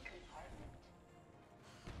 Opening compartment.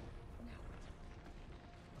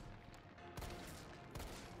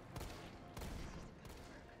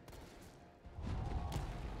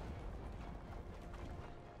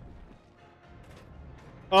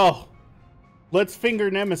 Oh, let's finger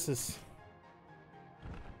Nemesis.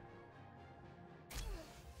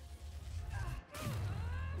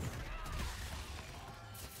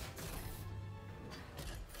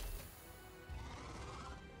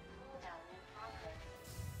 Cooldown in progress.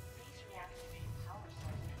 Please reactivate power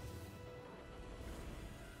sources.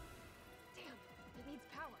 Damn, it needs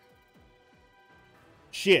power.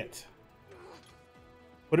 Shit.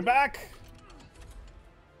 Put it back.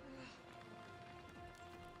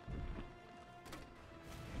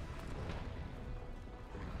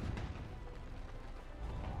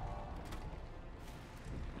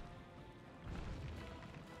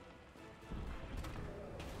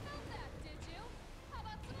 Found that, did you? How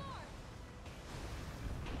about some more?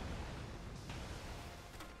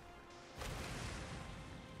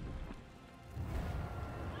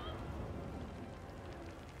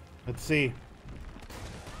 Let's see.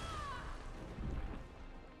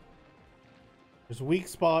 There's weak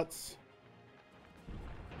spots.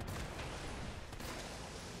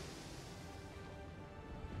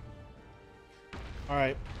 All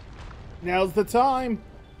right. Now's the time.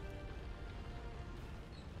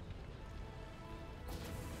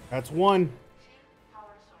 That's one. 2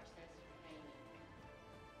 power sources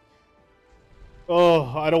remaining.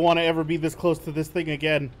 Oh, I don't want to ever be this close to this thing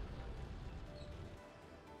again.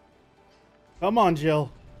 Come on,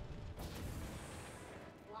 Jill.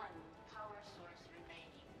 1 power source remaining.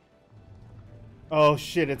 Oh,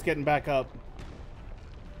 shit. It's getting back up.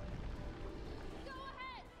 Go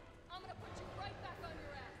ahead! I'm gonna put you right back on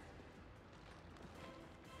your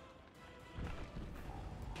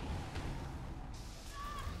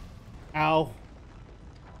ass. Ow.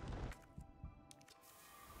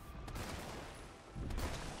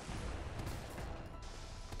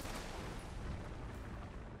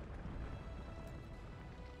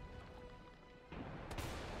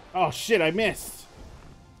 Oh, shit. I missed.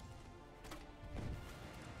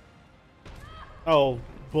 Oh,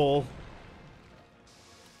 bull.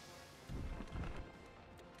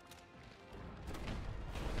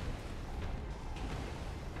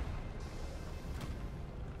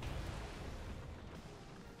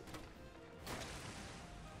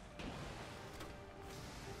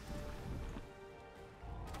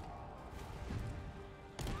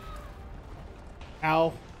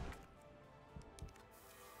 Ow.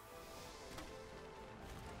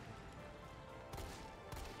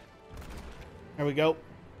 There we go.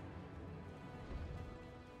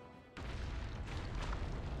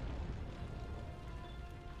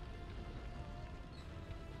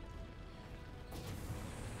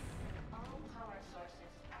 All power sources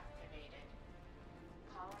activated.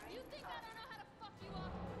 Powering You think I up. don't know how to fuck you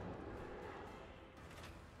up?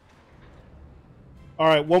 All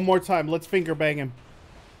right, one more time. Let's finger bang him.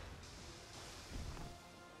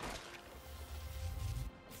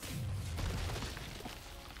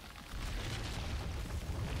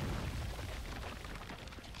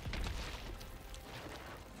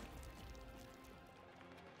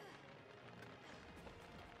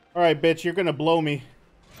 All right, bitch, you're gonna blow me.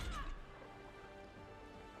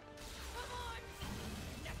 Come on!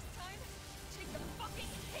 Next time, take a fucking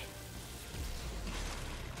hit!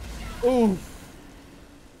 Ooh.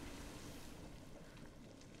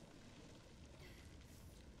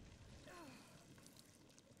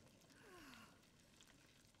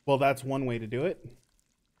 Well, that's one way to do it.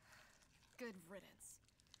 Good riddance.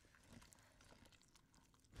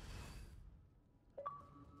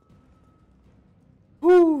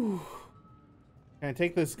 Whew. Can I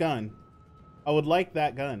take this gun? I would like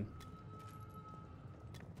that gun.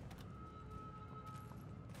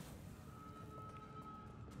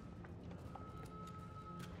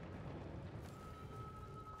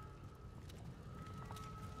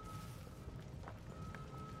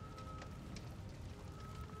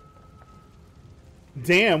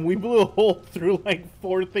 Damn, we blew a hole through like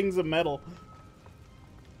 4 things of metal.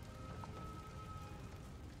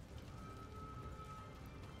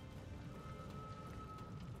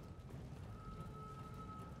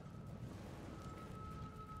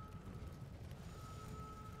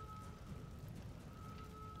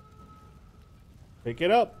 Pick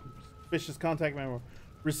it up. Suspicious contact memo.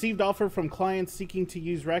 Received offer from clients seeking to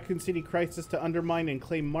use Raccoon City Crisis to undermine and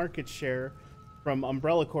claim market share from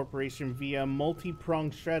Umbrella Corporation via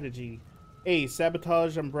multi-pronged strategy. A.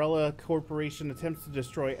 Sabotage Umbrella Corporation attempts to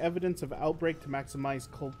destroy evidence of outbreak to maximize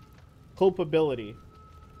culpability.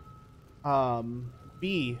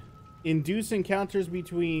 B. Induce encounters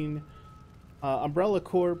between Umbrella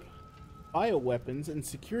Corp, bioweapons, and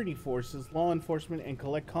security forces, law enforcement, and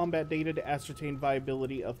collect combat data to ascertain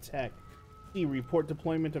viability of tech. C. Report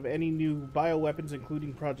deployment of any new bioweapons,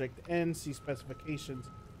 including Project N. See specifications.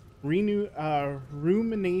 Rumination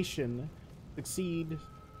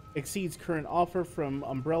exceeds current offer from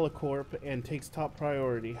Umbrella Corp and takes top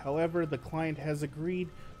priority. However, the client has agreed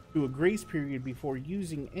to a grace period before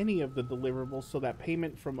using any of the deliverables so that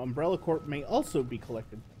payment from Umbrella Corp may also be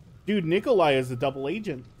collected. Dude, Nikolai is a double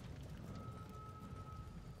agent.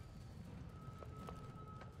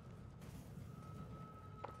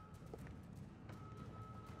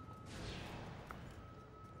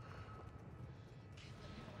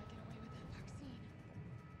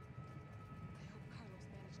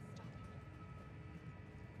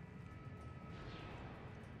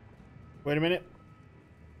 Wait a minute.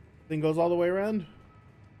 Thing goes all the way around?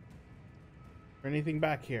 Or anything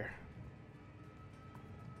back here?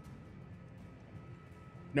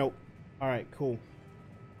 Nope. Alright, cool.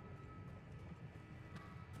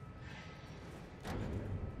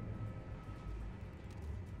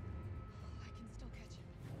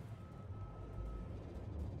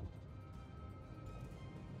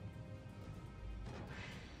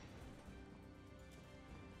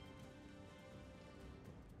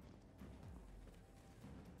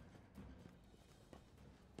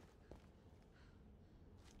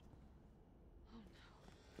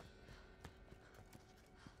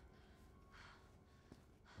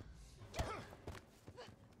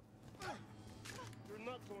 You're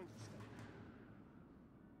not going to stop.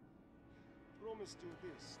 Promised you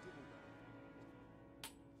this, didn't I?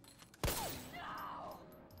 No!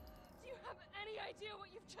 Do you have any idea what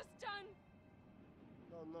you've just done?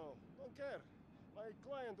 No. Don't care. My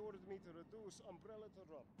client ordered me to reduce Umbrella to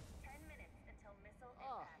rubble. 10 minutes until missile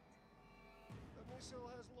impact. The missile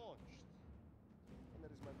has launched. And that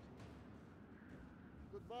is my cue.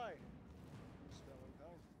 Goodbye, Miss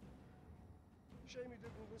Valentine. Shame you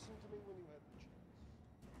didn't listen to me when you had the chance.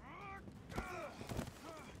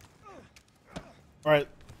 Alright.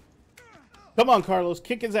 Come on, Carlos.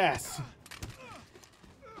 Kick his ass.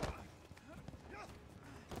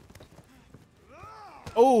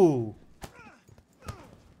 Oh.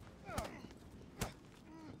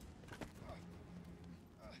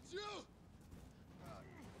 Jill!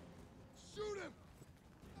 Shoot him!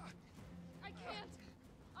 I can't.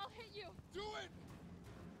 I'll hit you. Do it!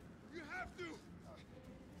 You have to!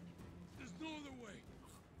 There's no other way.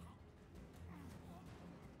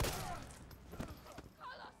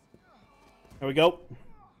 There we go.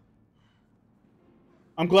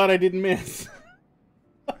 I'm glad I didn't miss.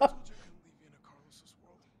 I told you I couldn't leave you in a Carlos's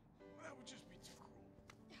world. That would just be too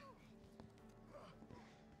cruel.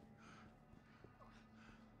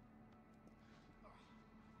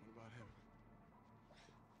 What about him?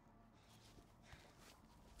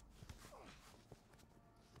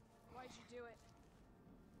 Why'd you do it?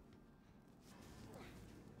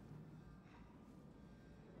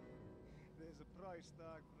 There's a price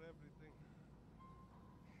tag for everything.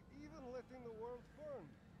 Even letting the world burn.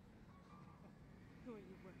 Who are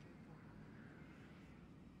you working for?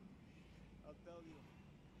 I'll tell you,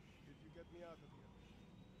 if you get me out of here.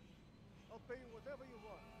 I'll pay you whatever you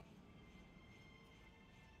want.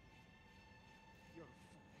 You're a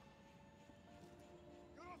fool.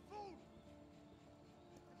 You're a fool!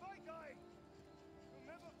 If I die, you'll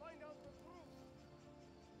never find out the truth.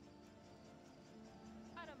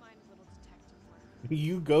 I don't mind a little detective work.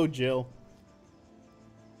 You go, Jill.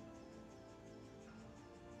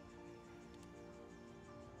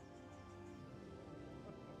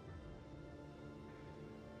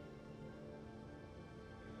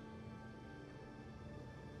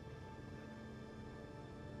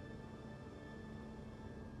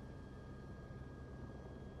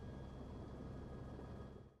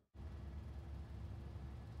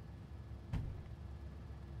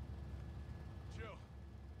 Jill,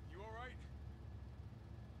 you alright?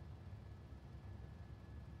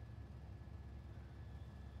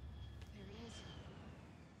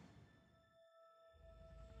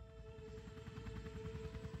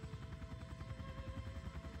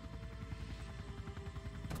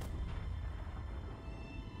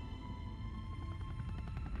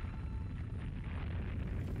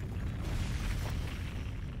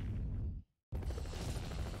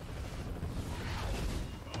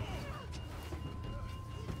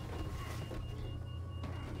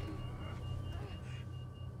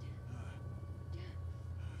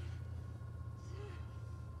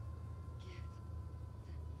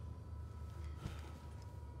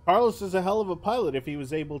 Carlos is a hell of a pilot if he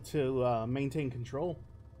was able to maintain control.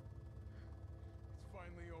 It's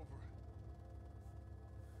finally over.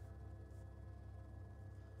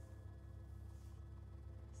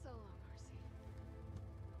 So long, Marcy.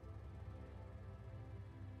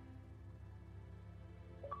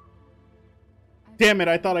 Damn it,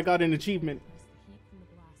 I thought I got an achievement. As the heat from the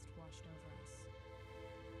blast washed over us.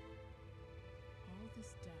 All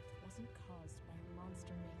this death wasn't caused by a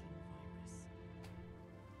monster-making virus.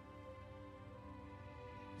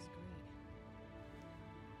 It was greed.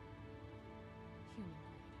 Human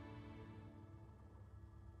greed.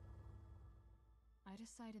 I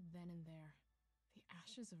decided then and there, the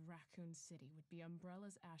ashes of Raccoon City would be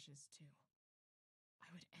Umbrella's ashes too.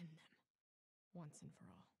 I would end them, once and for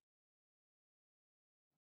all.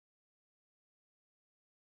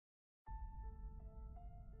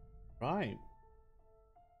 Right.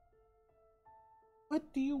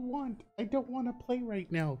 What do you want? I don't want to play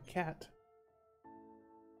right now, cat.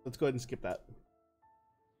 Let's go ahead and skip that.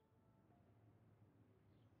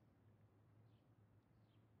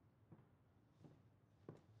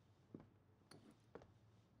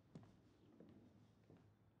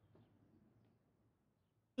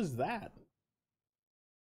 What is that?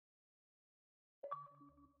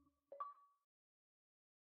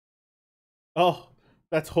 Oh,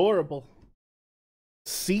 that's horrible.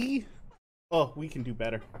 See? Oh, we can do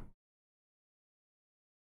better.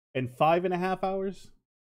 In 5.5 hours?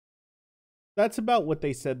 That's about what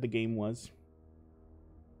they said the game was.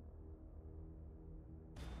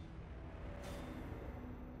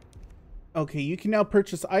 Okay, you can now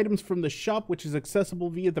purchase items from the shop, which is accessible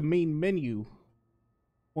via the main menu.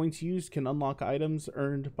 Points used can unlock items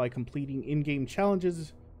earned by completing in-game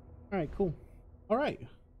challenges. Alright, cool. Alright.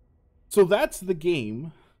 So that's the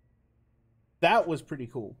game. That was pretty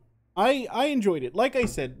cool. I enjoyed it. Like I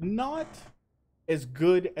said, not as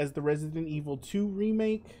good as the Resident Evil 2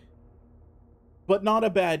 remake, but not a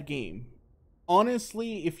bad game.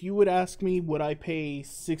 Honestly, if you would ask me, would I pay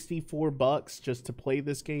 $64 just to play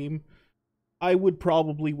this game? I would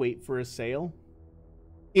probably wait for a sale.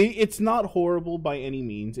 It's not horrible by any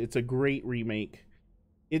means. It's a great remake.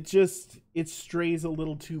 It strays a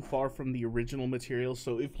little too far from the original material.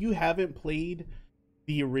 So if you haven't played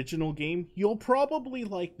the original game, you'll probably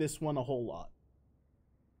like this one a whole lot.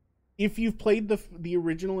 If you've played the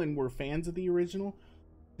original and were fans of the original,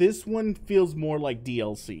 this one feels more like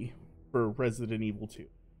DLC for Resident Evil 2.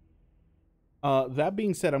 That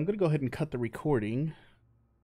being said, I'm going to go ahead and cut the recording.